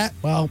does that.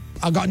 Well,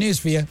 I've got news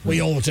for you.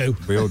 We all do.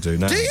 We all do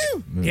now. Do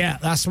you? Yeah,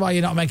 that's why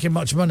you're not making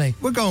much money.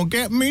 We're going to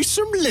get me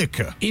some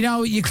liquor. You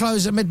know, you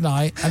close at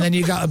midnight and then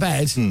you go to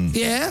bed.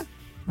 Yeah.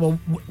 Well,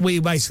 we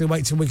basically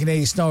wait till we can hear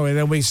you snoring and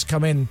then we just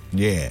come in.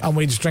 Yeah. And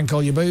we just drink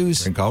all your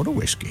booze. Drink all the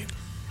whiskey.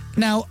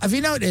 Now, have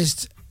you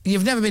noticed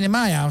you've never been in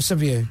my house,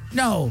 have you?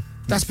 No.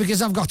 That's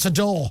because I've got a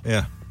door.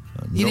 Yeah.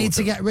 You need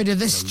to get rid of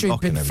this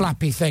stupid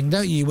flappy thing,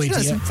 don't you, idiot?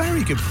 That's a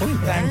very good point.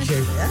 Thank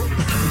you.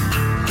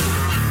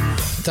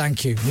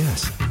 Thank you.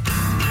 Yes.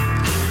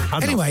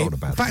 Anyway,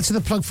 back to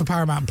the plug for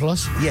Paramount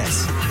Plus.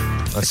 Yes.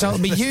 So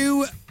it'll be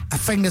you,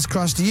 fingers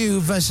crossed, you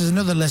versus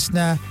another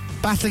listener,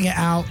 battling it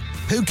out.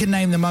 Who can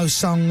name the most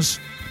songs?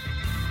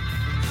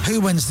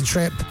 Who wins the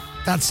trip?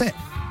 That's it.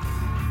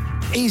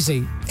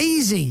 Easy.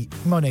 Easy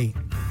money.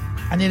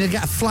 and you'd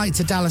get a flight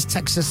to Dallas,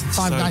 Texas,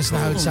 5 nights in a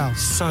hotel.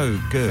 So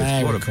good.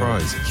 Very What a cool.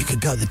 prize. You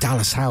could go to the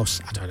Dallas House.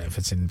 I don't know if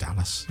it's in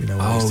Dallas. You know.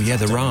 Oh, yeah,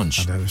 the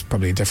ranch. I know, it's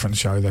probably a different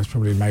show. That's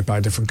probably made by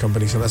a different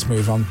company. So let's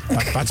move on.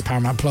 Back to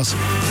Paramount Plus.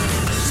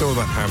 It's all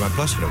about Paramount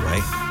Plus in a way.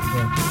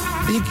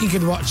 Yeah. You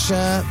could watch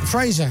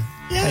Frasier.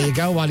 Yeah. There you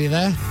go, while you're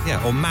there.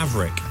 Yeah, or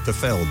Maverick, the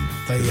film.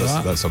 There you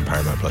are. That's on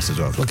Paramount Plus as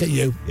well. Look at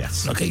you.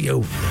 Yes. Look at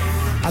you.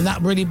 And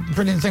that really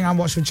brilliant thing I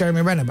watched with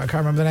Jeremy Renner, but I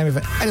can't remember the name of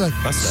it. Anyway,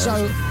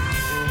 so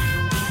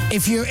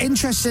if you're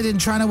interested in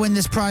trying to win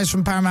this prize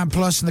from Paramount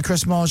Plus and the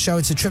Chris Moore Show,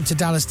 it's a trip to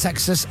Dallas,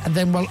 Texas, and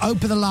then we'll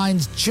open the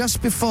lines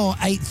just before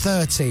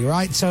 8:30,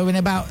 right? So in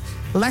about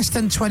less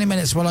than 20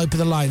 minutes, we'll open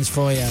the lines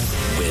for you.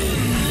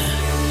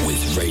 Win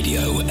with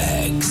Radio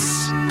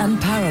X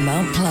and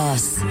Paramount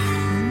Plus.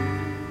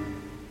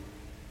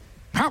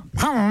 How?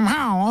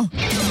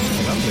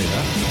 Lovely,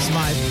 that.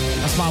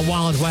 That's my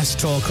Wild West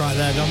talk right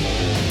there, Dom.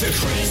 The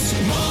Chris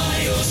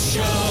Miles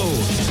Show.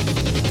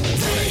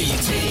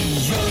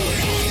 Radio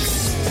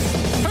X.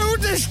 Who's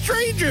the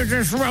stranger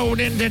just rode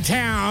into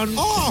town?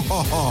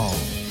 Oh,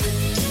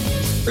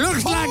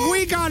 looks like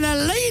we got a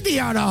lady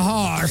on a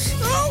horse.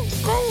 Oh,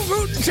 go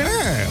rootin' to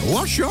her.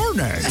 what's your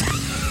name?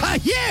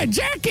 Yeah,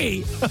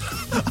 Jackie.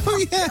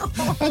 Oh, yeah,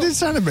 I did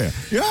sound a bit.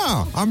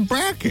 Yeah, I'm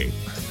Bracky.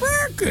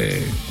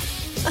 Bracky.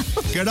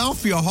 Get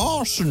off your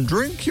horse and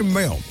drink your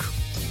milk.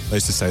 They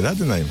used to say that,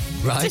 didn't they?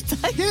 Right.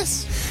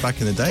 Yes. Back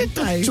in the day.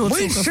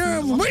 We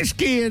serve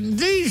whiskey in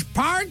these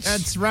parts.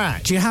 That's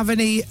right. Do you have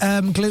any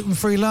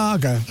gluten-free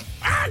lager?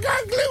 I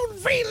got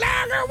gluten-free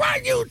lager.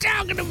 What are you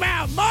talking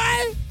about,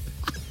 boy?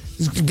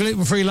 It's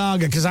gluten-free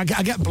lager because I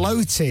get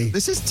bloaty.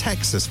 This is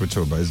Texas we're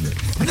talking about, isn't it?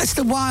 That's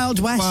the Wild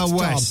West, Wild Tom.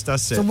 West,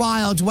 that's it. The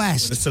Wild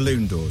West. The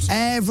saloon doors.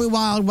 Every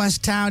Wild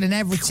West town in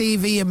every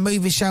TV and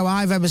movie show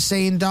I've ever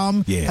seen,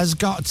 Dom, has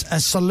got a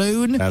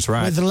saloon. That's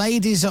right. With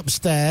ladies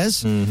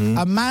upstairs,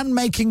 a man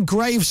making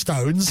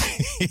gravestones.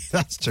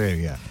 That's true,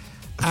 yeah.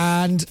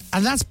 And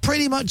that's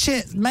pretty much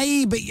it.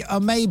 Maybe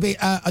and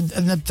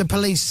the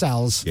police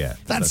cells. Yeah.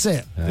 That's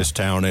it. This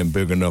town ain't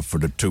big enough for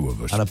the two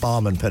of us. And a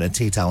barman putting a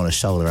tea towel on his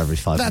shoulder every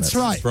 5 minutes.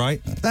 That's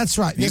right. That's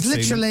right. There's You've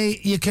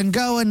literally you can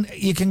go and have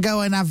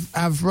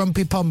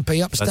rumpy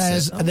pumpy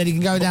upstairs, and then you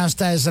can go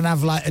downstairs and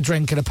have like a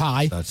drink and a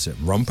pie. That's it.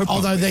 Rumpy.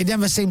 Although they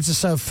never seem to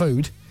serve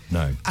food.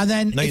 No. And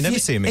then No, you never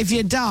see 'em if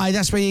you die,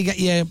 that's where you get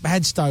your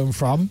headstone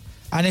from.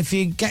 And if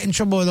you get in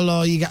trouble with the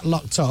law, you get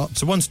locked up.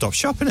 It's a one-stop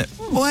shop, isn't it?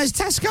 Where's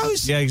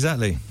Tesco's? Yeah,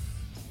 exactly.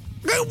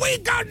 We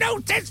got no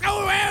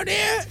Tesco around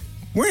here.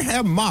 We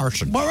have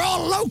Morrisons. We're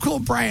all local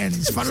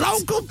brands for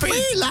local people.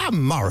 We like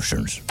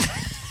Morrisons.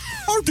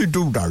 How'd they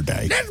do their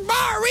day? There's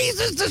more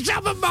reasons to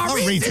shop at more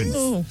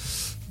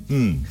reasons.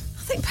 I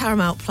think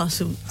Paramount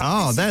Plus.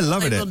 Oh, they're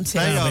loving it.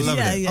 They are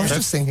loving it. I was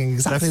just thinking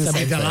exactly the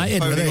same thing.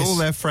 Delighted with Phoning this. all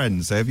their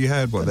friends. Have you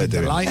heard what they're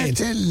doing? They're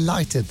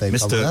delighted they've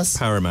come with Mr. us.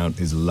 Paramount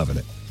is loving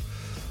it.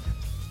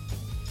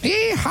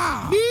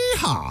 Yeehaw!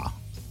 Yeehaw.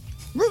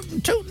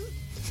 Rootin' tootin'.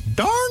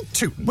 Darn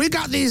tootin'. We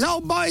got these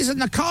old boys in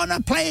the corner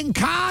playing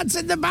cards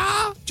in the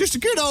bar. Just a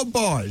good old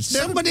boys.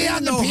 Somebody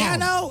on the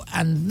piano,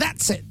 and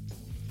that's it.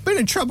 Been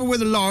in trouble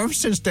with the law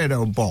since that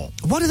old ball.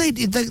 What do they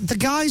do? The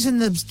guys in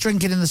the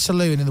drinking in the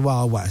saloon in the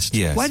Wild West?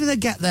 Yes. Where do they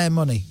get their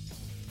money?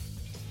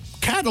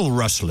 Cattle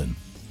rustling.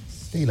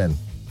 Stealing.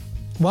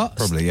 What?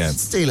 Probably, yeah.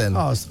 Stealing.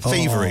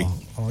 Thievery.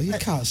 Oh, you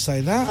can't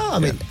say that. I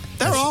mean,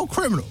 They're all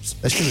criminals.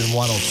 there should have been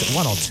one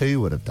or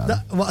two would have done.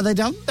 What have they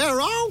done?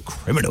 They're all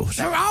criminals.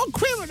 They're all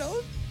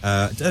criminals.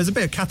 There's a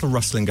bit of cattle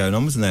rustling going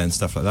on, wasn't there, and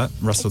stuff like that?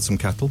 Rustled some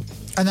cattle.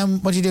 And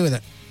then what do you do with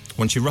it?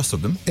 Once you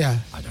rustled them, Yeah.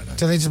 I don't know.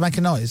 Do they just make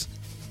a noise?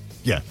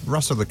 Yeah,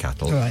 rustle the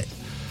cattle. All right.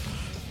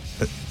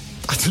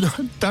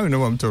 I don't know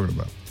what I'm talking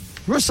about.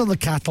 Rustle the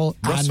cattle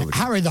Rustle and the-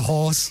 Harry the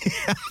horse.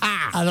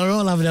 And they're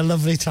all having a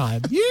lovely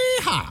time.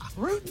 Yeehaw.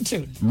 Rootin'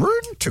 tootin'.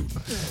 Rootin'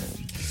 tootin'.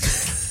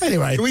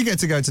 Anyway. Do we get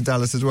to go to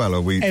Dallas as well, or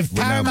we? If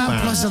we're now Paramount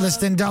banned? Plus are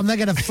listening, Dom, they're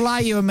going to fly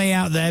you and me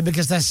out there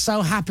because they're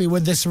so happy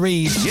with this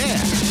read. Yeah.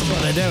 That's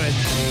what they're doing.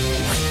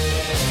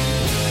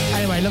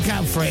 Anyway, look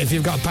out for it. If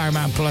you've got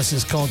Paramount Plus,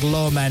 it's called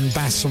Lawmen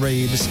Bass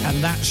Reeves,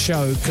 and that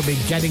show could be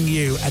getting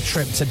you a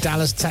trip to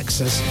Dallas,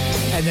 Texas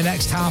in the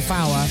next half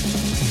hour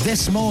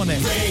this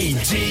morning.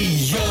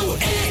 Radio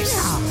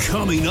X.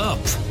 Coming up,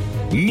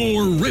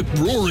 more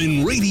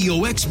rip-roaring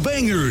Radio X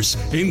bangers,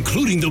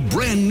 including the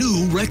brand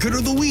new Record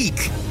of the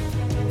Week.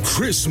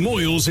 Chris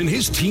Moyles and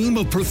his team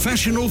of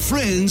professional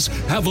friends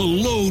have a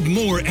load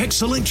more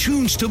excellent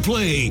tunes to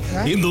play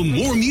in the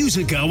More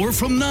Music Hour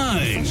from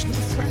 9.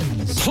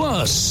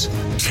 Plus,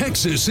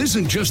 Texas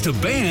isn't just a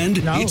band,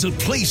 it's a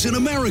place in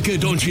America,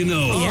 don't you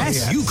know?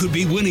 Yes. You could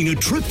be winning a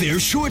trip there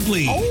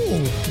shortly.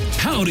 Oh.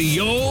 Howdy,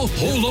 y'all.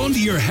 Hold on to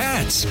your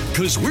hats,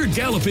 because we're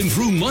galloping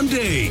through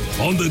Monday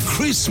on the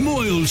Chris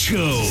Moyles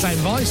Show. Same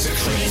voice.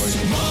 Chris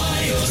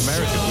Miles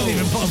You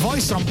didn't even put a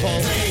voice on, Paul.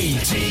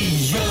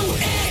 Radio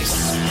X.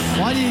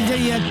 Why did you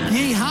do your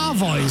yee-haw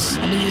voice?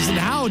 I mean, you said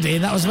howdy,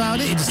 and that was about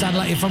it. You just sounded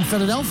like you're from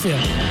Philadelphia.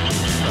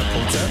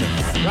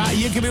 Right,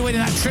 you could be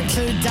winning that trip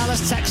to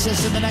Dallas,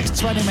 Texas in the next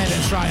 20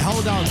 minutes. Right,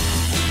 hold on.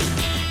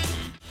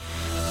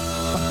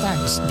 But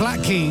thanks. Yes,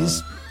 Black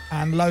Keys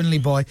and Lonely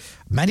Boy.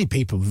 Many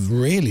people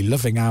really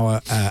loving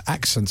our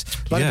accents.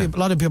 A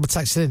lot of people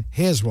texted in.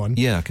 Here's one.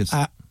 Yeah, because...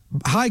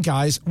 Hi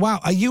guys,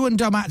 wow, are you and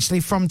Dom actually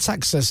from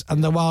Texas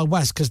and the Wild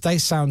West? Because they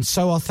sound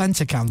so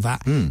authentic on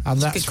that. And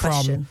that's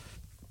from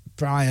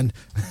Brian.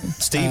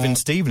 Stephen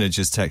had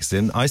just texted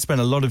in. I spent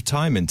a lot of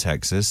time in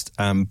Texas.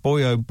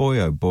 Boy, oh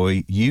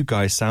boy, you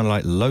guys sound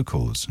like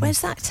locals.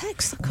 Where's that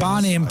text?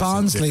 Barney in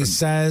Barnsley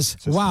says,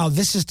 wow,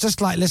 this is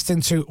just like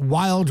listening to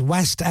Wild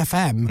West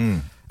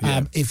FM.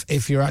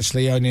 If you're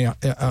actually only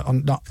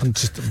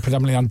just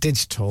predominantly on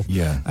digital,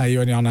 you're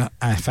only on a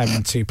FM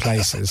in two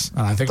places.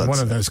 And I think one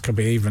of those could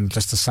be even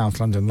just the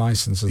South London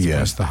licence as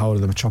opposed to the whole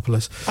of the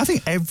metropolis. I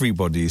think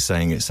everybody is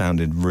saying it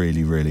sounded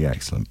really, really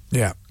excellent.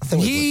 Yeah.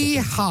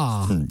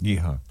 Yeehaw.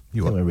 Yeehaw.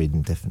 You we're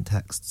reading different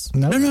texts.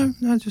 No,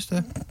 just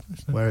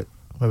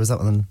where was that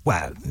one?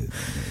 Well,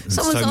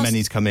 so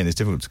many to come in. It's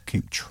difficult to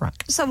keep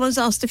track. Someone's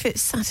asked if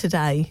it's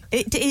Saturday.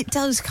 It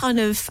does kind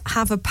of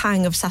have a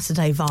pang of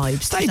Saturday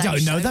vibes. They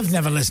don't know. They've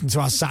never listened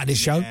to our Saturday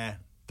show. Yeah.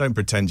 Don't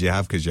pretend you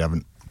have because you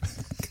haven't.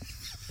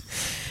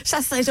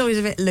 Saturday's always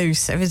a bit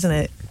looser, isn't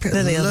it?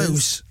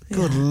 Loose.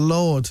 Good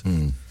Lord.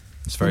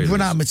 It's very We've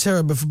run out of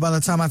material by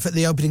the time I fit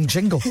the opening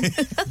jingle.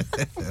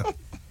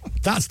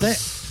 That's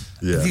it.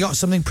 Yeah. Have you got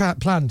something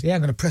planned? Yeah,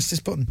 I'm going to press this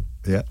button.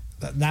 Yeah.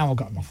 Now I've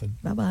got nothing.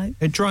 Bye-bye.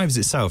 It drives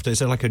itself. It's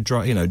like a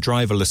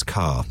driverless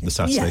car, the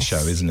Saturday show,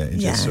 isn't it? It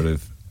just sort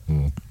of...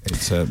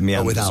 It's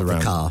meanders without around.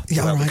 the car.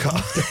 Yeah, without the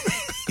car.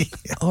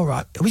 All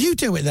right. Well, you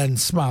do it then,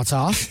 smart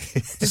ass.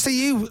 Let's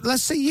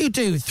see you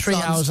do 3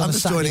 hours on a Saturday morning. I'm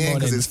just joining in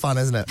because it's fun,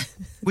 isn't it?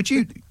 Would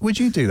you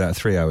do that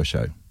 3-hour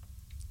show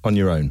on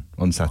your own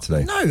on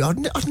Saturday? No, I'd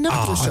never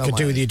do a show. I could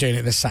do with you doing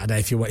it this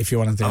Saturday if you want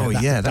to do it. Oh,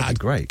 yeah, that'd be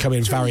great. Come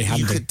in very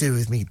handy. You could do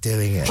with me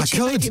doing it. I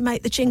could. Maybe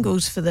make the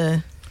jingles for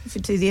the... If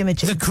you do the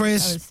images. The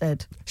Chris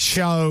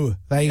show.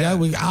 There you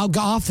go. I'll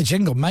got half the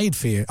jingle made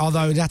for you.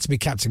 Although it'd have to be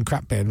Captain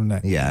Crapbeard, wouldn't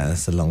it? Yeah,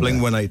 that's a long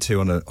Blink 182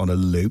 on a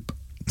loop.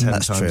 10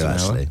 That's times true, an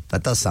actually. hour.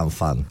 That does sound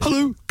fun.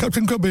 Hello,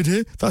 Captain Crapbeard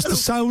here. That's the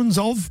sounds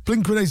of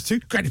Blink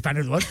 182. Greatest band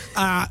in the world.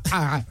 That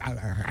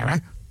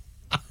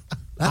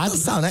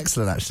does sound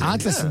excellent, actually.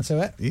 I'd listen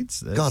to it.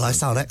 God, I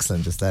sound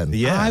excellent just then.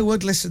 Yeah. I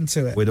would listen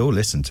to it. We'd all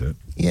listen to it.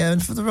 Yeah,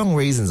 and for the wrong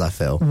reasons, I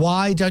feel.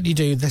 Why don't you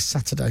do this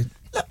Saturday?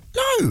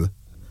 No!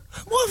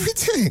 What are we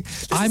doing?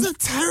 This is a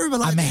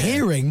terrible idea. I'm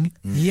hearing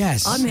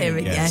yes. I'm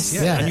hearing yes.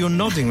 Yeah. And you're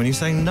nodding when you're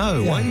saying no.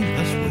 Yeah. Why?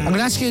 That's weird. I'm going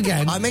to ask you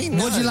again. I mean,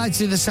 would you like to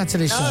do the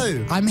Saturday show?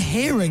 No. I'm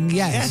hearing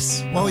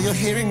yes. Well, you're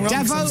hearing wrong.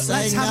 Devo,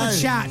 let's have a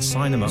chat.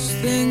 Sign him up.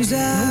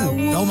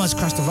 Ooh, almost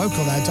crashed the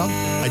vocal there, Tom.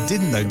 I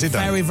didn't though, did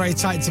I? Very, very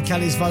tight to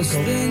Kelly's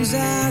vocal. Things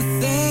I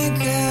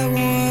think I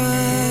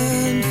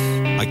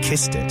want. I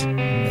kissed it.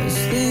 There's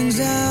things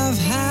I've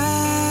had.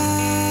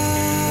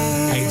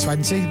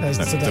 8:20. There's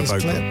today's the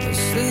vocal. clip. There's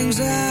things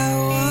I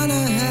wanna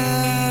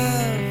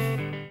have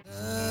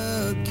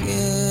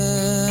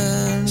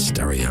again.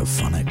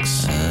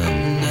 Stereophonics.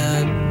 I'm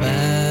not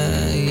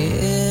buying.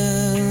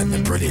 And the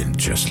brilliant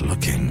Just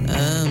Looking.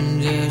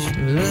 I'm just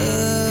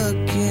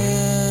looking.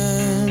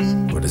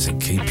 What does it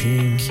keep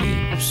you?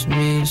 Keeps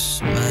me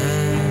smiling.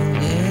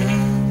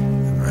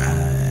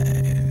 Right.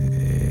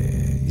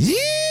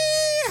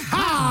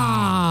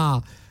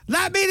 Yeehaw!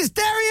 That means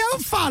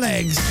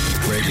Stereophonics.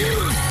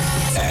 Radio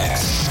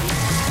X.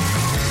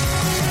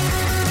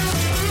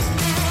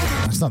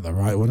 That's not the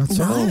right one at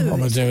all. What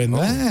am I doing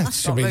there?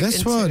 Should be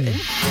this one.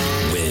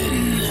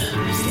 Win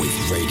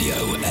with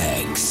Radio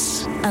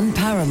X. And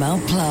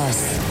Paramount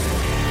Plus.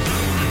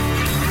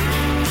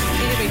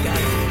 Here we go.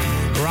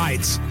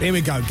 Right, here we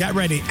go. Get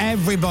ready.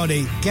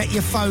 Everybody, get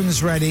your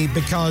phones ready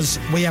because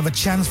we have a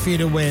chance for you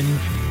to win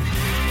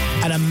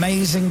an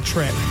amazing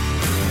trip.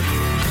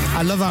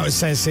 I love how it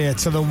says here,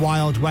 to the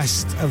Wild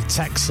West of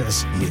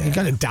Texas. Yeah. You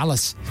go to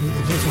Dallas.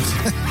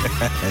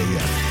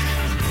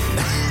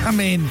 I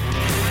mean,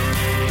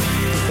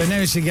 the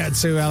nearest you get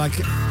to like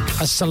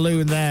a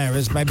saloon there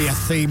is maybe a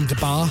themed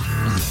bar.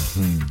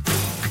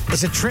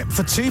 It's a trip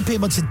for two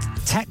people to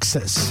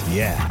Texas.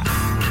 Yeah.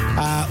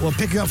 We'll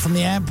pick you up from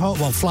the airport.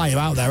 We'll fly you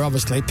out there,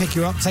 obviously. Pick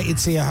you up, take you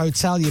to your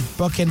hotel. You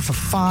book in for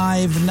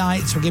 5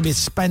 nights. We'll give you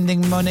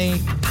spending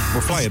money.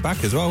 We'll fly you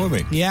back as well, won't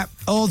we? Yeah.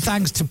 All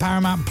thanks to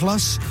Paramount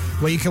Plus,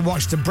 where you can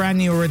watch the brand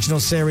new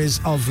original series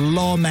of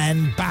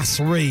Lawmen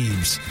Bass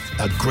Reeves,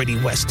 a gritty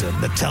western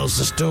that tells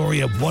the story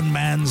of one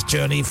man's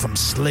journey from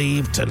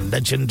slave to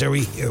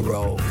legendary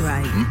hero.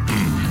 Great.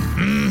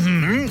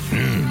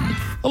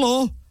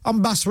 Hello,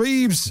 I'm Bass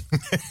Reeves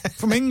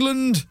from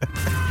England.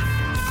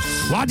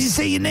 What did you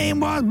say your name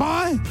was,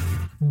 boy?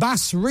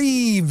 Bass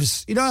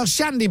Reeves. You know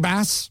Shandy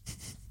Bass?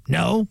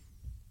 No.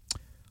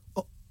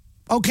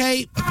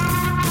 Okay.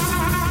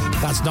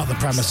 That's not the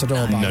premise at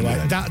all, by the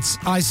way. No.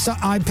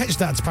 I pitched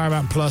that to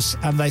Paramount Plus,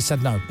 and they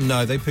said no.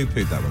 No, they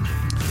poo-pooed that one.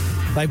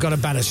 They've got a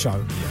better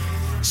show.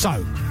 Yeah.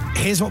 So,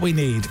 here's what we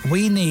need.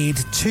 We need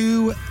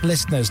 2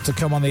 listeners to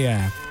come on the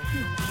air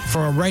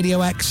for a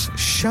Radio X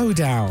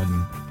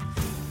showdown.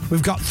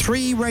 We've got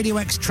 3 Radio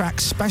X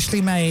tracks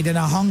specially made in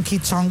a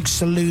honky-tonk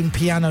saloon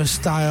piano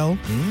style.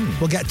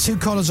 We'll get 2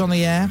 callers on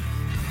the air.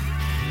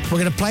 We're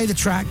going to play the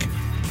track.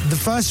 The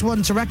first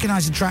one to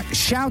recognise the track,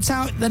 shout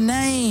out the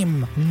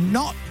name.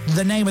 Not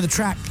the name of the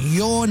track,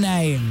 your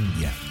name.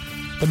 Yeah.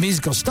 The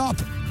music will stop.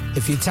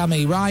 If you tell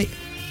me right,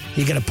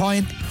 you get a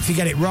point. If you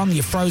get it wrong,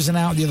 you're frozen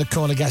out. The other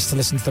caller gets to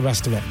listen to the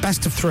rest of it.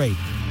 Best of 3.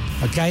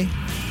 Okay?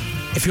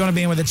 If you want to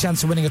be in with a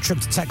chance of winning a trip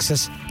to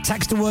Texas,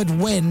 text the word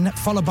WIN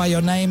followed by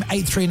your name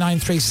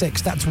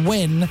 83936. That's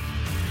WIN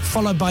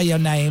followed by your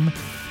name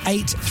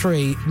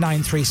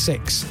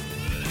 83936.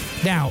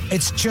 Now,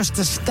 it's just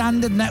a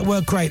standard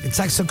network rate. The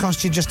text will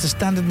cost you just a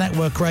standard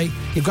network rate.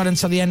 You've got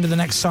until the end of the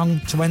next song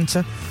to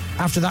enter.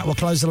 After that, we'll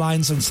close the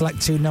lines and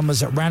select 2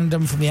 numbers at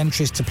random from the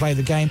entries to play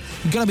the game.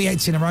 You've got to be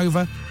 18 or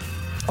over.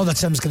 All the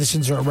terms and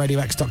conditions are at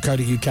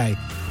radiox.co.uk.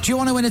 Do you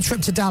want to win a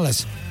trip to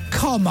Dallas?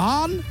 Come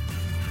on!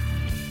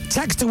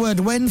 Text the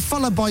word WIN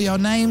followed by your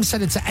name.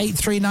 Send it to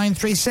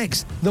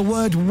 83936. The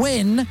word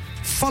WIN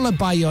followed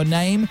by your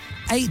name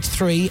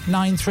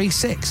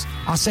 83936.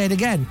 I'll say it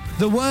again.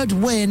 The word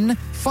WIN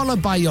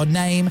followed by your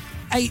name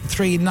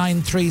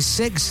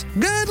 83936.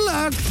 Good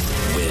luck.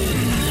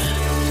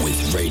 Win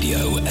with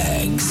Radio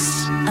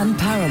X and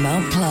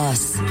Paramount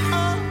Plus.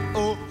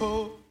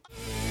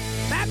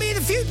 That be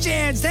the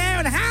Fugitives there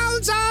and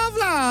Hounds of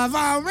Love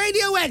on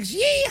Radio X.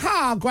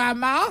 Yeehaw,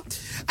 Grandma.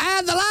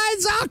 And the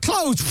lines are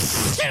closed.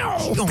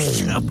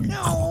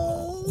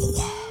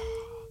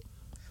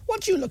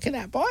 What you looking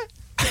at, boy?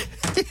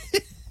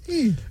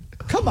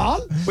 Come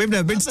on. We've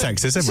never been to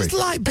Texas, have we?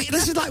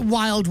 This is like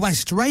Wild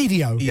West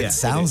radio. Yeah, it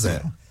sounds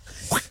it.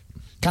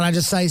 Can I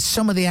just say,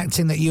 some of the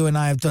acting that you and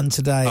I have done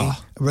today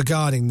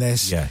regarding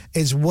this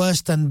is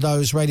worse than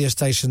those radio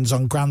stations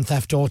on Grand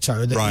Theft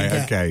Auto.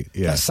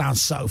 That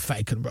sounds so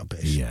fake and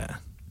rubbish. Yeah.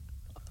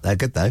 They're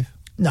good, though.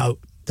 No,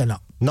 they're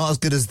not. Not as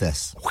good as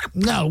this.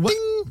 No,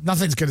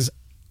 nothing's good as...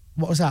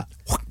 What was that?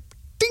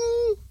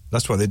 Ding!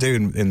 That's what they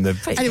do in the...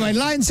 Anyway,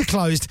 lines are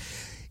closed.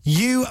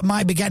 You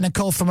might be getting a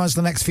call from us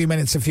in the next few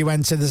minutes if you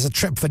enter. There's a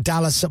trip for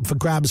Dallas up for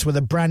grabs with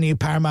a brand new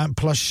Paramount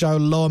Plus show,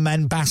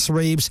 Lawmen Bass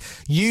Reeves.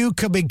 You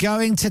could be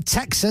going to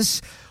Texas.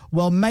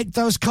 We'll make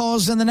those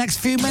calls in the next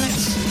few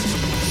minutes.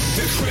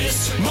 The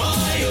Chris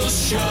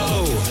Miles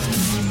Show.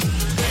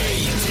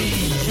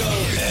 Radio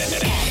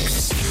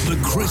X. The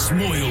Chris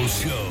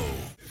Moyles Show.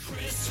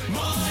 Chris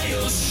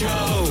Miles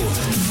Show.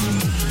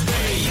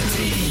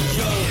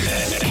 Radio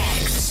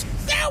X.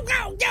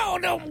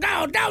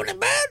 Go, the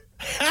bird.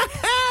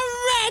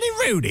 Ready,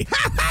 Rudy.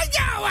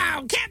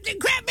 Yo, Captain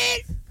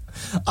Crabmeat.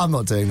 I'm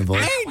not doing the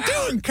voice. How you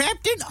doing,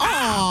 Captain?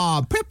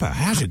 Oh, Pippa,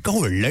 how's it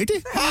going,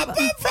 lady?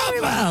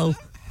 Very well.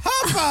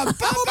 Hubba,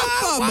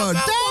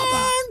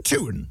 down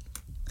tootin'.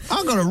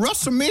 I'm gonna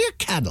rustle me a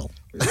cattle.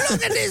 Look at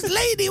this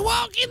lady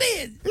walking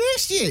in.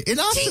 Yes, yeah, in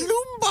our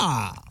saloon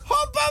bar.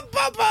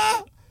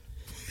 Hubba.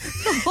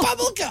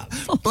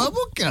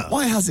 Bubblegum.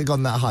 Why has it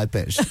gone that high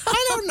pitched?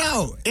 I don't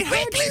know.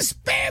 Weekly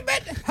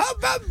Spearmint,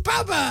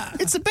 Hubba.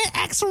 It's a bit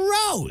Axl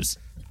Rose.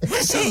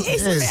 It's a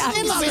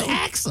bit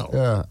Axl.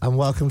 Yeah, and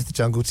welcome to the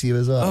jungle to you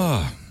as well.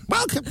 Oh.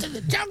 Welcome to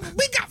the jungle.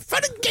 We got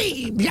fun and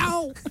games,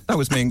 yo. That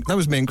was me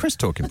and Chris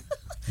talking.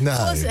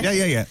 No.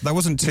 Yeah. That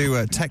wasn't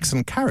to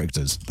Texan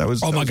characters. That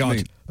was. Oh, my God.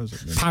 Me.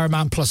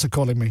 Paramount Plus are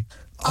calling me.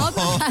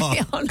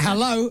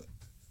 Hello,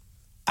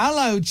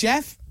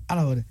 Jeff.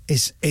 Hello,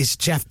 is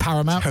Jeff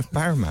Paramount? Jeff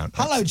Paramount.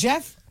 Hello,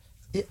 Jeff.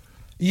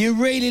 You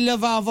really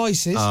love our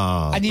voices,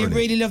 and you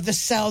really love the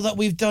sell that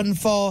we've done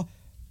for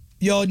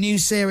your new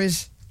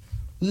series,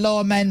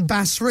 Lawmen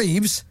Bass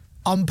Reeves,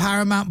 on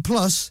Paramount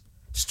Plus,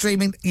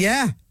 streaming.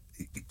 Yeah.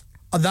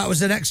 And that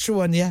was an extra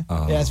one, yeah?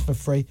 Oh, yeah, it's for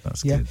free.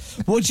 That's good.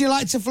 Would you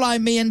like to fly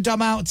me and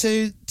Dom out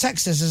to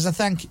Texas as a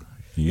thank you?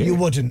 Yeah. You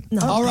wouldn't.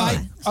 No. All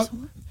right.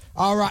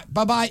 All right.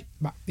 Bye-bye.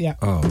 Yeah.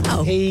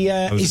 Oh.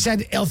 He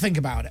said he'll think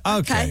about it.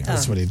 Okay.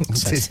 That's what he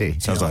said. Did he?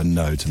 Sounds like a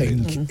no to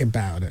me. Think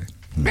about it.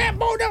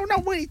 Rambo don't know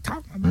what he's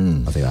talking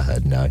about. I think I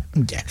heard no.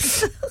 Yeah.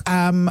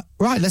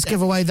 Right, let's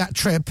give away that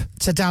trip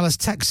to Dallas,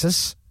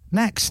 Texas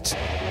next.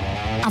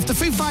 After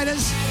Foo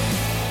Fighters.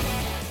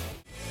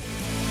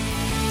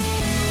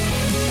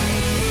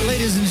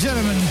 Ladies and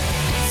gentlemen,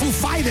 Foo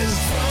Fighters.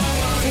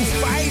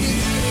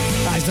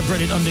 That is the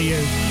brilliant Under You.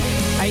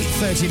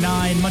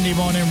 8:39 Monday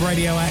morning,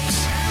 Radio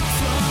X.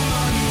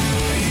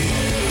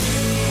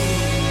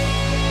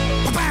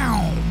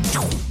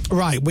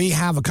 Right, we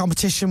have a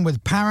competition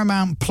with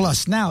Paramount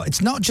Plus. Now,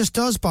 it's not just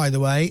us, by the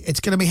way. It's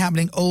going to be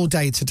happening all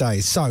day today.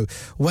 So,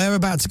 we're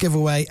about to give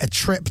away a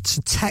trip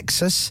to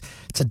Texas,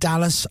 to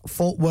Dallas,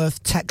 Fort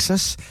Worth,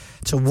 Texas,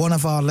 to one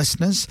of our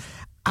listeners.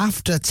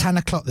 After 10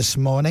 o'clock this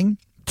morning,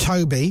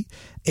 Toby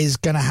is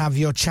going to have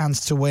your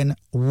chance to win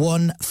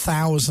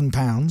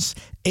 £1,000.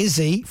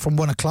 Izzy, from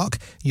 1 o'clock,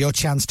 your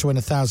chance to win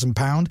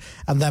 £1,000.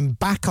 And then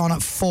back on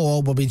at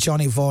 4 will be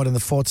Johnny Vaughn in the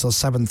 4 till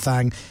 7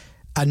 thing.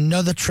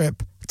 Another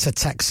trip to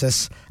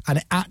Texas. And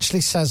it actually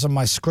says on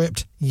my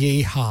script,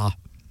 yeehaw.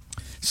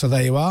 So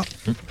there you are.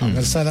 I'm going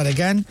to say that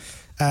again.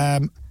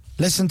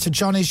 Listen to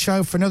Johnny's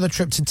show for another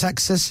trip to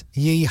Texas.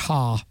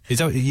 Yeehaw. Is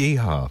that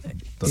yeehaw?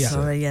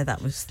 Sorry,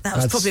 that was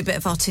probably a bit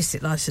of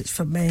artistic license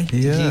from me.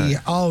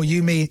 Yeah. Oh,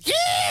 you mean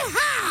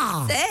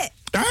yeehaw? That's it.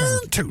 Down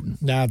tootin'.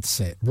 That's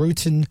it.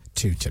 Rootin'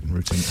 tootin'.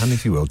 And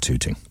if you will,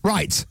 tooting.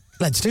 Right.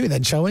 Let's do it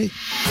then, shall we?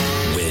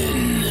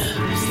 Win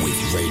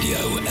with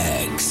Radio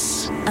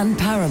X. And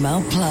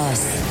Paramount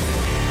Plus.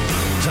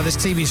 So this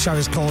TV show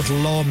is called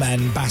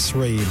Lawmen, Bass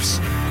Reeves.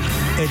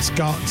 It's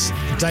got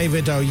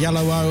David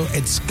Oyelowo.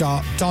 It's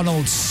got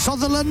Donald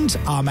Sutherland,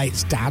 our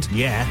mate's dad.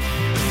 Yeah.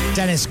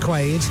 Dennis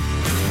Quaid.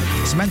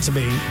 It's meant to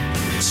be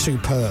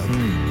superb.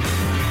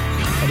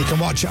 And you can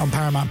watch it on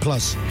Paramount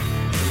Plus.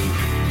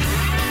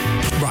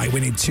 Right,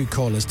 we need 2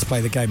 callers to play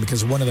the game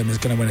because one of them is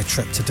going to win a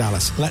trip to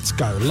Dallas. Let's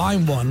go.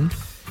 Line 1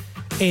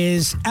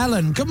 is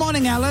Ellen. Good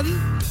morning,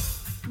 Ellen.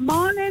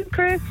 Morning,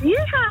 Chris.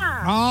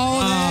 Yeehaw!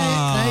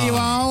 Oh, there you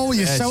are. Oh,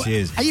 you're There she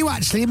is. Are you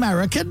actually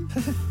American?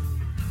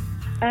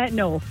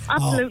 No,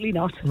 absolutely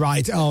not.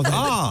 Right.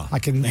 Oh, I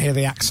can hear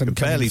the accent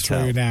coming barely through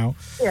tell. now.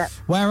 Yeah.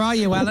 Where are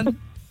you, Ellen?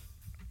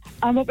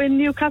 I'm up in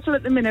Newcastle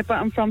at the minute, but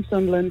I'm from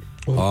Sunderland.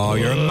 Oh,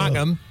 you're a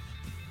Magnum.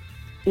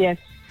 Yes.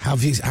 How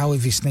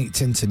have you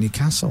sneaked into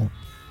Newcastle?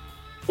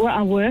 Well,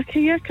 I work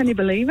here. Can you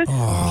believe it?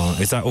 Oh,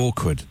 is that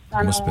awkward?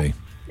 I Must know. be.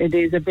 It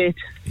is a bit.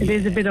 It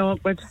is a bit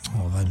awkward.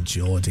 Oh, them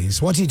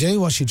Geordies. What do you do?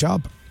 What's your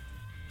job?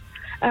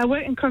 I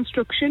work in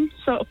construction,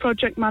 sort of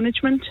project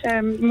management.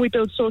 We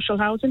build social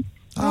housing.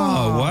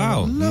 Oh,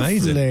 wow.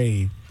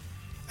 Amazing.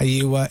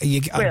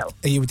 Lovely.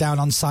 Are you down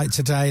on site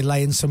today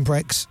laying some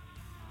bricks?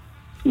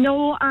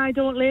 No, I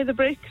don't lay the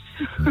bricks.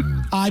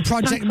 I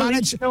project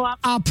manage. No,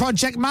 Our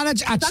project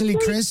manager, actually,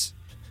 Exactly. Chris.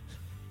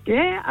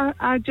 Yeah,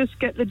 I just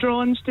get the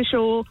drawings to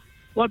show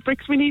what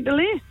bricks we need to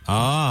lay.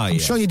 Ah, I'm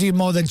sure you do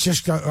more than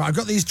just go, I've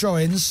got these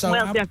drawings, so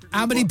Well, how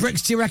definitely many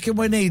bricks do you reckon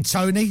we need,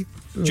 Tony?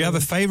 Do you have a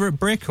favourite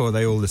brick or are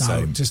they all the No,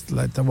 same? just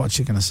what's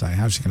she going to say?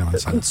 How's she going to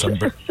answer that? Some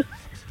brick.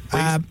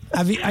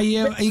 Have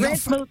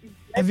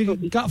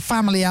you got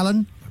family,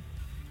 Ellen?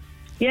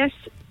 Yes,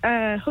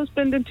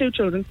 husband and 2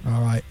 children.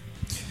 All right.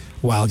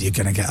 Well, you're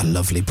going to get a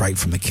lovely break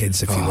from the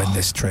kids if you win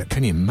this trip.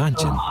 Can you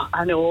imagine? Oh,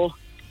 I know.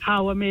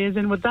 How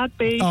amazing would that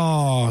be?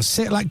 Oh,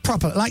 sit like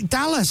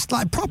Dallas,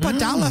 like proper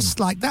Dallas,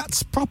 like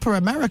that's proper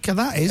America.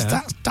 That is. Yeah.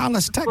 That's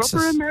Dallas, Texas.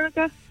 Proper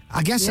America.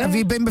 I guess. Yeah. Have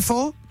you been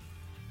before?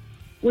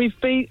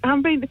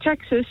 Haven't been to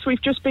Texas.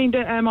 We've just been to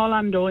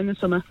Orlando in the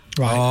summer.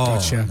 Right, Oh,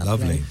 gotcha.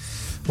 lovely.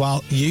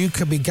 Well, you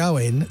could be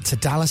going to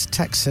Dallas,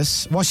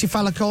 Texas. What's your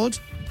fella called?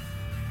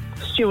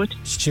 Stuart.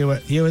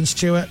 You and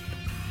Stuart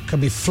could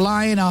be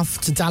flying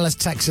off to Dallas,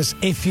 Texas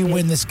if you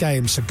win this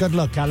game. So good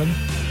luck, Alan.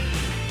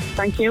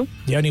 Thank you.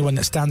 The only one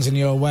that stands in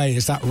your way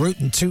is that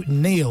rootin'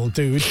 tootin' Neil,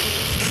 dude.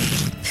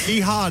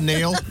 Yeehaw,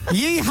 Neil.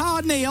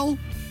 Yeehaw, Neil.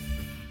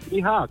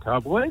 Yeehaw,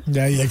 Cowboys.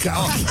 There you go.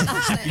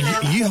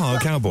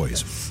 Yeehaw,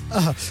 Cowboys.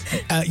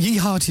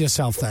 Yeehaw to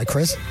yourself there,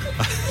 Chris.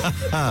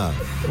 Wow,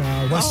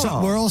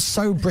 we're all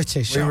so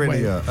British, We aren't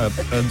really we? are.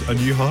 And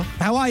yeehaw?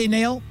 How are you,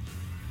 Neil?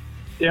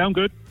 Yeah, I'm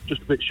good.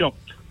 Just a bit shocked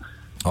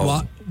Oh,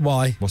 What?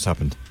 Why? What's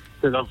happened?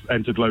 because I've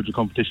entered loads of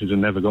competitions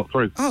and never got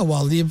through. Oh,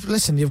 well,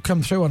 you've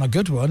come through on a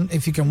good one.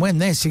 If you can win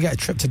this, you get a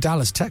trip to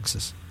Dallas,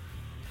 Texas.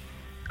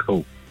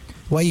 Cool.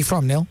 Where are you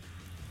from, Neil?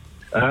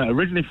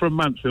 Originally from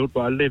Mansfield,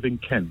 but I live in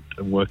Kent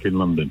and work in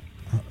London.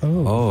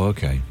 Oh,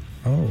 okay.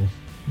 Oh.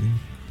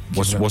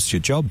 What's your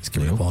job,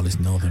 Neil? All his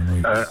northern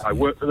roots. I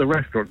work for the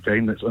restaurant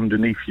chain that's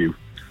underneath you.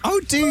 Oh,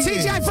 do you?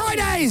 TGI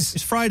Fridays!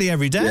 It's Friday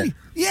every day.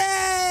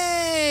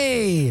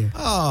 Yay!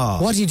 Oh.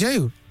 What do you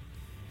do?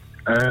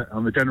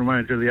 I'm the general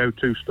manager of the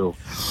O2 store.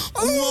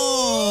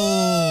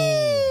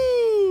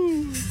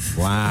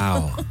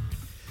 Wow.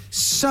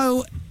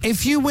 So,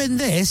 if you win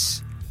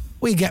this,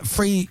 we get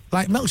free,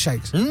 like,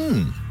 milkshakes.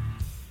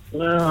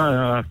 Well,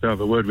 I'll have to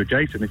have a word with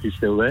Jason if he's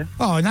still there.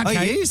 Oh, in that Oh, he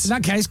case,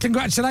 is?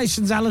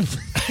 Congratulations, Alan.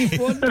 You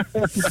won.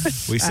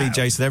 We see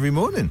Jason every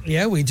morning.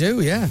 Yeah, we do,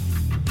 yeah.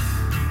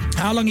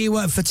 How long you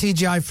worked for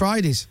TGI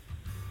Fridays?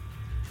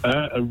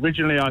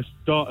 Originally, I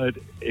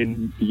started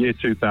in the year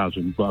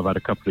 2000, but I've had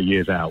a couple of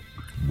years out.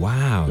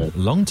 Wow,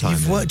 long time.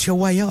 You've worked your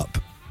way up.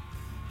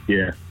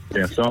 Yeah,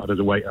 I started as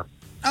a waiter.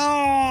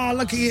 Oh,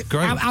 look at you.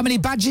 Great. How many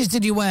badges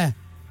did you wear?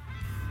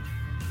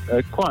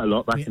 Quite a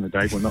lot back in the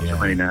day, well, not so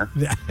many now.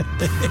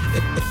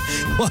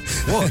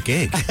 What a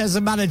gig. As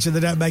a manager, they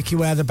don't make you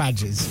wear the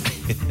badges.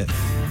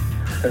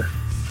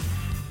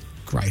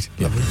 Great.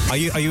 Are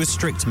you a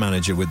strict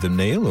manager with them,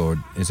 Neil, or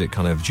is it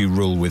kind of, do you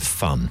rule with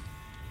fun?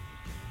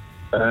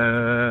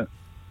 No,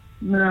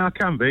 I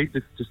can be.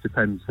 It just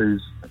depends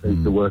who's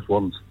the worst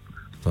ones.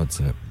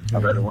 That's it.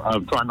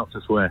 I'm trying not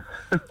to swear.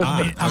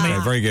 Okay,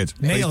 very good.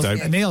 Please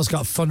don't. Neil's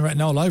got fun written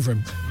all over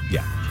him.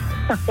 Yeah.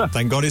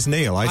 Thank God it's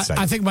Neil, I say.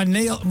 I think when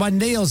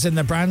Neil's in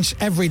the branch,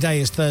 every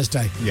day is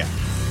Thursday. Yeah.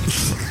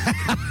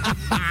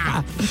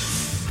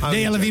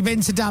 Neil, have you been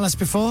to Dallas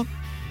before?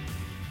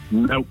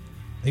 Nope.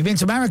 Have you been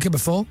to America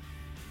before?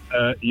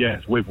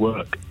 Yes, with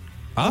work.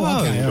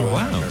 Oh, okay, all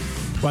right. wow.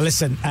 Well,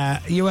 listen,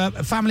 you a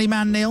family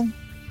man, Neil?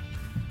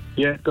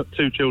 Yeah, got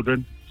 2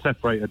 children.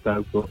 Separated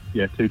though, but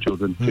yeah, 2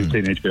 children, 2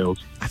 teenage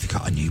girls. Have you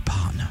got a new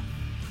partner?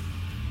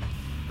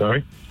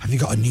 Sorry? Have you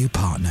got a new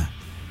partner?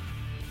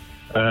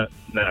 No.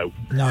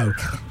 No.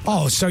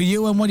 Oh, so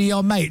you and one of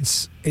your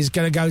mates is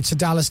going to go to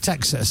Dallas,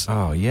 Texas?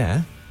 Oh,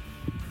 yeah.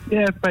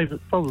 Yeah,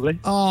 probably.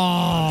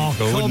 Oh,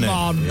 Cool, come wouldn't it?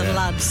 on. The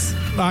lads.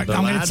 Right, The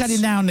I'm going to lads. tell you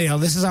now, Neil.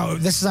 This is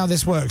how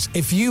this works.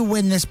 If you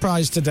win this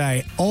prize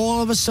today,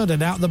 all of a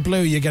sudden, out of the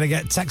blue, you're going to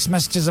get text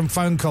messages and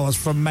phone calls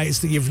from mates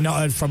that you've not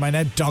heard from. And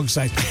Ed Dog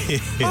says,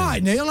 "All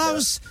right, Neil,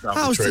 how's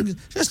true. things?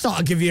 Just thought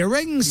I'd give you a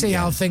ring, see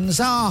how things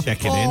are.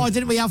 Checking oh, in.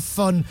 didn't we have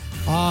fun?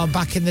 Oh,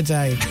 back in the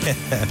day."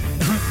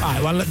 All right,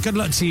 well, look, good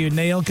luck to you,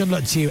 Neil. Good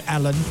luck to you,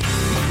 Ellen.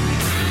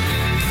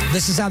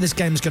 This is how this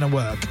game's going to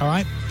work. All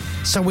right.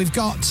 So we've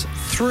got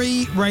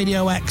 3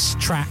 Radio X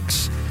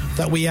tracks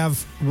that we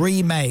have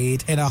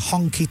remade in a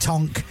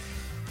honky-tonk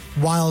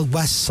Wild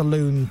West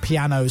Saloon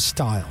piano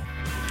style,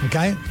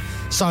 okay?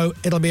 So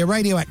it'll be a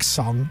Radio X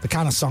song, the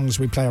kind of songs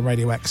we play on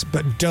Radio X,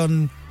 but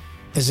done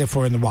as if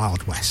we're in the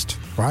Wild West,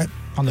 right?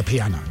 On the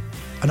piano.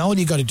 And all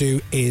you got to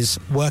do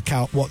is work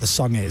out what the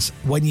song is.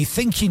 When you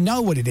think you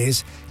know what it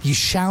is, you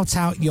shout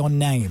out your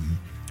name.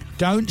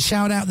 Don't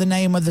shout out the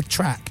name of the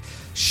track.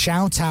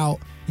 Shout out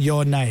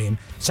your name.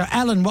 So,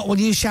 Ellen, what will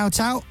you shout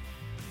out?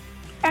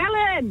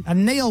 Ellen!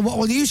 And Neil, what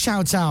will you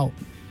shout out?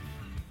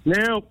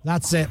 Neil.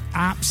 That's it.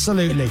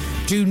 Absolutely.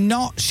 Do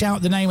not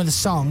shout the name of the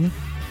song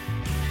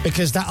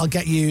because that'll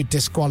get you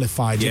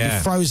disqualified. You'll Yeah.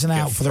 be frozen Get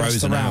out for the rest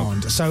of the frozen out.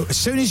 round. So as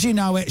soon as you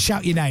know it,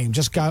 shout your name.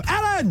 Just go,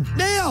 Ellen,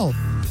 Neil.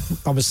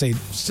 Obviously,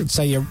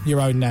 say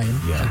your own name.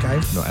 Yeah. Okay.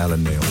 Not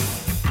Ellen Neil.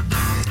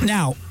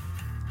 Now,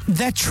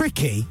 they're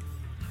tricky.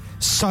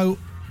 So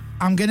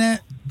I'm gonna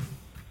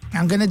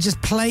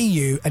just play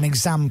you an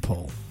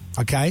example.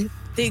 Okay.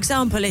 The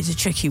example is a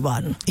tricky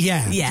one.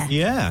 Yeah. Yeah.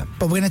 Yeah.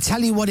 But we're going to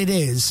tell you what it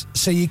is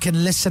so you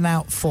can listen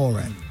out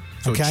for it.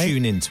 Sort of Okay?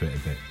 tune into it a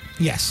bit.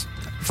 Yes.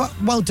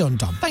 Well done,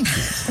 Dom. Thank you.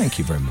 Thank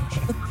you very much.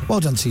 Well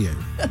done to you.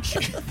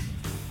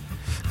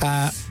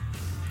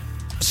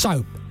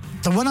 So,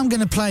 the one I'm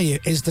going to play you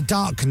is The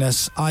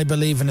Darkness, I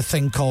Believe in a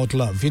Thing Called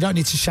Love. You don't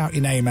need to shout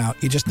your name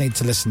out. You just need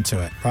to listen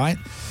to it, right?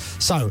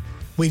 So,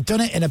 we've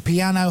done it in a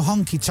piano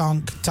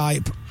honky-tonk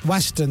type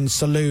Western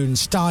saloon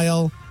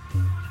style.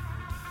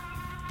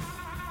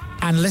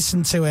 And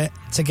listen to it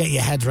to get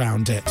your head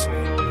round it. I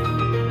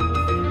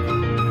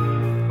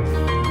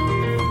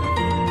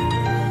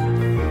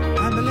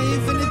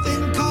believe in a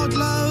thing called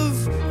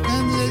love.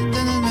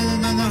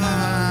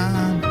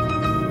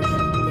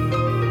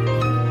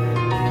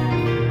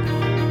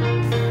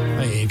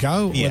 There you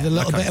go. Yeah, with a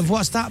little okay. bit of,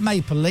 what's that,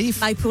 maple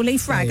leaf? Maple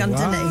leaf rag There you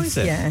are. underneath.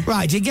 Yeah.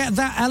 Right, do you get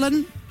that,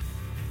 Ellen?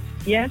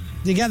 Yes.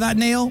 Do you get that,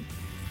 Neil?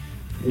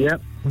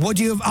 Yep. Would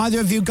you have, either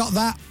of you got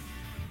that?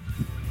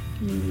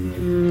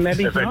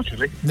 Maybe not.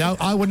 Eventually. No,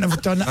 I wouldn't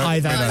have done it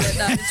either.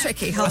 No,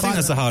 tricky. I think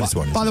that's the hardest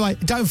one. By the way,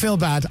 don't feel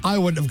bad. I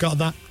wouldn't have got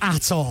that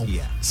at all.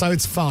 Yeah. So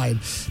it's fine.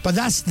 But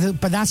that's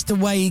the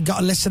way you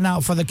got to listen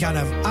out for the kind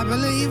of I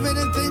believe in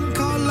a thing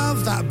called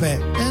love, that bit.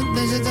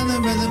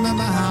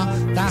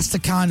 That's the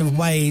kind of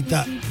way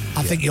that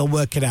I think you'll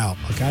work it out,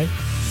 okay?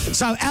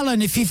 So,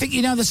 Ellen, if you think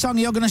you know the song,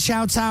 you're going to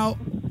shout out.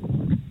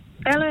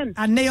 Ellen.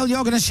 And Neil,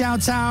 you're going to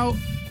shout out.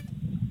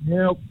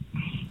 Yep.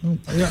 Come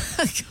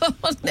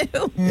on,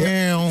 Neil.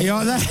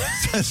 You're there.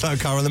 It's like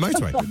a car on the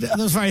motorway. That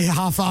was very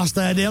half-assed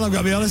there, Neil, I've got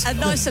to be honest.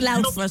 And nice and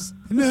loud for us.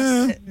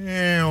 No.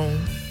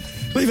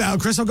 Leave it out,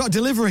 Chris. I've got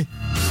delivery.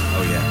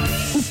 Oh, yeah.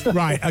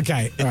 Right,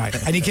 okay, right.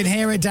 And you can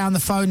hear it down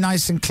the phone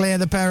nice and clear,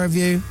 the pair of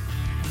you?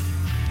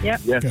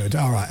 Yep. Yeah. Good,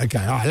 all right,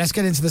 okay. All right, let's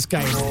get into this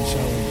game, shall we?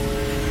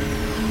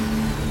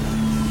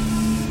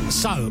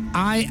 So,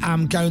 I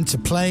am going to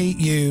play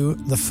you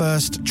the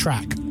first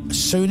track.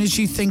 As soon as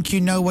you think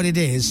you know what it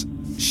is,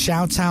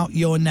 shout out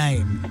your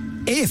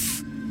name.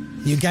 If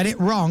you get it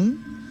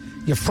wrong,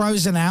 you're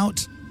frozen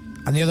out,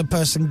 and the other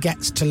person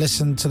gets to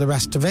listen to the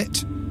rest of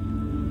it.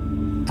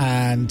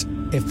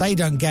 And if they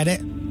don't get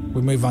it,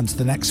 we move on to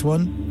the next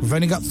one. We've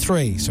only got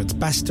 3, so it's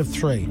best of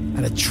 3.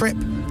 And a trip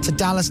to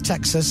Dallas,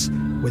 Texas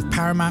with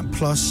Paramount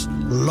Plus,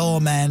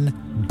 Lawmen,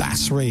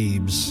 Bass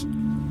Reeves.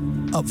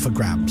 Up for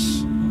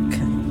grabs.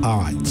 Okay. All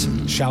right,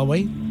 shall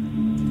we?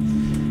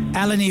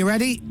 Ellen, are you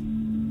ready?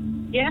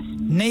 Yes.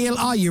 Neil,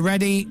 are you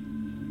ready?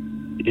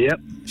 Yep.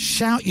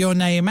 Shout your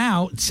name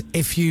out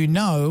if you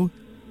know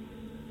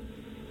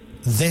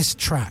this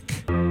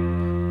track.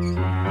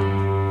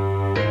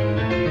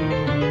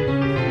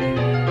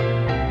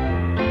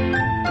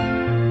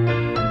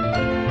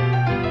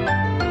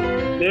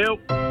 Neil.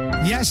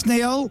 Yes,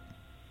 Neil?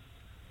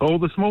 All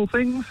the small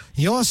things.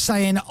 You're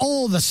saying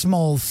all the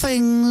small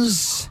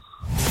things.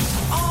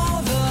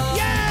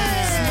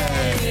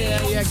 Yeah!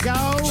 There you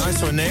go.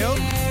 Nice one, Neil.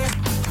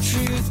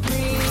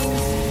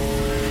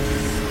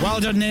 Well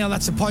done, Neil.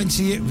 That's a point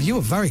to you. You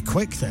were very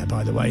quick there,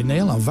 by the way,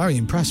 Neil. I'm very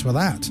impressed with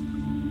that.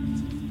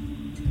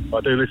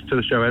 I do listen to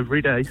the show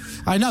every day.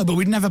 I know, but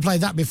we'd never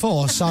played that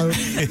before, so...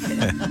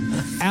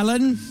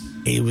 Ellen,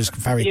 he was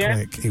very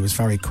quick. He was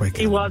very quick.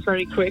 He was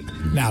very quick.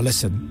 Now,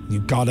 listen,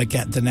 you've got to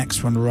get the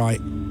next one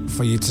right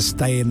for you to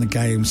stay in the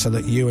game so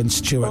that you and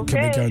Stuart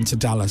can be going to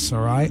Dallas,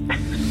 all right?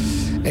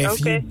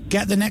 If you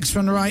get the next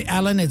one right,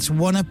 Ellen, it's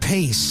 1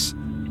 apiece.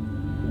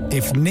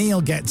 If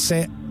Neil gets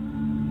it,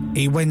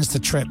 he wins the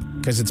trip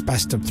because it's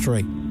best of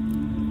 3.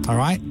 All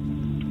right?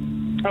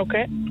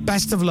 Okay.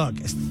 best of luck.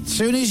 As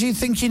soon as you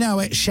think you know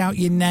it, shout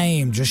your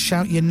name. Just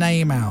shout your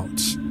name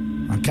out.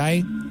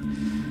 Okay?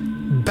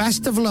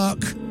 Best of luck.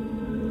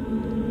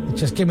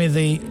 Just give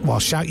me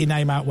shout your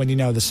name out when you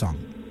know the song.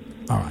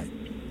 All right.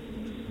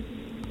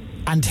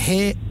 And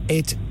here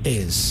it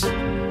is.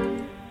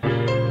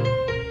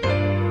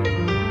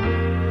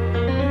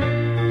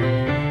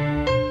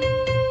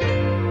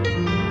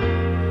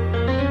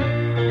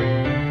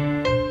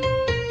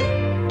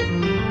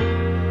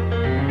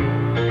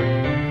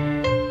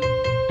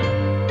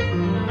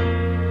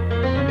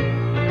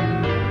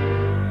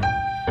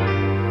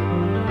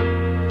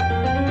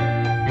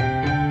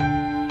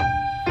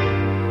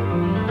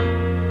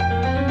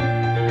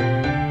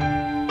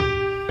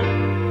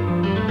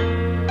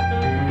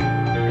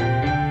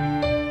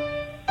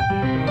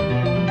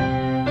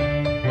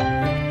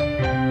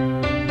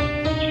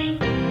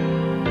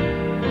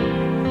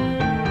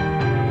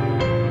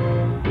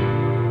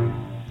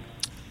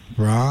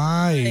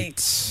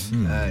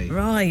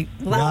 Right.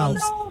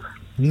 Well,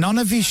 none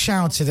of you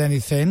shouted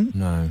anything.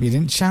 No. You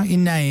didn't shout your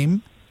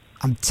name.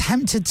 I'm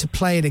tempted to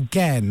play it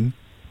again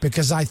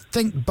because I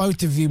think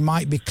both of you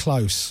might be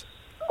close.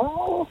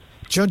 Oh.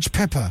 Judge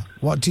Pippa,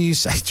 what do you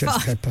say,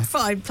 Judge Pippa?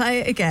 Fine,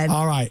 play it again.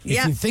 All right.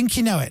 If you think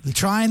you know it,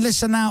 try and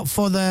listen out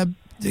for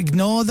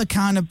ignore the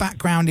kind of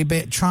backgroundy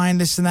bit. Try and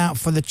listen out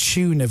for the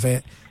tune of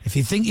it. If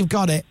you think you've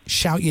got it,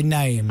 shout your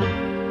name.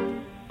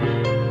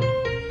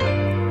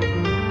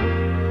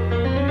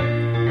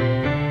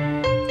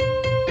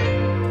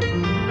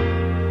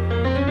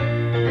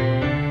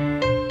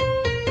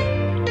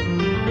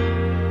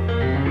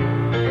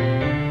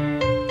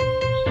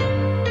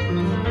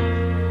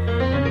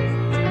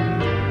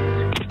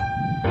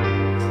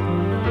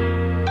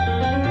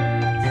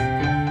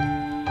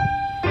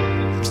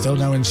 Still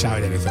no one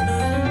shouted anything. Oh,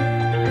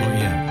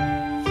 yeah.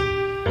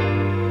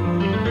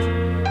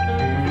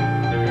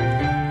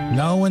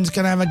 No one's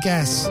going to have a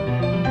guess.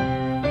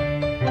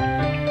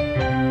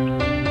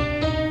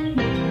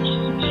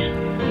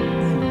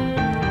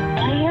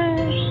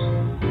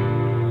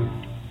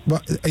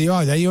 What, are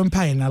you in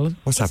pain, Alan?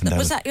 What's happened, Alan?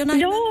 Was that your name?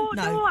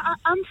 No,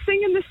 I'm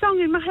singing the song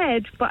in my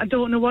head, but I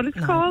don't know what it's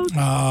called.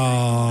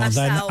 Oh,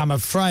 then I'm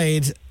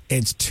afraid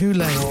it's too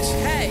late.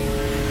 Hey.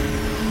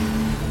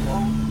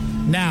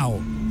 Now,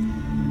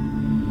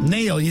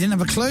 Neil, you didn't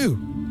have a clue.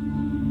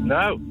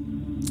 No,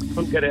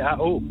 couldn't get it at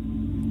all.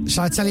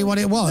 Shall I tell you what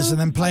it was and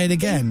then play it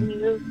again?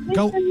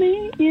 Go on.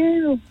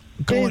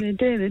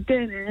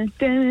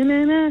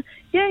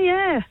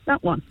 Yeah,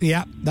 that one.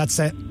 Yeah, that's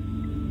it.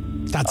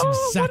 That's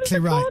exactly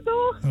right.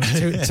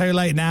 Too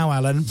late now,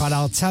 Alan, but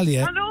I'll tell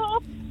you.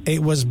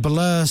 It was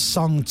Blur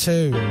Song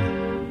 2.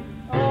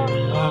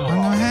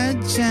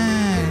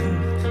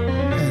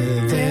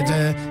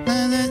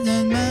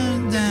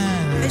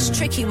 It's a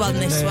tricky one,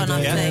 this one,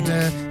 I think.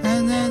 I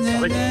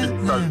think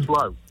it's so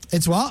slow.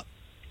 It's what?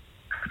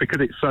 Because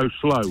it's so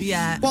slow.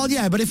 Yeah. Well,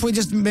 yeah, but if we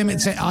just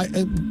mimicked it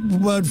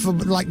word for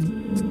like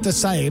the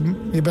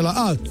same, you'd be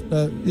like,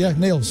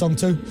 Neil, Song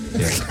 2.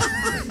 Yeah.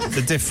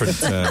 The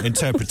different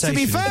interpretation. To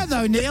be fair,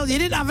 though, Neil, you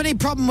didn't have any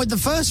problem with the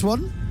first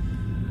one.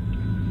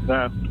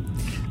 No.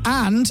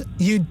 And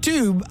you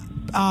do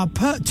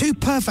two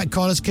perfect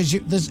callers because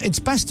it's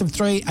best of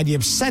three and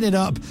you've set it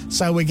up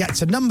so we get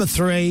to number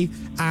 3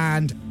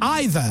 and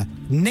either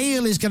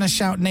Neil is going to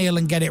shout Neil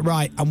and get it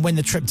right and win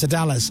the trip to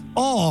Dallas,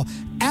 or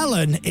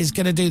Ellen is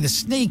going to do the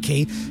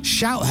sneaky,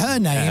 shout her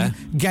name,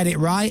 get it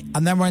right,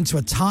 and then we're into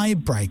a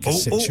tiebreaker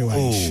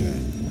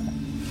situation.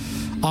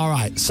 All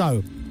right,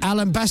 so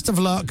Ellen, best of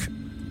luck.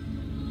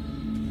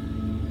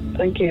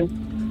 Thank you.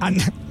 And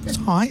it's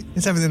all right.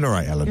 Is everything all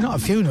right, Ellen? You're not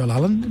at a funeral,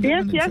 Ellen.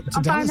 Yes,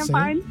 I'm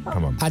fine.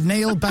 Come on. And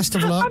Neil, best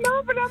of luck. I'm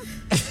over them.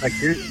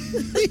 Thank you.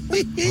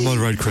 I'm all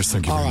right, Chris.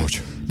 Thank you very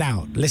much.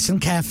 Now, listen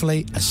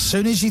carefully. As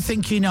soon as you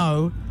think you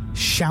know,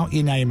 shout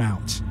your name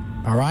out.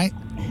 All right?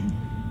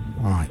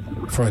 All right.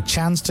 For a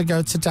chance to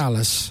go to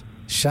Dallas,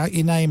 shout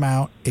your name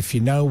out if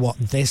you know what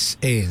this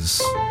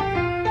is.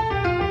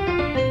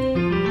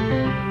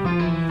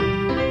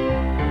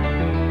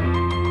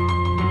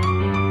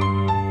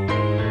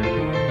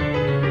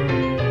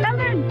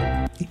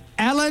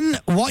 Ellen,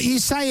 what are you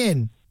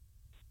saying?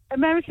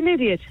 American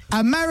Idiot.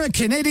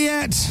 American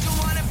Idiot.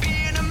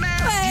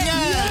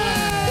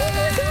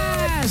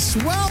 Yes!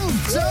 Well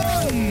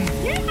done!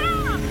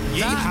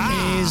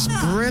 That is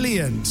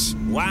brilliant.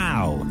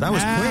 Wow, that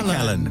was quick,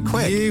 Ellen.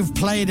 Quick. You've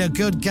played a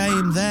good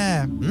game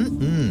there.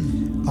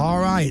 All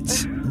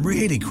right.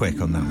 Really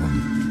quick on that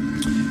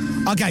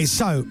one. Okay,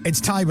 so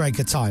it's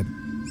tiebreaker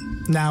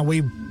time. Now,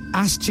 we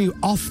asked you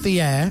off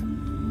the air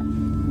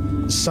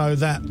so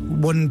that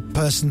one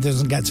person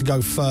doesn't get to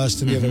go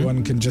first and the other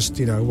one can just,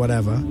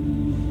 whatever.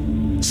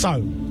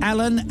 So,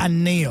 Ellen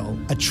and Neil,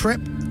 a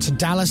trip to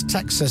Dallas,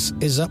 Texas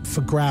is up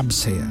for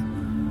grabs here.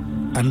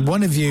 And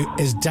one of you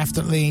is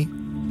definitely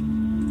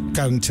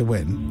going to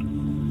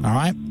win. All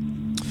right?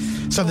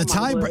 So the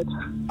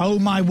tiebreaker... Oh,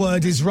 my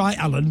word is right,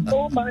 Alan.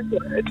 Oh, my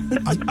word.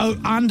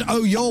 and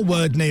your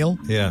word, Neil.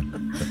 Yeah.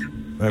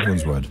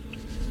 Everyone's word.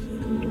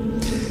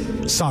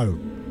 So,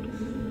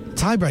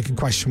 tiebreaker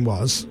question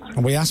was,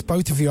 and we asked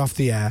both of you off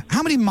the air,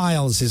 how many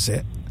miles is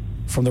it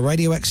from the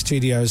Radio X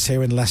studios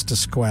here in Leicester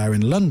Square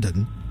in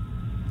London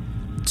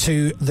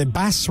to the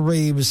Bass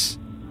Reeves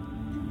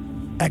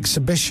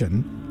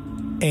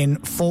exhibition in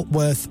Fort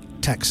Worth,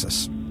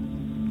 Texas?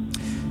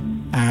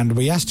 And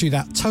we asked you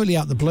that totally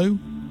out the blue,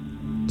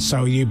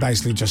 so you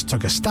basically just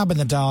took a stab in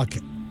the dark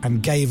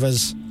and gave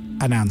us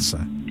an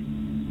answer.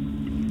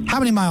 How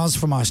many miles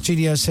from our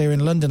studios here in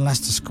London,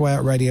 Leicester Square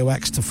at Radio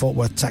X to Fort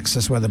Worth,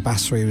 Texas, where the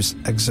Bass Reeves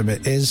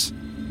exhibit is?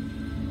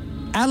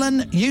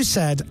 Ellen, you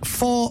said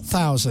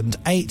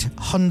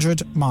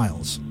 4,800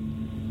 miles.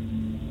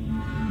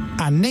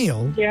 And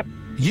Neil,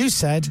 you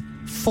said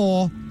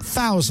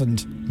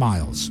 4,000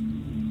 miles.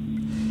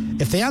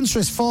 If the answer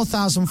is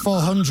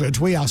 4,400,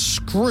 we are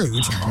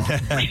screwed.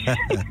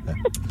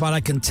 But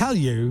I can tell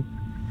you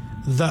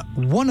that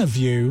one of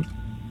you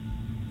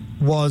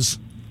was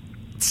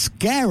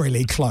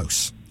scarily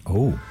close.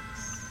 Oh.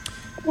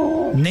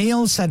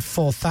 Neil said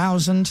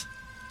 4,000.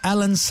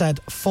 Ellen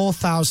said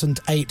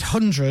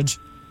 4,800.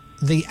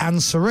 The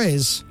answer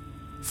is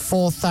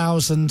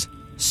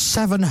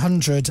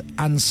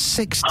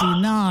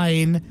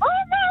 4,769.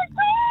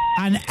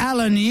 And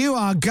Ellen, you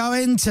are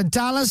going to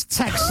Dallas,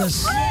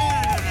 Texas.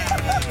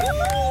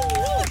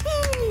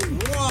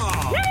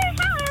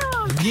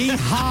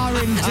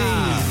 Yeehaw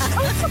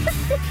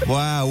indeed.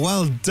 Wow,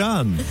 well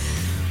done.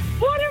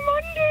 What a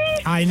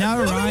Monday! I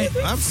know, right?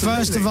 Absolutely.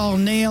 First of all,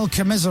 Neil,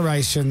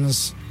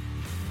 commiserations.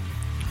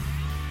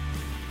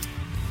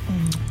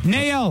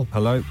 Neil!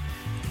 Hello?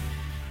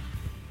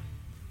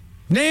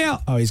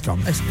 Neil! Oh, he's gone.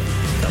 He's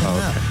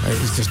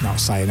just not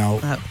saying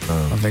I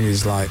think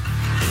he's like...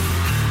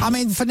 I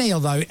mean, for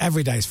Neil, though,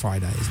 every day's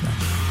Friday, isn't it?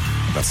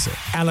 That's it.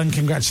 Ellen,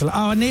 congratulations.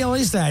 Oh, Neil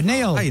is there.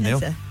 Neil. Hey, Neil.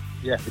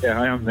 Yeah,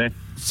 I am there.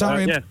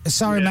 Sorry,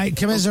 mate.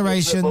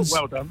 Commiserations.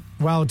 Well done.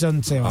 Well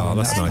done, too. Oh,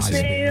 that's nice.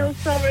 Neil,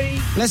 sorry.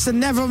 Listen,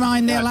 never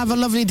mind, Neil. Have a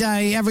lovely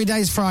day. Every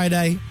day's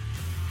Friday.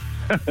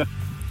 All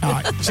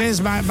right.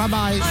 Cheers, mate.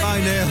 Bye-bye.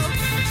 Bye, Neil.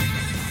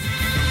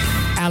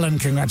 Ellen,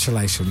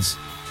 congratulations.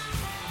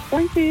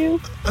 Thank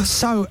you.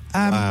 So,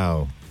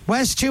 wow.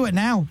 Where's Stuart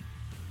now?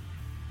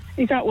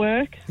 He's at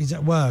work. He's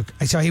at work.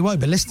 So he won't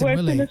be listening,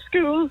 will Works he? in a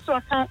school,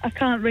 so I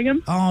can't ring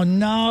him. Oh,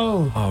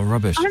 no. Oh,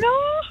 rubbish. I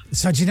know.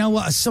 So do you know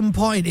what? At some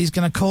point, he's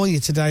going to call you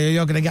today, or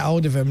you're going to get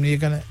hold of him, and you're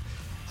going to...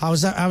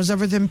 How's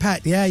everything,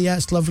 pet? Yeah,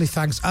 it's lovely,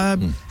 thanks.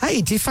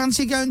 Hey, do you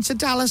fancy going to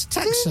Dallas,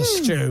 Texas,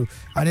 Stu?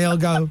 And he'll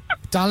go,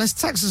 Dallas,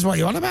 Texas, what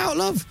you on about,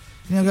 love?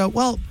 And he'll go,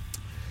 well,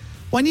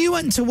 when you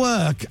went to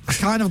work, I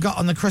kind of got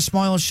on the Chris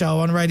Moyle show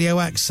on Radio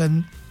X,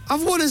 and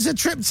I've won us a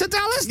trip to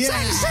Dallas,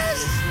 Texas!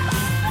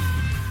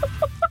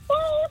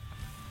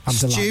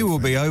 Stu will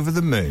be over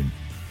the moon.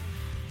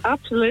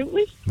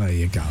 Absolutely. There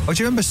you go. Oh,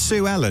 do you remember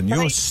Sue Ellen?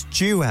 You're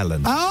Stu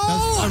Ellen.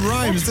 Oh! That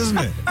rhymes, doesn't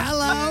it?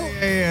 Hello.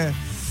 Yeah.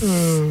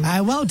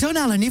 Well done,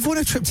 Ellen. You've won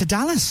a trip to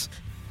Dallas.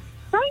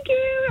 Thank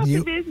you. Do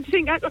you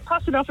think I could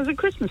pass it off as a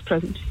Christmas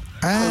present?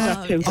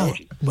 Well,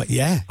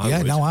 yeah.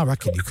 No, I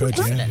reckon you could.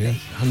 Yeah.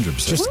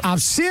 100%. Just,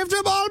 I've saved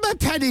them all my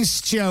pennies,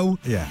 Stu.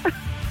 Yeah.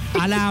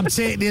 And I'm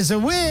taking this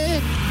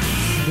away.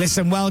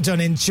 Listen, well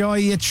done. Enjoy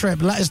your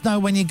trip. Let us know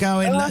when you're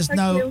going. Let us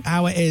know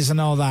how it is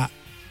and all that.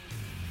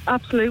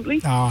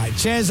 Absolutely. All right.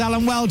 Cheers,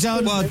 Alan. Well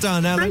done. Well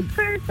done, Alan.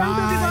 Thanks,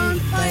 Bye.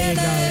 There you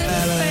go.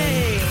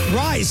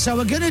 Right, so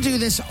we're going to do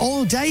this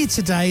all day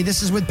today.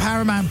 This is with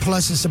Paramount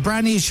Plus. It's a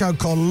brand new show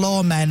called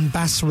Lawmen,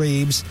 Bass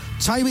Reeves.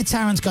 Toby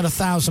Tarrant's got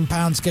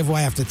 £1,000 to give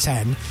away after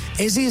 10.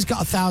 Izzy's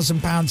got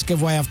 £1,000 to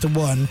give away after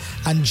 1.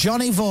 And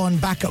Johnny Vaughan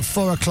back at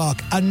 4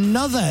 o'clock.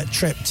 Another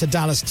trip to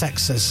Dallas,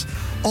 Texas.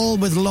 All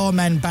with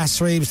Lawmen, Bass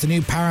Reeves, the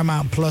new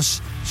Paramount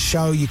Plus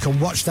show. You can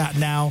watch that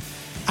now.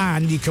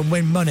 And you can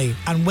win money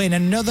and win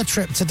another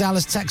trip to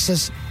Dallas,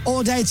 Texas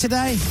all day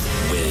today.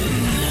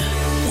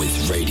 Win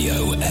with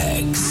Radio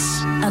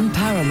X and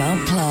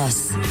Paramount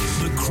Plus.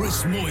 The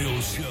Chris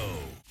Moyle Show.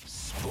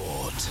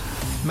 Sport.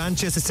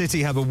 Manchester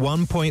City have a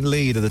 1-point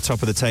lead at the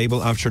top of the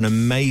table after an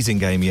amazing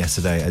game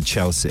yesterday at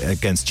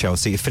against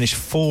Chelsea. It finished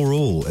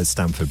 4-4 at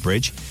Stamford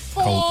Bridge.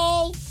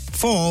 Cole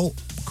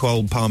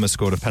Palmer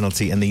scored a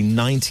penalty in the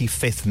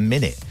 95th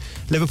minute.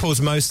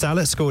 Liverpool's Mo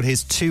Salah scored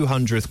his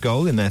 200th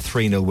goal in their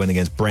 3-0 win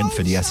against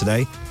Brentford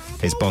yesterday.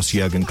 His boss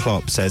Jurgen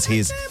Klopp says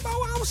he's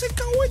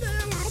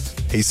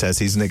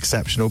an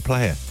exceptional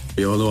player.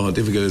 We all know how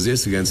difficult it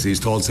is against these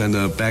tall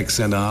back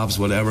centre halves,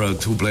 whatever,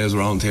 two players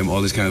around him,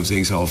 all these kind of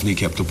things. How often he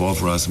kept the ball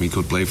for us and we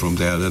could play from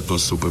there. That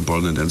was super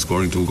important, and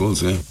scoring 2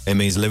 goals, yeah. It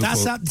means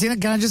Liverpool...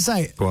 Can I just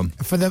say? Go on.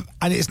 And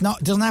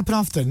doesn't happen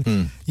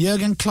often.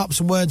 Jurgen Klopp's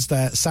words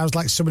there sounds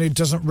like someone who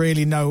doesn't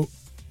really know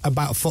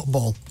about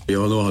football.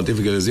 You all know how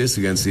difficult it is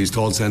against these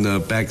tall centre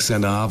backs,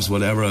 centre halves,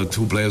 whatever,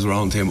 2 players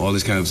around him, all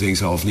these kind of things.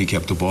 How often he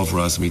kept the ball for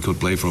us and we could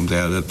play from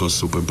there. That was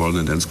super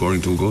important, and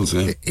scoring 2 goals.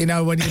 Yeah. You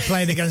know, when you're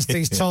playing against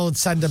these tall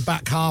centre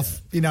back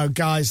half, you know,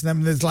 guys, and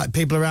then there's like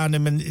people around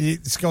him and you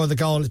score the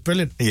goal. It's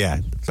brilliant.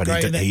 Yeah, but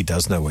great, he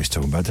does know what he's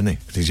talking about, doesn't he?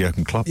 He's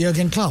Jurgen Klopp.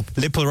 Jurgen Klopp.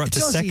 Liverpool are up to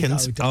Does he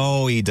second.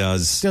 know, He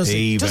does. Does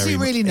he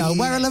really know?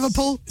 Where are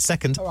Liverpool?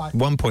 Second. All right.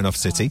 1 point off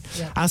City.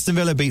 Yeah. Aston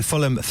Villa beat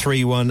Fulham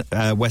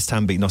 3-1. West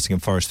Ham beat Nottingham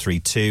Forest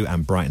 3-2.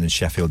 And Brighton and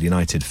Sheffield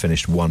United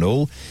finished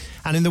 1-1.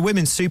 And in the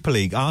Women's Super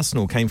League,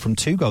 Arsenal came from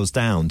 2 goals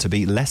down to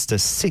beat Leicester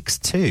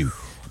 6-2.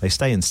 They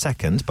stay in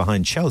second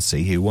behind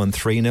Chelsea, who won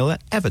 3-0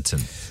 at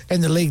Everton. In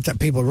the league that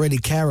people really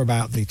care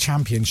about, the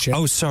Championship.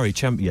 Oh, sorry,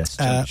 yes.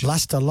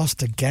 Leicester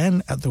lost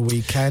again at the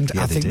weekend.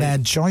 Yeah, I think they're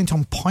joint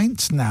on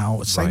points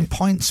now. Same Right.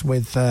 points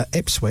with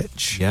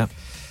Ipswich. Yeah.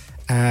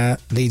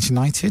 Leeds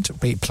United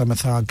beat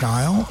Plymouth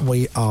Argyle.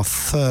 We are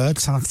third.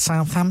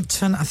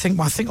 Southampton. I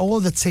think all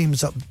of the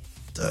teams up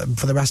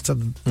for the rest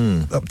of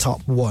up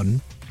top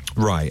won.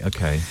 Right.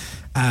 Okay.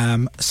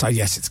 So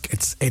yes,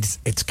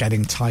 it's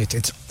getting tight.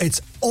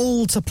 It's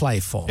all to play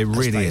for. It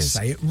really is.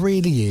 It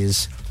really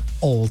is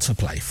all to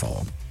play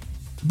for.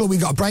 But we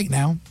got a break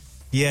now.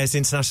 Yeah, it's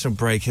international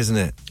break, isn't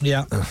it?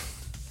 Yeah.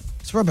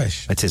 It's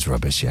rubbish. It is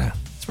rubbish. Yeah.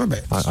 It's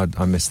rubbish.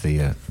 I miss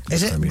the.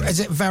 Is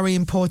it very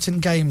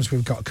important games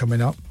we've got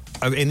coming up?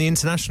 Oh, in the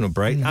international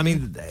break? I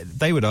mean,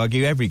 they would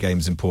argue every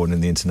game's important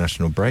in the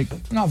international break.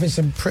 Not if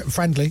it's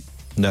friendly.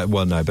 No,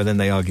 well, no, but then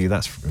they argue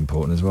that's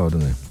important as well,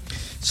 don't they?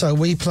 So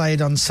we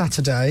played on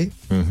Saturday,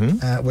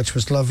 which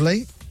was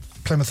lovely.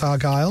 Plymouth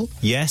Argyle.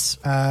 Yes.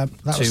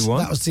 2-1.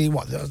 That was that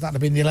would have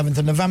been the 11th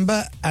of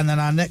November, and then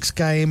our next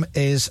game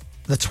is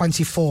the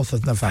 24th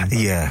of November.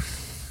 Yeah.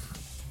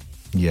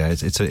 Yeah,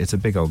 it's a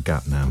big old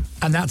gap now.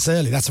 And that's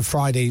early. That's a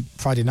Friday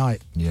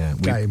night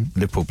game.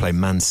 Liverpool play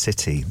Man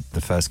City,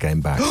 the first game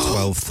back,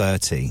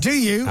 12:30. Do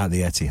you? At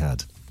the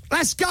Etihad.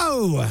 Let's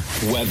go!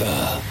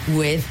 Weather.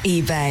 With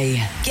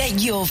eBay.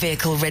 Get your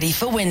vehicle ready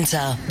for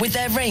winter with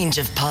their range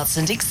of parts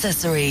and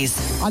accessories.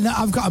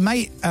 I've got a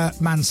mate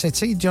at Man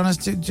City. Do you want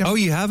us to... Oh,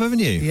 you have, haven't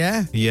you?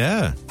 Yeah.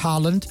 Yeah.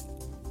 Haaland.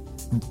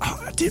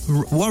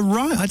 Well,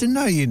 right. I didn't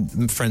know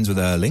you're friends with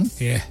Erling.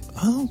 Yeah.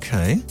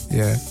 Okay.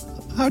 Yeah.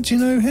 How do you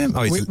know him?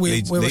 Oh,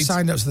 we were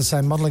signed up to the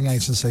same modelling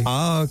agency.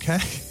 Oh, okay.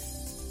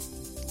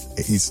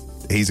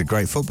 He's a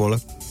great footballer.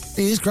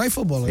 He is a great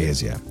footballer. He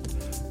is, yeah.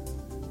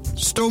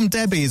 Storm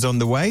Debbie is on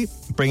the way,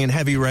 bringing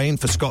heavy rain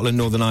for Scotland,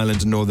 Northern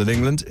Ireland and Northern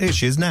England. Here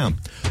she is now.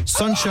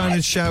 Sunshine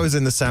and showers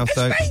in the south,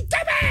 though. Me,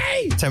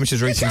 Debbie!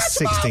 Temperatures reaching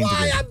 16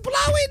 degrees. I'm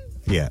blowing!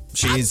 Yeah,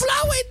 she's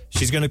blowing!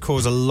 She's going to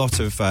cause a lot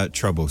of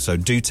trouble, so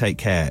do take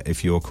care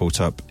if you're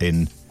caught up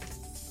in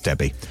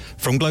Debbie.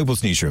 From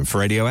Global's newsroom for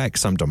Radio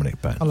X, I'm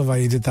Dominic Byrne. I love how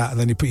you did that and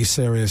then you put your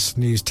serious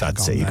news tag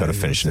That's on it, you've there. got to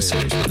finish in a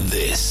series.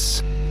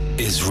 This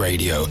is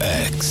Radio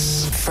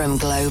X. From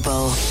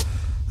Global.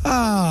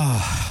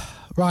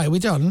 Right, are we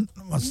done?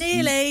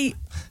 Nearly.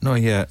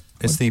 Not yet.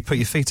 It's the put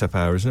your feet up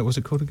hour, isn't it? What's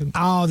it called again?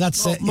 Oh,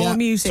 that's it. More yeah.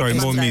 music. Sorry,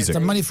 more music. The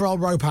money for old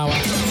rope hour.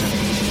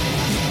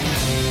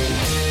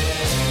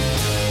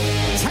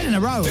 10 in a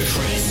row. The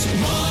Chris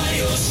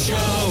Miles Show.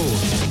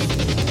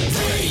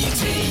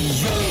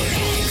 Radio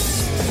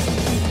X.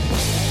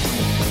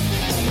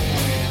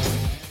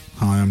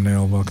 Hi, I'm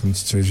Neil. Welcome to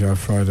TGI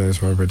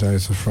Fridays, where every day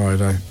is a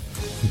Friday.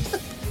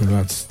 Would you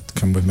like to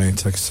come with me and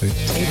take a seat?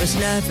 He was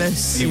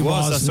nervous. He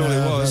was, that's all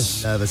it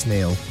was. Nervous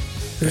Neil.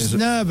 He was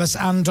nervous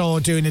and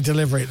or doing a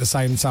delivery at the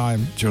same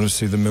time. Do you want to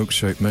see the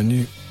milkshake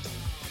menu?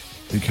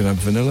 You can have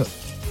vanilla,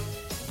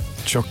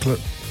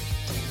 chocolate,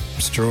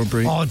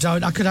 strawberry. Oh,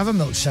 don't. I could have a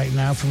milkshake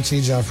now from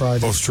TGI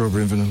Fridays. Or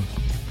strawberry and vanilla.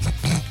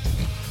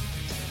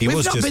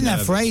 We've not been there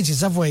for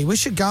ages, have we? We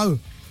should go.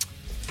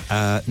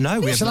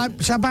 No, we Shall I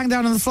bang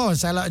down on the floor and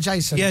say hello to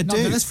Jason? Yeah, Not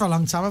do. done this for a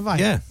long time, have I?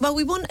 Yeah. Well,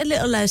 we want a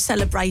little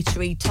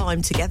celebratory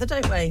time together,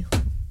 don't we?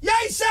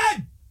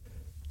 Jason!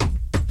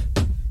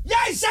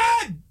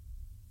 Jason!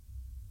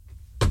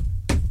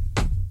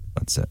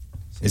 That's it.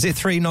 Is it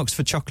 3 knocks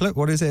for chocolate?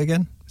 What is it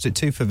again? Is it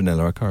 2 for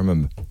vanilla? I can't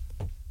remember.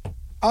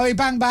 Oh, he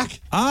banged back.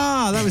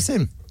 Ah, that was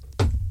him.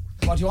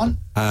 What do you want?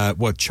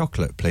 Well,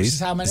 chocolate, please. This is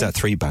how many? Is that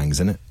 3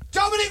 bangs, isn't it?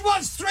 Dominic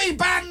wants 3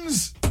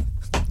 bangs!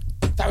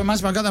 That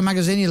reminds me, I got that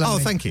magazine you lent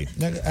me. thank you.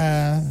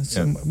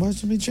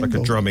 Where's my jingle? Like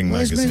a drumming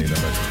Where's magazine.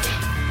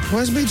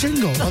 Where's my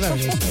jingle? Oh, there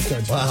it is.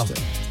 Okay, Wow.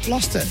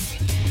 Lost it.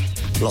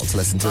 Lot to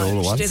listen to all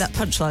at once. Do that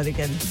punchline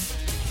again.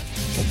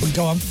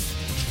 Go on.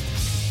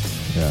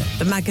 Yeah.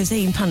 The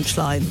magazine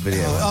punchline.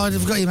 Video. Oh,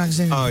 I've got your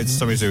magazine. Oh, it's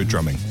something to do with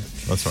drumming.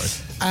 That's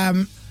right.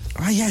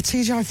 Yeah,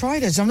 TGI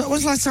Fridays. When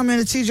was the last time we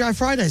had a TGI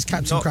Fridays,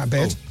 Captain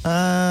Crapbeard?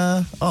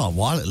 A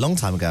long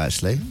time ago,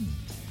 actually.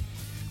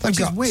 Which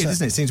is weird,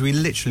 isn't it? It seems we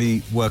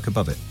literally work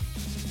above it.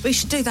 We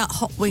should do that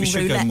hot wing We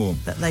should go roulette more.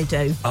 that they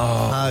do.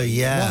 Oh,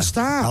 yeah. What's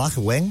that? I like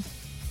a wing.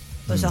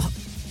 There's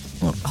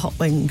hot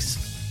wings.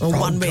 Or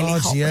one really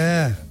God, hot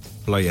yeah.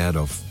 Blow your head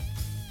off.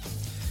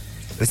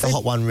 Is the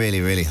hot one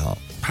really, really hot?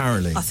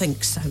 Apparently. I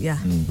think so, yeah.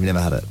 We've never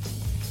had it.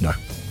 No.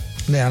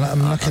 Yeah,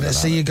 I'm looking at.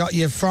 So you got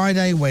your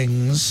Friday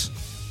wings,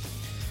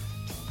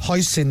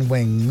 hoisin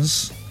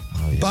wings,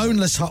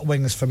 boneless hot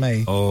wings for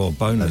me. Oh,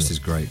 boneless is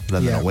great.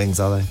 They're not wings,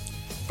 are they?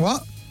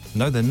 What?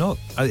 No, they're not.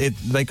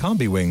 They can't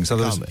be wings.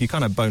 Otherwise, you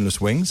can't have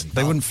boneless wings.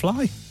 They wouldn't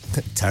fly.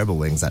 Terrible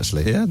wings,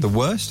 actually. Yeah, the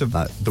worst of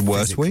the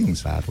worst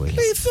wings. Bad wings.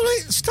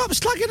 Stop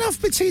slagging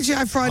off with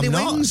TGI Friday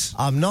wings.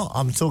 I'm not.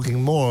 I'm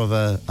talking more of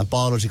a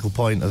biological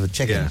point of a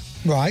chicken. Yeah.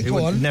 Right, It go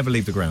would on. never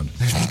leave the ground.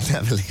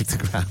 Never leave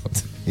the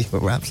ground. You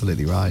were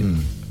absolutely right.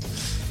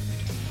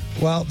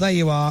 Well, there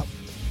you are.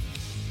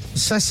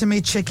 Sesame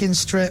chicken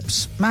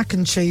strips, mac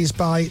and cheese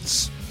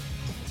bites,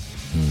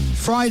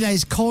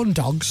 Friday's corn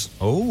dogs.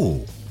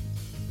 Oh.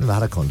 Never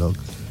had a corn dog.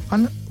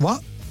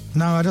 What?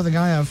 No, I don't think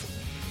I have.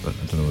 But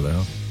I don't know what they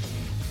are.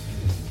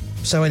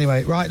 So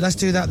anyway, right, let's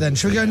do that then.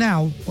 Should we go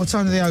now? What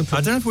time do they open?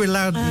 I don't know if we're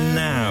allowed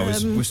now.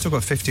 We've still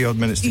got 50-odd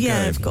minutes to go.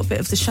 Yeah, we've got a bit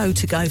of the show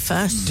to go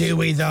first. Do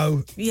we,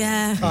 though?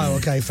 Yeah. Oh,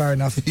 okay, fair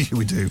enough.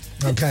 We do.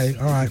 Okay,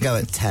 all right. Go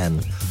at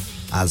 10,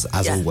 as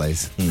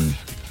always.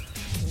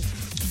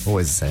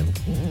 Always the same.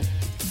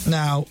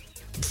 Now,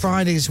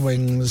 Friday's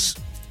wings,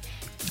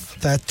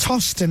 they're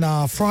tossed in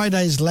our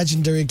Friday's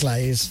legendary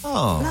glaze.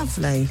 Oh.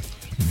 Lovely.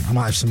 I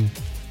might have some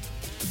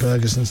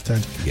burgers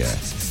instead. Yeah.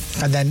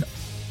 And then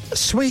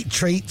sweet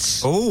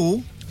treats.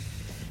 Oh.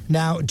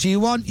 Now, do you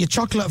want your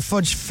chocolate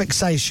fudge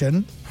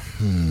fixation?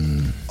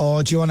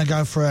 Or do you want to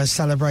go for a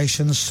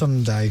celebration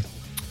sundae?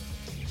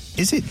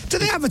 Is it? Do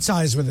they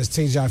advertise with us,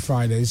 TGI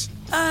Fridays?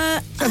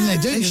 They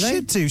do, They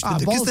should do,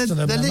 because they're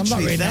I'm not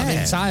literally reading out the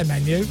there. entire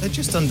menu. They're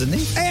just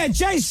underneath. Hey,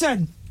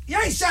 Jason!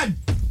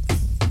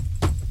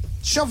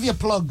 Shove your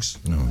plugs.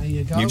 No. There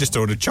you go. You just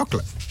ordered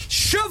chocolate.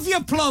 Shove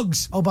your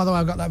plugs! Oh, by the way,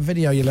 I've got that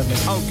video you let me.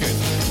 Oh, good.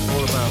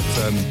 All about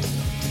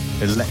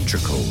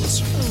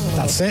electricals.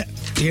 That's it.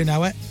 You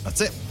know it.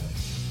 That's it.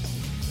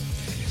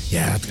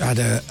 Yeah, I had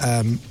a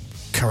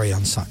curry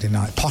on Saturday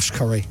night. Posh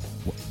curry.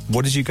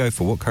 What did you go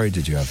for? What curry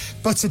did you have?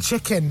 Butter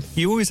chicken.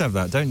 You always have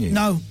that, don't you?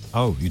 No.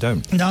 Oh, you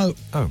don't? No.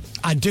 Oh.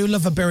 I do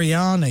love a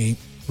biryani.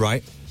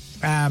 Right.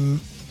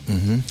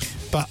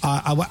 But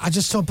I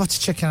just saw butter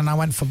chicken and I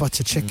went for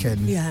butter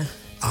chicken. Yeah.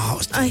 Oh, it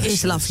was delicious.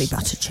 It's lovely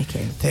butter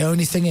chicken. The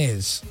only thing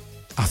is,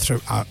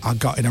 I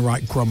got in a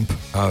right grump.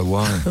 Oh,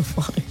 why?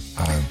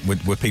 Why?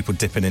 Were people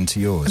dipping into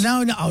yours?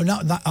 No,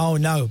 not that. Oh,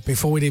 no.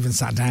 Before we'd even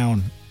sat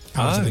down,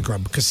 I was in a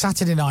grump. Because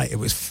Saturday night, it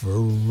was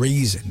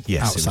freezing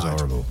Yes, outside. it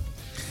was horrible.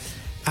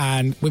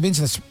 And we've been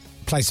to this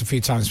place a few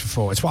times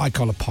before. It's what I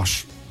call a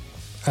posh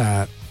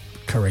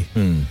curry.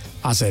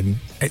 As in,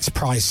 it's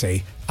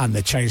pricey and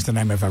they changed the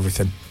name of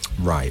everything.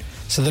 Right.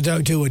 So they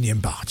don't do onion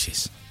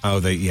barges. Oh,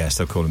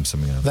 they'll call them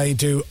something else. They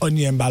do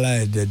onion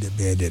ballad.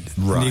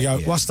 Right. And you go,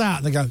 what's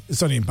that? They go,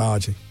 it's onion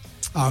bargee.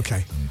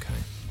 Okay.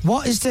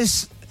 What is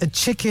this? A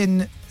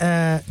chicken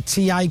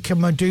tiaika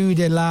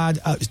madude lad?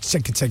 Oh, it's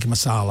chicken tikka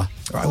masala.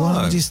 Right,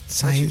 what did you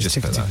say? It was just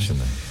chicken put that, tikka.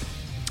 shouldn't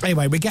they?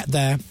 Anyway, we get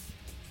there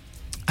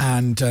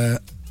and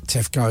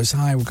Tiff goes,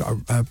 hi, we've got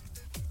a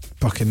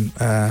booking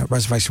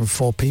reservation for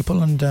 4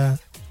 people and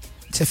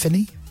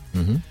Tiffany?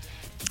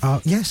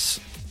 Yes.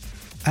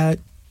 And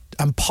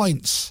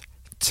points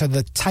to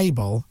the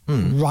table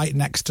right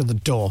next to the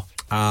door.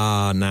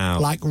 Ah, now.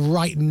 Like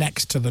right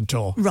next to the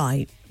door.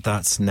 Right.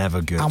 That's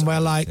never good. And we're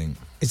like,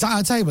 is that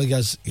our table? He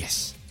goes,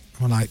 yes.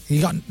 We're like,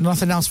 you got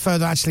nothing else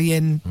further actually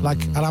in?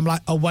 Like, and I'm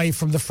like, away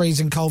from the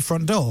freezing cold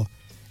front door?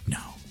 No.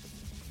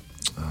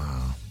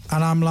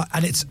 And I'm like,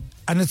 and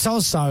it's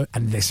also,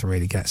 and this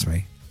really gets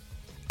me,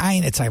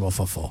 ain't a table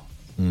for 4.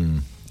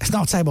 It's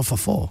not a table for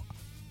 4.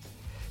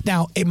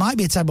 Now, it might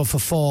be a table for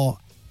 4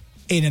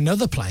 in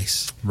another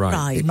place.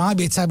 Right. It might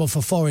be a table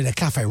for 4 in a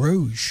Cafe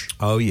Rouge.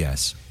 Oh,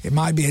 yes. It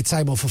might be a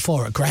table for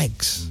 4 at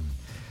Greg's.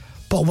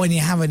 But when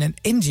you're having an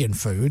Indian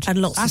food,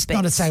 and lots that's of not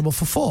a bits. table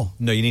for 4.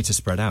 No, you need to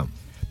spread out.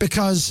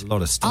 Because A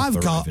lot of stuff I've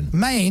got arriving.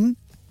 main,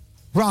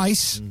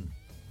 rice,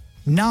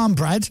 naan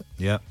bread,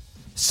 Yeah.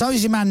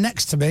 so's your man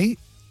next to me,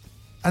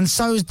 and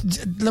so's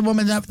the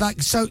woman that,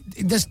 like, so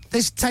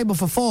this table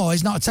for 4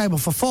 is not a table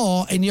for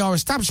 4 in your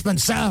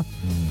establishment, sir.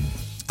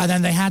 And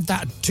then they had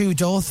that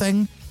 2-door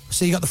thing.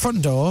 So you got the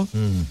front door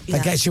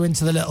that gets you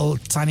into the little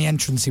tiny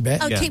entrancey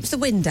bit. Oh, keeps the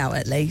wind out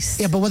at least.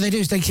 Yeah, but what they do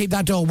is they keep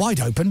that door wide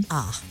open.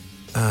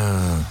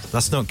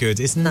 That's not good.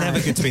 It's never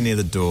good to be near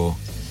the door.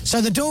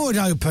 So the door would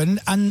open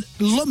and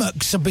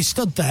lummox would be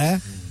stood there.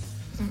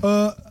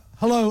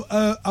 Hello,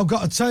 I've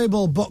got a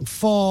table booked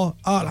for...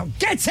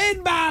 get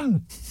in,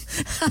 man!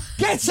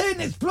 Get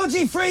in, it's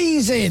bloody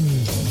freezing!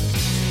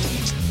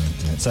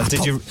 So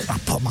did you? I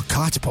put my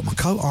car to put my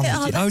coat on.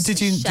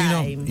 Did you? Do you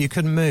not? You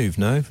couldn't move.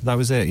 No, that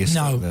was it. You're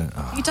stuck there.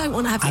 Oh. You don't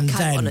want to have your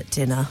coat on at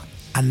dinner.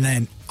 And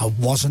then I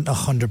wasn't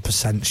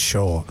 100%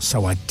 sure,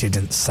 so I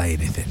didn't say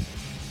anything.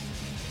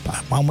 But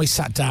when we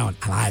sat down,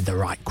 and I had the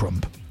right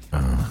grump.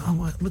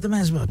 Well, they may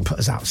as well put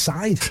us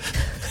outside.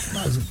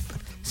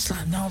 It's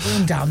like no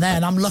room down there,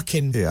 and I'm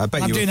looking. Yeah, I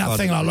bet I'm you doing were that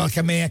thing like look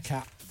a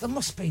meerkat. There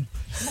must be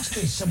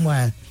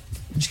somewhere.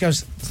 And she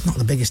goes, it's not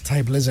the biggest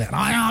table, is it? And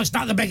I know it's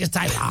not the biggest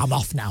table. I'm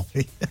off now.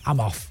 I'm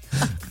off.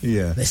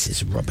 Yeah. This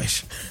is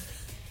rubbish.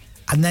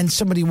 And then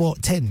somebody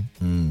walked in,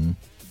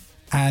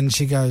 and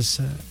she goes,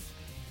 "Have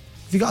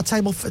you got a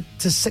table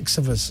to 6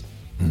 of us?"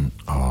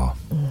 Oh.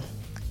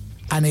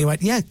 And he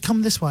went, "Yeah,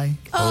 come this way."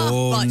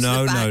 Oh, right to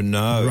the back.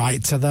 no.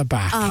 Right to the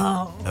back.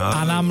 Oh. No.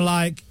 And I'm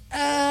like,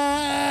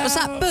 Was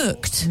that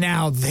booked?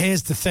 Now,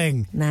 here's the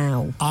thing.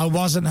 Now. I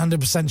wasn't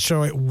 100%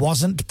 sure it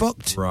wasn't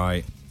booked.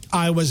 Right.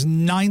 I was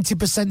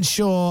 90%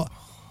 sure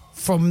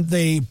from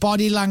the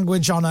body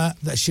language on her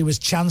that she was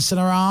chancing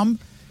her arm,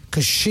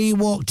 because she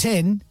walked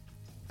in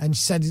and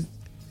said,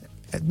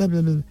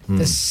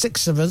 "There's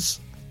 6 of us."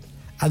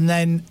 And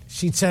then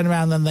she turned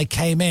around and they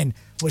came in,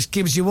 which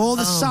gives you all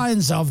the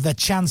signs of they're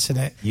chancing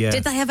it. Yeah.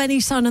 Did they have any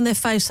sign on their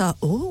face like,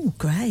 "Oh,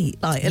 great"?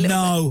 Like a little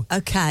No. bit?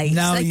 Okay.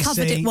 No, so they you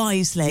covered see. it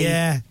wisely.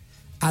 Yeah.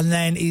 And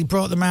then he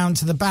brought them round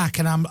to the back,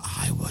 and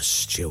I was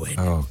stewing.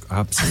 Oh,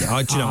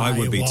 absolutely. Do you know, I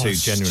would be too.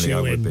 was Genuinely,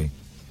 I would stewing. be.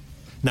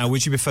 Now,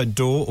 would you prefer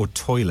door or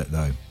toilet,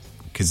 though?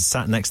 Because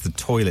sat next to the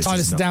toilets.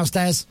 Toilets are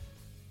downstairs.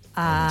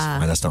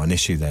 That's not an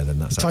issue there, then.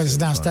 That's Toilets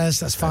are absolutely downstairs,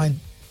 that's fine.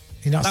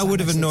 You're not That sat would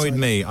have next to the annoyed toilet.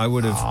 me. I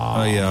would have.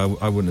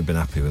 I wouldn't have been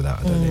happy with that.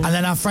 I don't think. And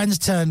then our friends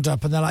turned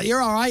up, and they're like,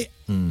 "You're all right?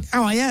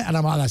 How are you?" And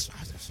I'm like,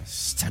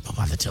 "Step up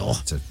by the door."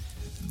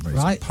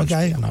 Right,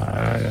 okay.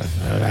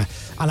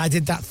 And I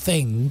did that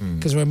thing,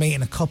 because we were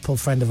meeting a couple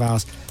friend of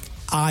ours.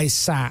 I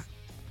sat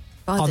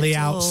on the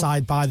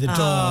outside by the door.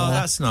 Oh,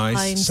 that's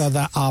nice. So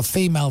that our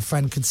female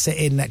friend could sit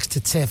in next to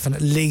Tiff and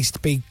at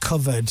least be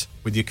covered.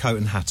 With your coat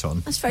and hat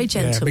on. That's very Yeah,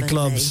 gentlemanly. with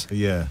gloves.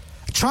 Yeah.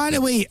 Trying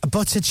to eat a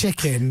butter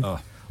chicken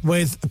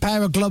with a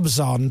pair of gloves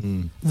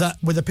on that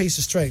with a piece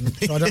of string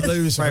so I don't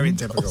lose them. Very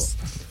difficult.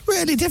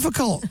 Really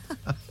difficult.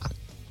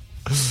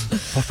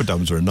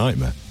 Poppadoms are a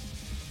nightmare.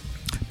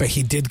 But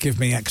he did give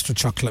me extra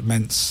chocolate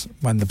mints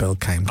when the bill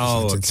came.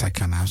 I did say,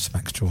 "Can I have some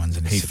extra ones?"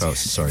 And He felt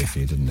sorry for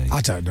you, didn't he?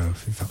 I don't know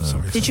if he felt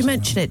sorry. Did you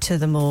mention it to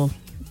them or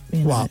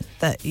What?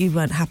 that you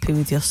weren't happy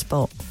with your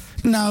spot?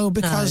 No,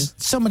 because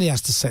somebody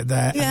has to sit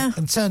there. Yeah.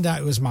 And turned out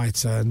it was my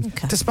turn,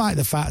 despite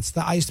the fact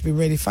that I used to be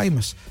really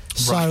famous.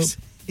 So, Right.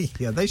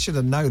 Yeah, they should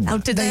have known that. Oh,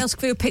 did they ask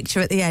for your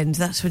picture at the end?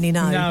 That's when you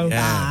know. No.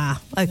 Yeah.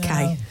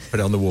 Okay. Put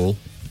it on the wall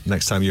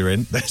next time you're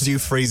in. There's you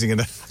freezing in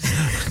a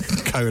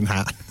coat and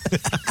hat.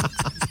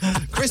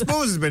 Chris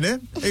Moores has been here.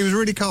 He was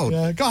really cold.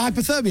 got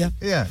hypothermia.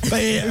 Yeah.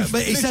 But he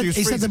Literally said was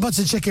the freezing.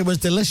 butter chicken was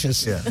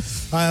delicious. Yeah.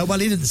 Well,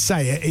 he didn't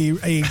say it.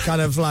 He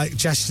kind of like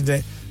gestured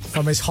it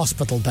from his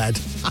hospital bed.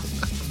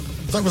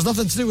 That was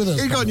nothing to do with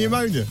us. He got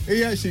pneumonia.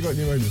 He actually got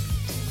pneumonia.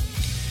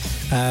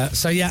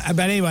 So yeah,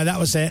 but anyway, that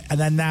was it. And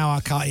then now I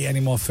can't eat any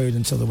more food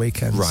until the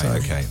weekend. Right, so.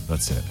 okay,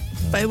 that's it.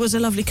 But it was a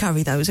lovely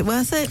curry, though. Was it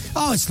worth it?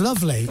 Oh, it's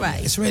lovely.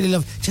 Right. It's really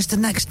lovely. Just the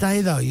next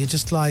day, though, you're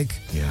just like...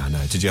 Yeah, I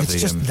know. Did you have It's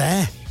the just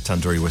there.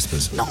 tandoori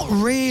whispers? Not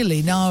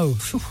really, no.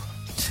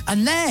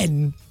 And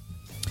then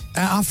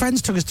our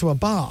friends took us to a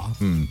bar,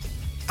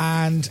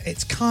 and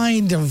it's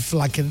kind of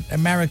like an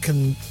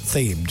American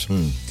themed.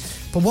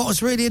 But what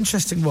was really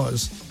interesting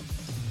was,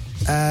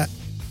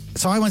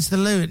 so I went to the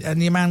loo,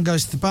 and your man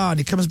goes to the bar, and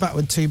he comes back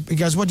with 2. He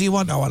goes, "What do you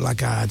want?" I went like,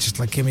 just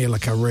like give me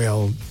like a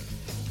real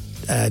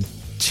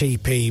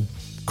cheapy,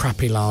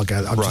 crappy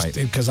lager, Right.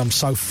 because I'm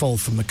so full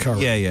from the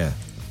curry. Yeah, yeah.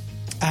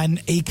 And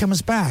he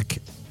comes back,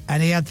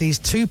 and he had these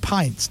 2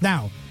 pints.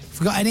 Now, if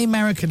we've got any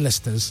American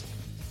listeners,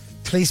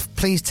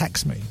 please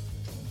text me.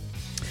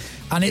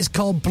 And it's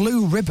called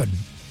Blue Ribbon.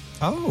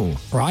 Oh.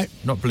 Right?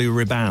 Not Blue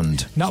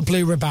Riband. Not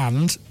Blue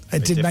Riband.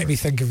 It did make me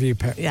think of you,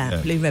 Pip.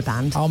 Yeah, Blue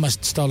Riband. I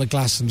almost stole a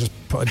glass and just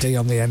put a D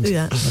on the end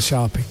Yeah. with a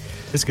Sharpie.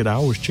 This could I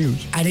always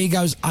choose. And he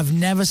goes, "I've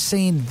never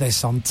seen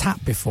this on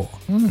tap before."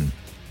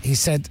 He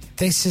said,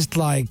 "This is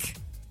like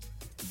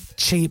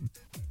cheap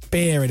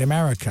beer in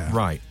America."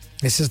 Right.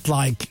 This is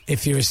like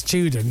if you're a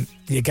student,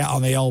 you get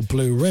on the old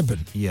Blue Ribbon.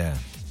 Yeah.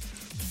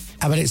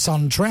 But it's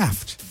on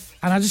draft.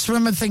 And I just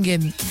remember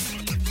thinking,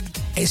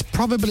 it's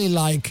probably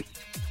like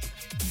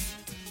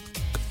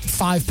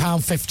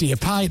 £5.50 a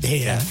pint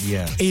here.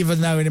 Yeah. Even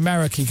though in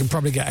America you can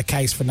probably get a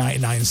case for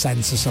 99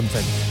 cents or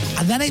something.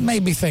 And then it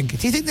made me think,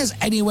 do you think there's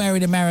anywhere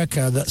in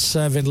America that's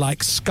serving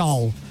like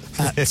Skull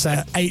at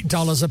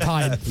 $8 a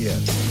pint? Yeah.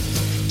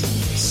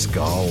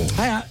 Skull.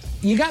 Hey,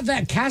 you got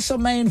that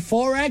Castlemaine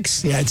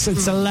 4X? Yeah, it's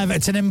 11.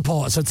 It's an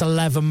import, so it's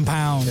 £11.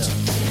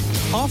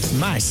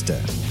 Hofmeister.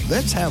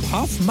 Let's have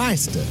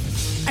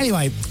Hofmeister.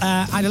 Anyway,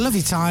 I had a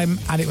lovely time,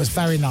 and it was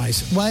very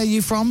nice. Where are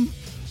you from?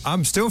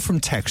 I'm still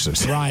from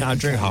Texas. Right. I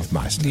drink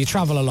Hofmeister. You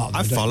travel a lot.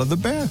 I follow the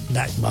bear.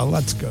 Well,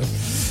 that's good.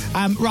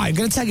 Right, I'm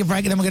going to take a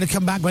break, and then we're going to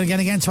come back. We're going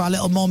to get into our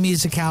little more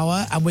music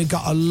hour, and we've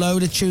got a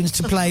load of tunes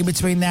to play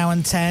between now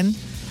and 10.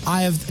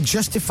 I have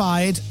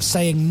justified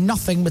saying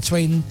nothing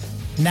between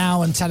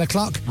now and 10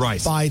 o'clock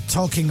by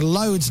talking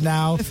loads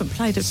now. We haven't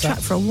played a track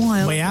for a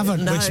while. We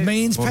haven't, No. which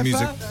means, More Pepper,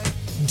 music.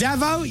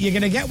 Devo, you're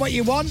going to get what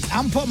you want.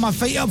 I'm putting my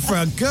feet up for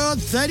a good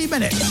 30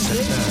 minutes.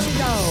 Here we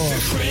go.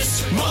 The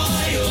Chris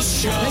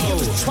Miles Show. I think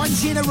it was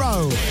 20 in a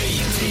row.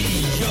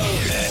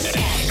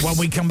 When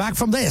we come back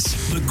from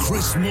this. The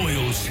Chris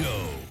Moyle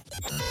Show.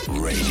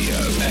 Radio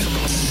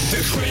X.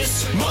 The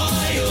Chris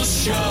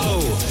Miles Show.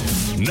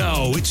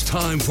 Now it's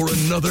time for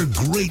another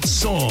great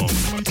song.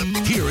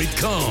 Here it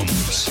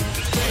comes.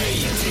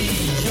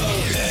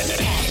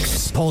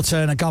 Paul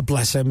Turner, God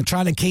bless him,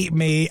 trying to keep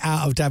me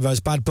out of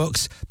Devo's bad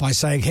books by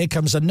saying, here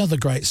comes another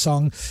great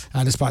song,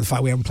 despite the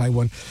fact we haven't played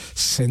one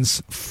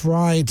since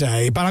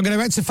Friday. But I'm going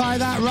to rectify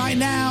that right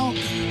now.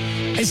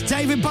 It's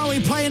David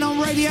Bowie playing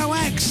on Radio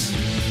X.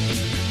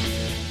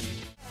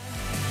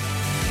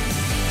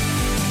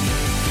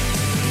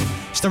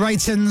 It's the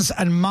Raytons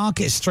and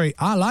Market Street.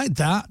 I like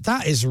that.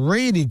 That is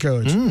really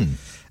good.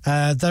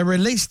 They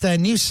released their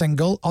new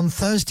single on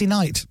Thursday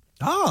night.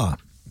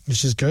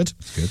 Which is good.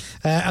 Good.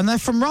 And they're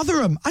from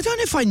Rotherham. I don't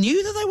know if I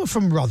knew that they were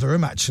from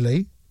Rotherham,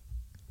 actually.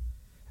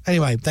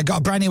 Anyway, they've got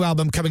a brand new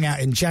album coming out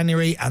in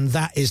January, and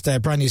that is their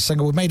brand new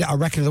single. We've made it our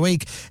record of the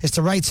week. It's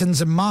the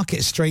Raytons and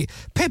Market Street.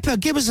 Pippa,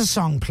 give us a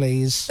song,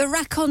 please. The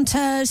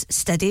Raconteurs,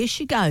 Steady As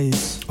She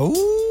Goes.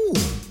 Oh,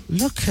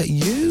 look at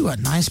you. A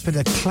nice bit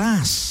of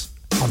class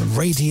on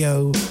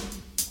Radio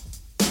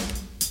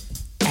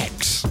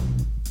X.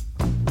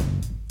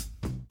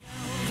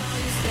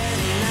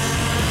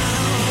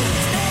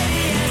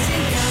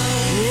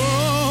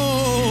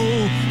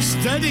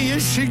 Steady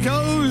as she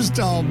goes,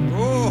 Dom.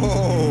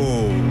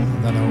 Oh.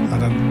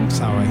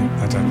 Sorry.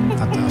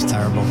 That was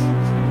terrible.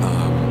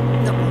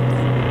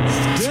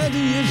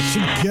 Steady as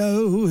she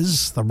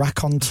goes. The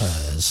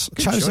Raconteurs.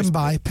 Chosen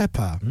by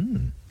Pippa.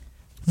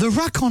 The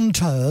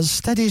Raconteurs,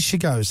 Steady as she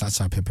goes. That's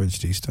how Pippa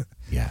introduced it.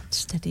 Yeah.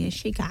 Steady as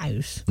she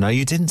goes. No,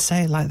 you didn't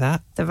say it like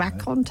that. The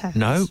Raconteurs.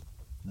 No.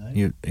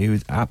 He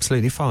was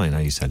absolutely fine how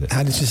you said it.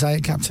 How did you say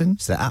it, Captain?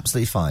 So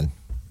absolutely fine.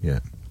 Yeah.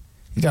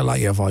 You don't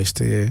like your voice,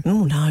 do you?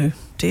 Oh, no.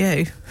 Do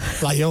you?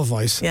 Like your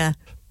voice? Yeah.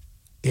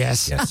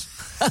 Yes.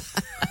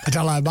 I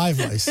don't like my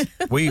voice.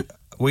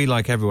 We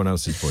like everyone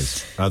else's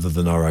voice, other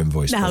than our own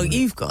voice. Now, probably.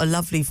 you've got a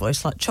lovely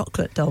voice like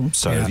Chocolate Dom.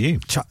 So have you.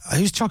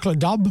 Who's Chocolate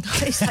Dom?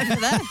 He's over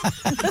there.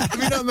 Have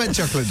you not met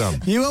Chocolate Dom?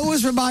 You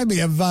always remind me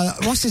of,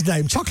 what's his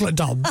name? Chocolate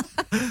Dom.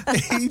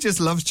 He just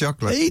loves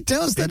chocolate. He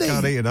does, doesn't he?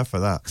 Can't eat enough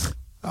of that.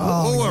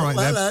 Oh, all right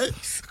then. Hello.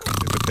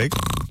 Pippa Pig.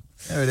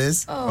 There it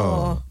is.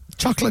 Oh.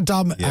 Chocolate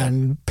Dom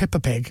and Pippa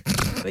Pig.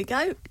 There we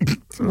go.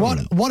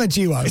 What a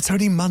duo. It's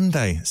only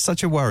Monday. It's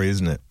such a worry,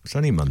 isn't it? It's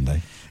only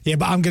Monday. Yeah,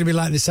 but I'm going to be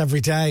like this every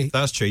day.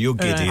 That's true. You're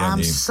giddy, aren't I'm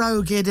you?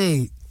 so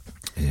giddy.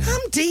 Yeah.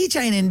 I'm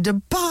DJing in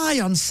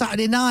Dubai on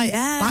Saturday night.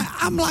 Yeah.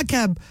 I'm like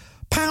a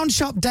pound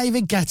shop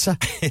David Guetta.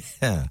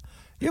 Yeah.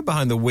 You're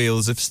behind the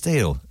wheels of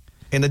steel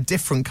in a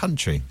different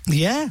country.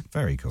 Yeah.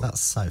 Very cool.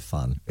 That's so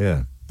fun.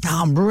 Yeah.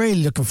 I'm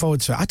really looking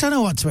forward to it. I don't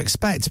know what to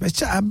expect.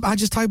 But I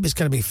just hope it's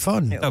going to be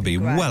fun. They'll be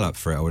well up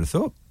for it, I would have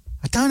thought.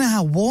 I don't know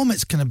how warm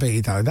it's going to be,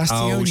 though. That's the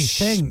only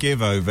thing.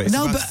 Give over. It's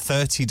about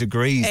 30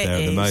 degrees there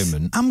at the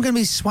moment. I'm going to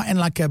be sweating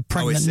like a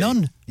pregnant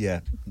nun.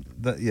 Yeah.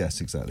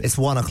 Yes, exactly. It's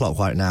 1 o'clock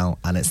right now,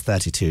 and it's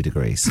 32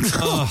 degrees. Give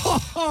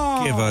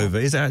over.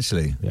 Is it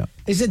actually? Yeah.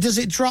 Does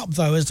it drop,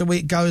 though, as the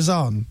week goes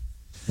on?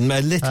 A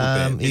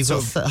little bit. You've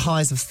got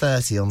highs of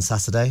 30 on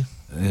Saturday.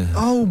 Yeah.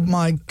 Oh,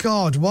 my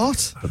God,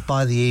 what? But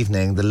by the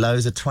evening, the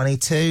lows are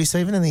 22, so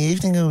even in the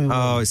evening...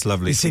 it's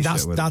lovely. You see,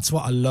 that's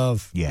what I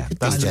love. Yeah.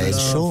 That's DJ in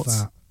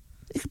shorts. That.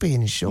 You could be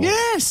in shorts.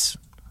 Yes.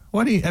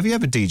 Have you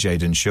ever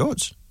DJ'd in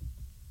shorts?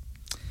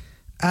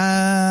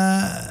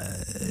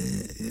 I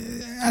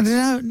don't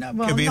know. No,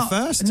 well, could be a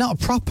first. Not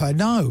proper,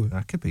 no.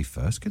 That could be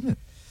first, couldn't it?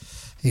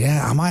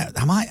 Yeah, I might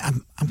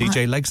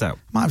DJ legs out.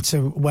 Might have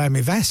to wear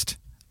my vest.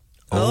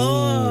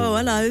 Oh,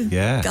 hello.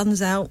 Yeah.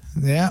 Guns out.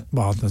 Yeah,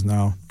 well, there's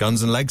no...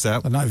 Guns and legs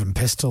out. They're not even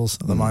pistols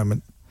at the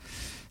moment.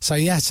 So,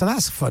 yeah, so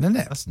that's fun, isn't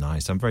it? That's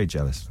nice. I'm very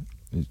jealous.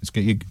 It's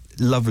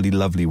lovely,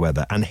 lovely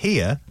weather. And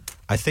here,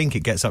 I think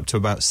it gets up to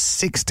about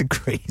 6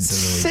 degrees.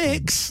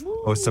 6?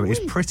 Or something.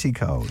 It's pretty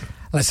cold.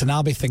 Listen,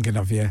 I'll be thinking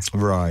of you.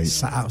 Right.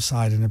 Sat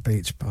outside in a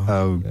beach bar.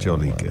 Oh,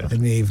 jolly good.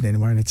 In the evening,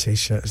 wearing a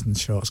T-shirt and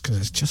shorts because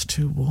it's just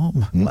too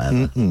warm.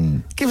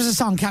 Give us a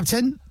song,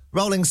 Captain.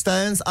 Rolling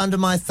Stones, Under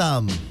My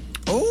Thumb.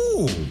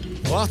 Oh,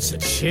 what a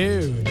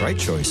tune. Great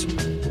choice. I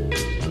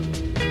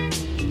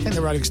think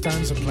the Rolling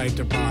Stones have played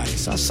Dubai,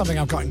 so that's something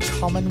I've got in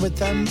common with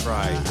them.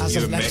 Right. As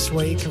You of and next Mick.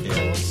 week, of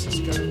course. It's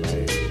going to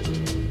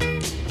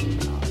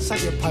be... I'll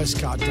send you a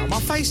postcard, Dom.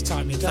 I'll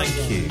FaceTime you, don't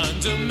Thank you.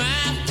 Under my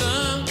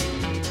thumb.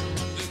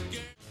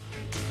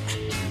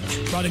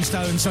 Rolling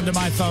Stones, Under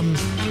My Thumb,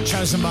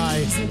 chosen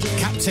by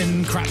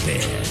Captain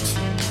Crapbeard.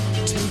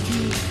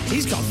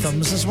 He's got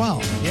thumbs as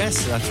well.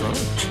 Yes, that's right.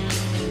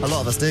 A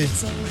lot of us do.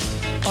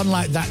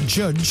 Unlike that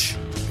judge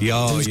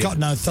who's got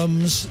no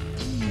thumbs,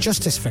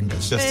 just his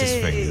fingers. Just his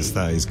fingers.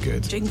 That is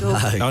good. Jingle.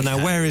 Oh,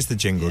 now where is the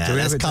jingle? Yeah, Do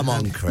we let's have it come to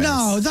on, hand? Chris.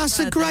 No, that's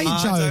a great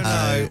I joke. don't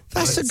know.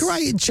 That's a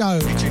great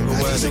joke. Jingle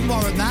That worthy. doesn't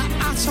warrant that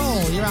at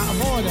all. You're out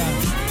of order.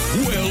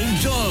 Well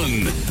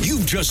done.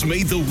 You've just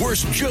made the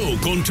worst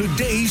joke on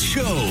today's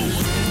show.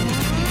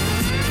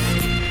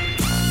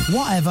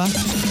 Whatever.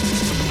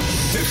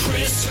 The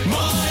Chris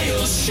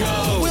Miles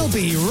Show. We'll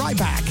be right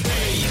back.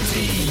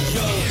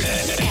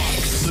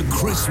 The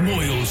Chris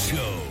Moyle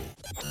Show.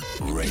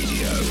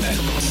 Radio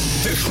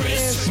X. The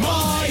Chris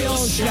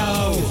Miles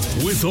Show.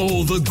 With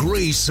all the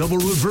grace of a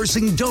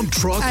reversing dump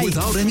truck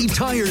without any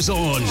tires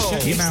on.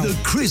 It's the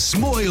Chris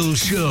Moyle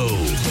Show.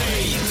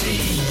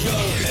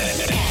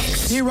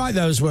 You write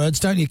those words,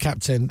 don't you,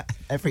 Captain?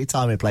 Every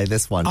time we play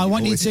this one, I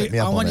want you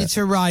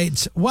to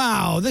write,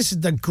 wow, this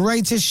is the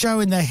greatest show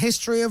in the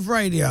history of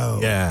radio.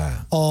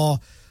 Yeah. Or,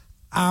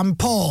 I'm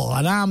Paul,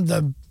 and I'm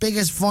the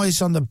biggest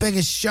voice on the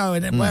biggest show,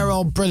 and we're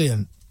all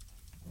brilliant.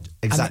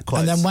 Exact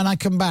quotes. And then when I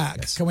come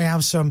back, can we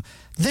have some,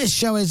 this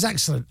show is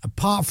excellent,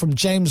 apart from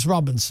James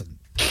Robinson.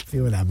 If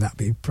you would have, that'd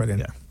be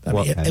brilliant.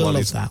 He'll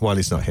love that. While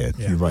he's not here,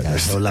 you write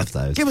those. He'll love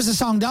those. Give us a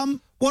song,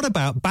 Dom. What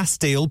about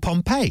Bastille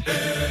Pompeii?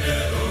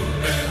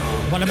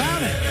 What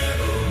about it?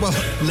 Well,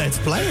 let's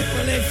play it.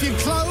 Well, if you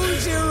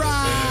close your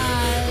eyes.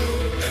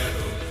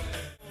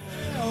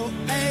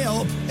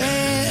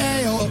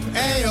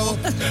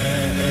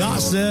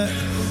 That's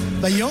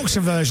the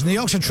Yorkshire version, the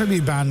Yorkshire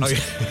tribute band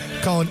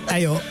called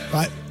Ayo,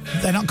 right?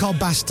 They're not called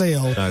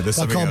Bastille. No,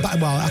 they're called else.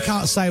 Well, I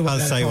can't say what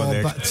they're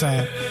called, but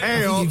I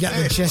think you get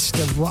the gist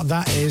of what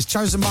that is.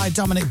 Chosen by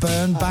Dominic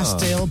Byrne,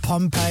 Bastille,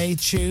 Pompeii,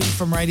 tune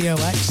from Radio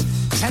X.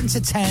 10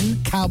 to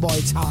 10, cowboy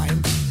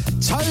time.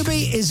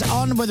 Toby is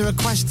on with a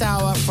request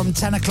hour from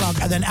 10 o'clock,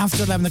 and then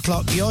after 11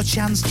 o'clock, your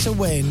chance to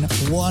win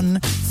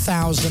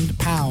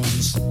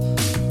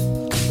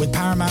 £1,000. With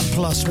Paramount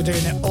Plus, we're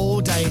doing it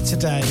all day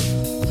today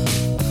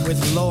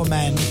with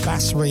Lawmen,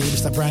 Bass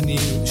Reeves, the brand new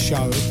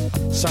show.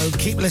 So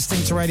keep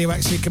listening to Radio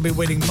X so you can be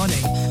winning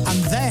money.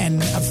 And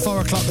then at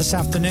 4 o'clock this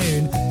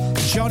afternoon,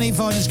 Johnny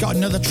Vaughan has got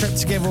another trip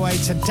to give away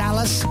to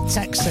Dallas,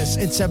 Texas.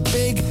 It's a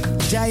big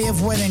day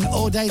of winning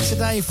all day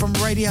today from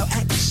Radio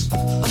X.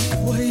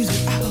 I've waited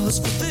hours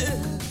for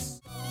this.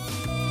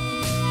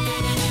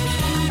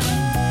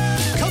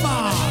 Come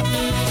on!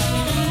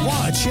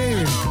 What a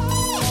tune.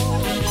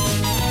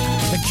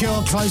 The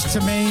Cure, Close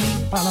to Me.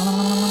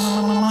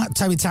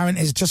 Toby Tarrant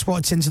has just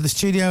walked into the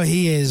studio.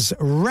 He is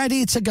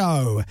ready to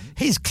go.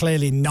 He's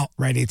clearly not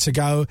ready to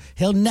go.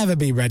 He'll never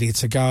be ready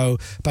to go,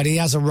 but he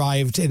has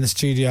arrived in the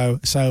studio.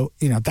 So,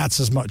 that's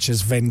as much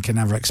as Vin can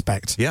ever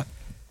expect. Yeah.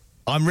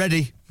 I'm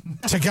ready.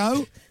 To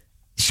go?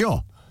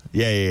 Sure.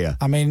 Yeah.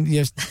 I mean,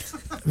 have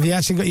you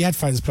actually got your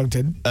headphones plugged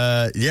in?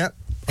 Yeah.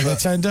 Have they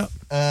turned up?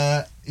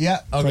 Yeah.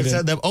 I'm going to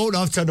turn them. Oh,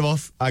 no, I've turned them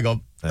off. Hang on.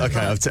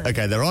 Okay,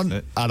 okay, they're on,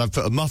 and I've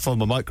put a muff on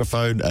my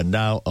microphone, and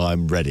now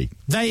I'm ready.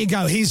 There you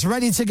go. He's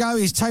ready to go.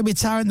 He's Toby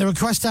Tarrant. The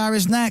request hour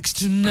is next.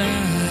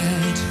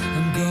 Tonight,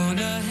 I'm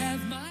gonna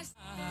have my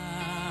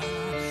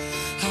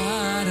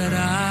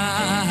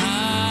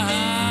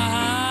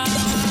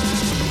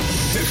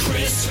The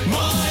Chris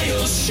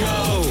Miles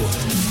Show.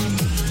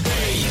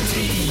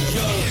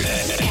 Radio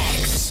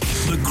X.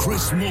 The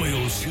Chris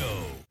Moyle Show.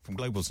 From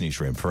Global's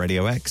newsroom for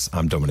Radio X,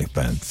 I'm Dominic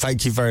Byrne.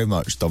 Thank you very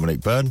much,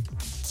 Dominic Byrne.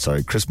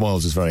 Sorry, Chris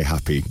Moyles is very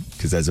happy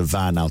because there's a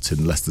van out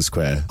in Leicester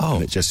Square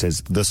and it just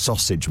says The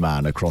Sausage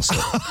Man across it.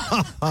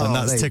 And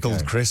that's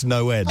tickled Chris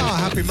no end. Oh,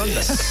 happy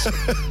Monday.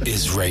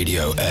 Is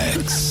Radio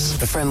X.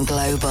 From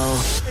Global.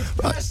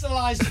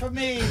 Personalised for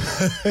me.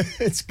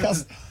 It's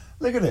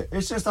look at it.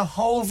 It's just a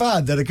whole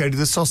van dedicated to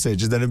the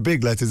sausage, and then in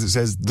big letters it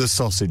says The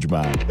Sausage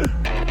Man.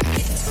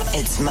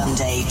 It's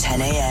Monday,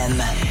 10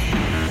 a.m.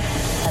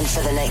 And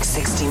for the next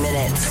 60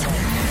 minutes,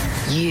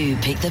 you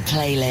pick the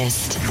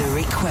playlist. The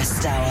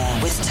Request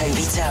Hour with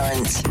Toby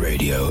Tarrant.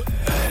 Radio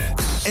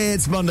X.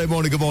 It's Monday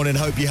morning. Good morning.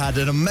 Hope you had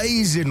an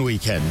amazing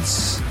weekend.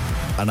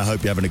 And I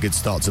hope you're having a good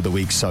start to the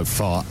week so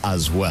far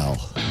as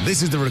well.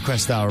 This is the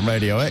Request Hour on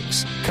Radio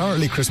X.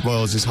 Currently, Chris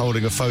Moyles is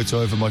holding a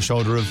photo over my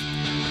shoulder of...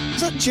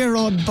 Is that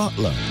Gerard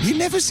Butler? You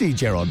never see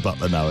Gerard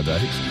Butler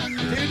nowadays.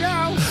 You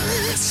know.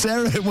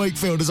 Sarah in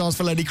Wakefield has asked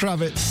for Lenny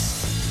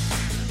Kravitz.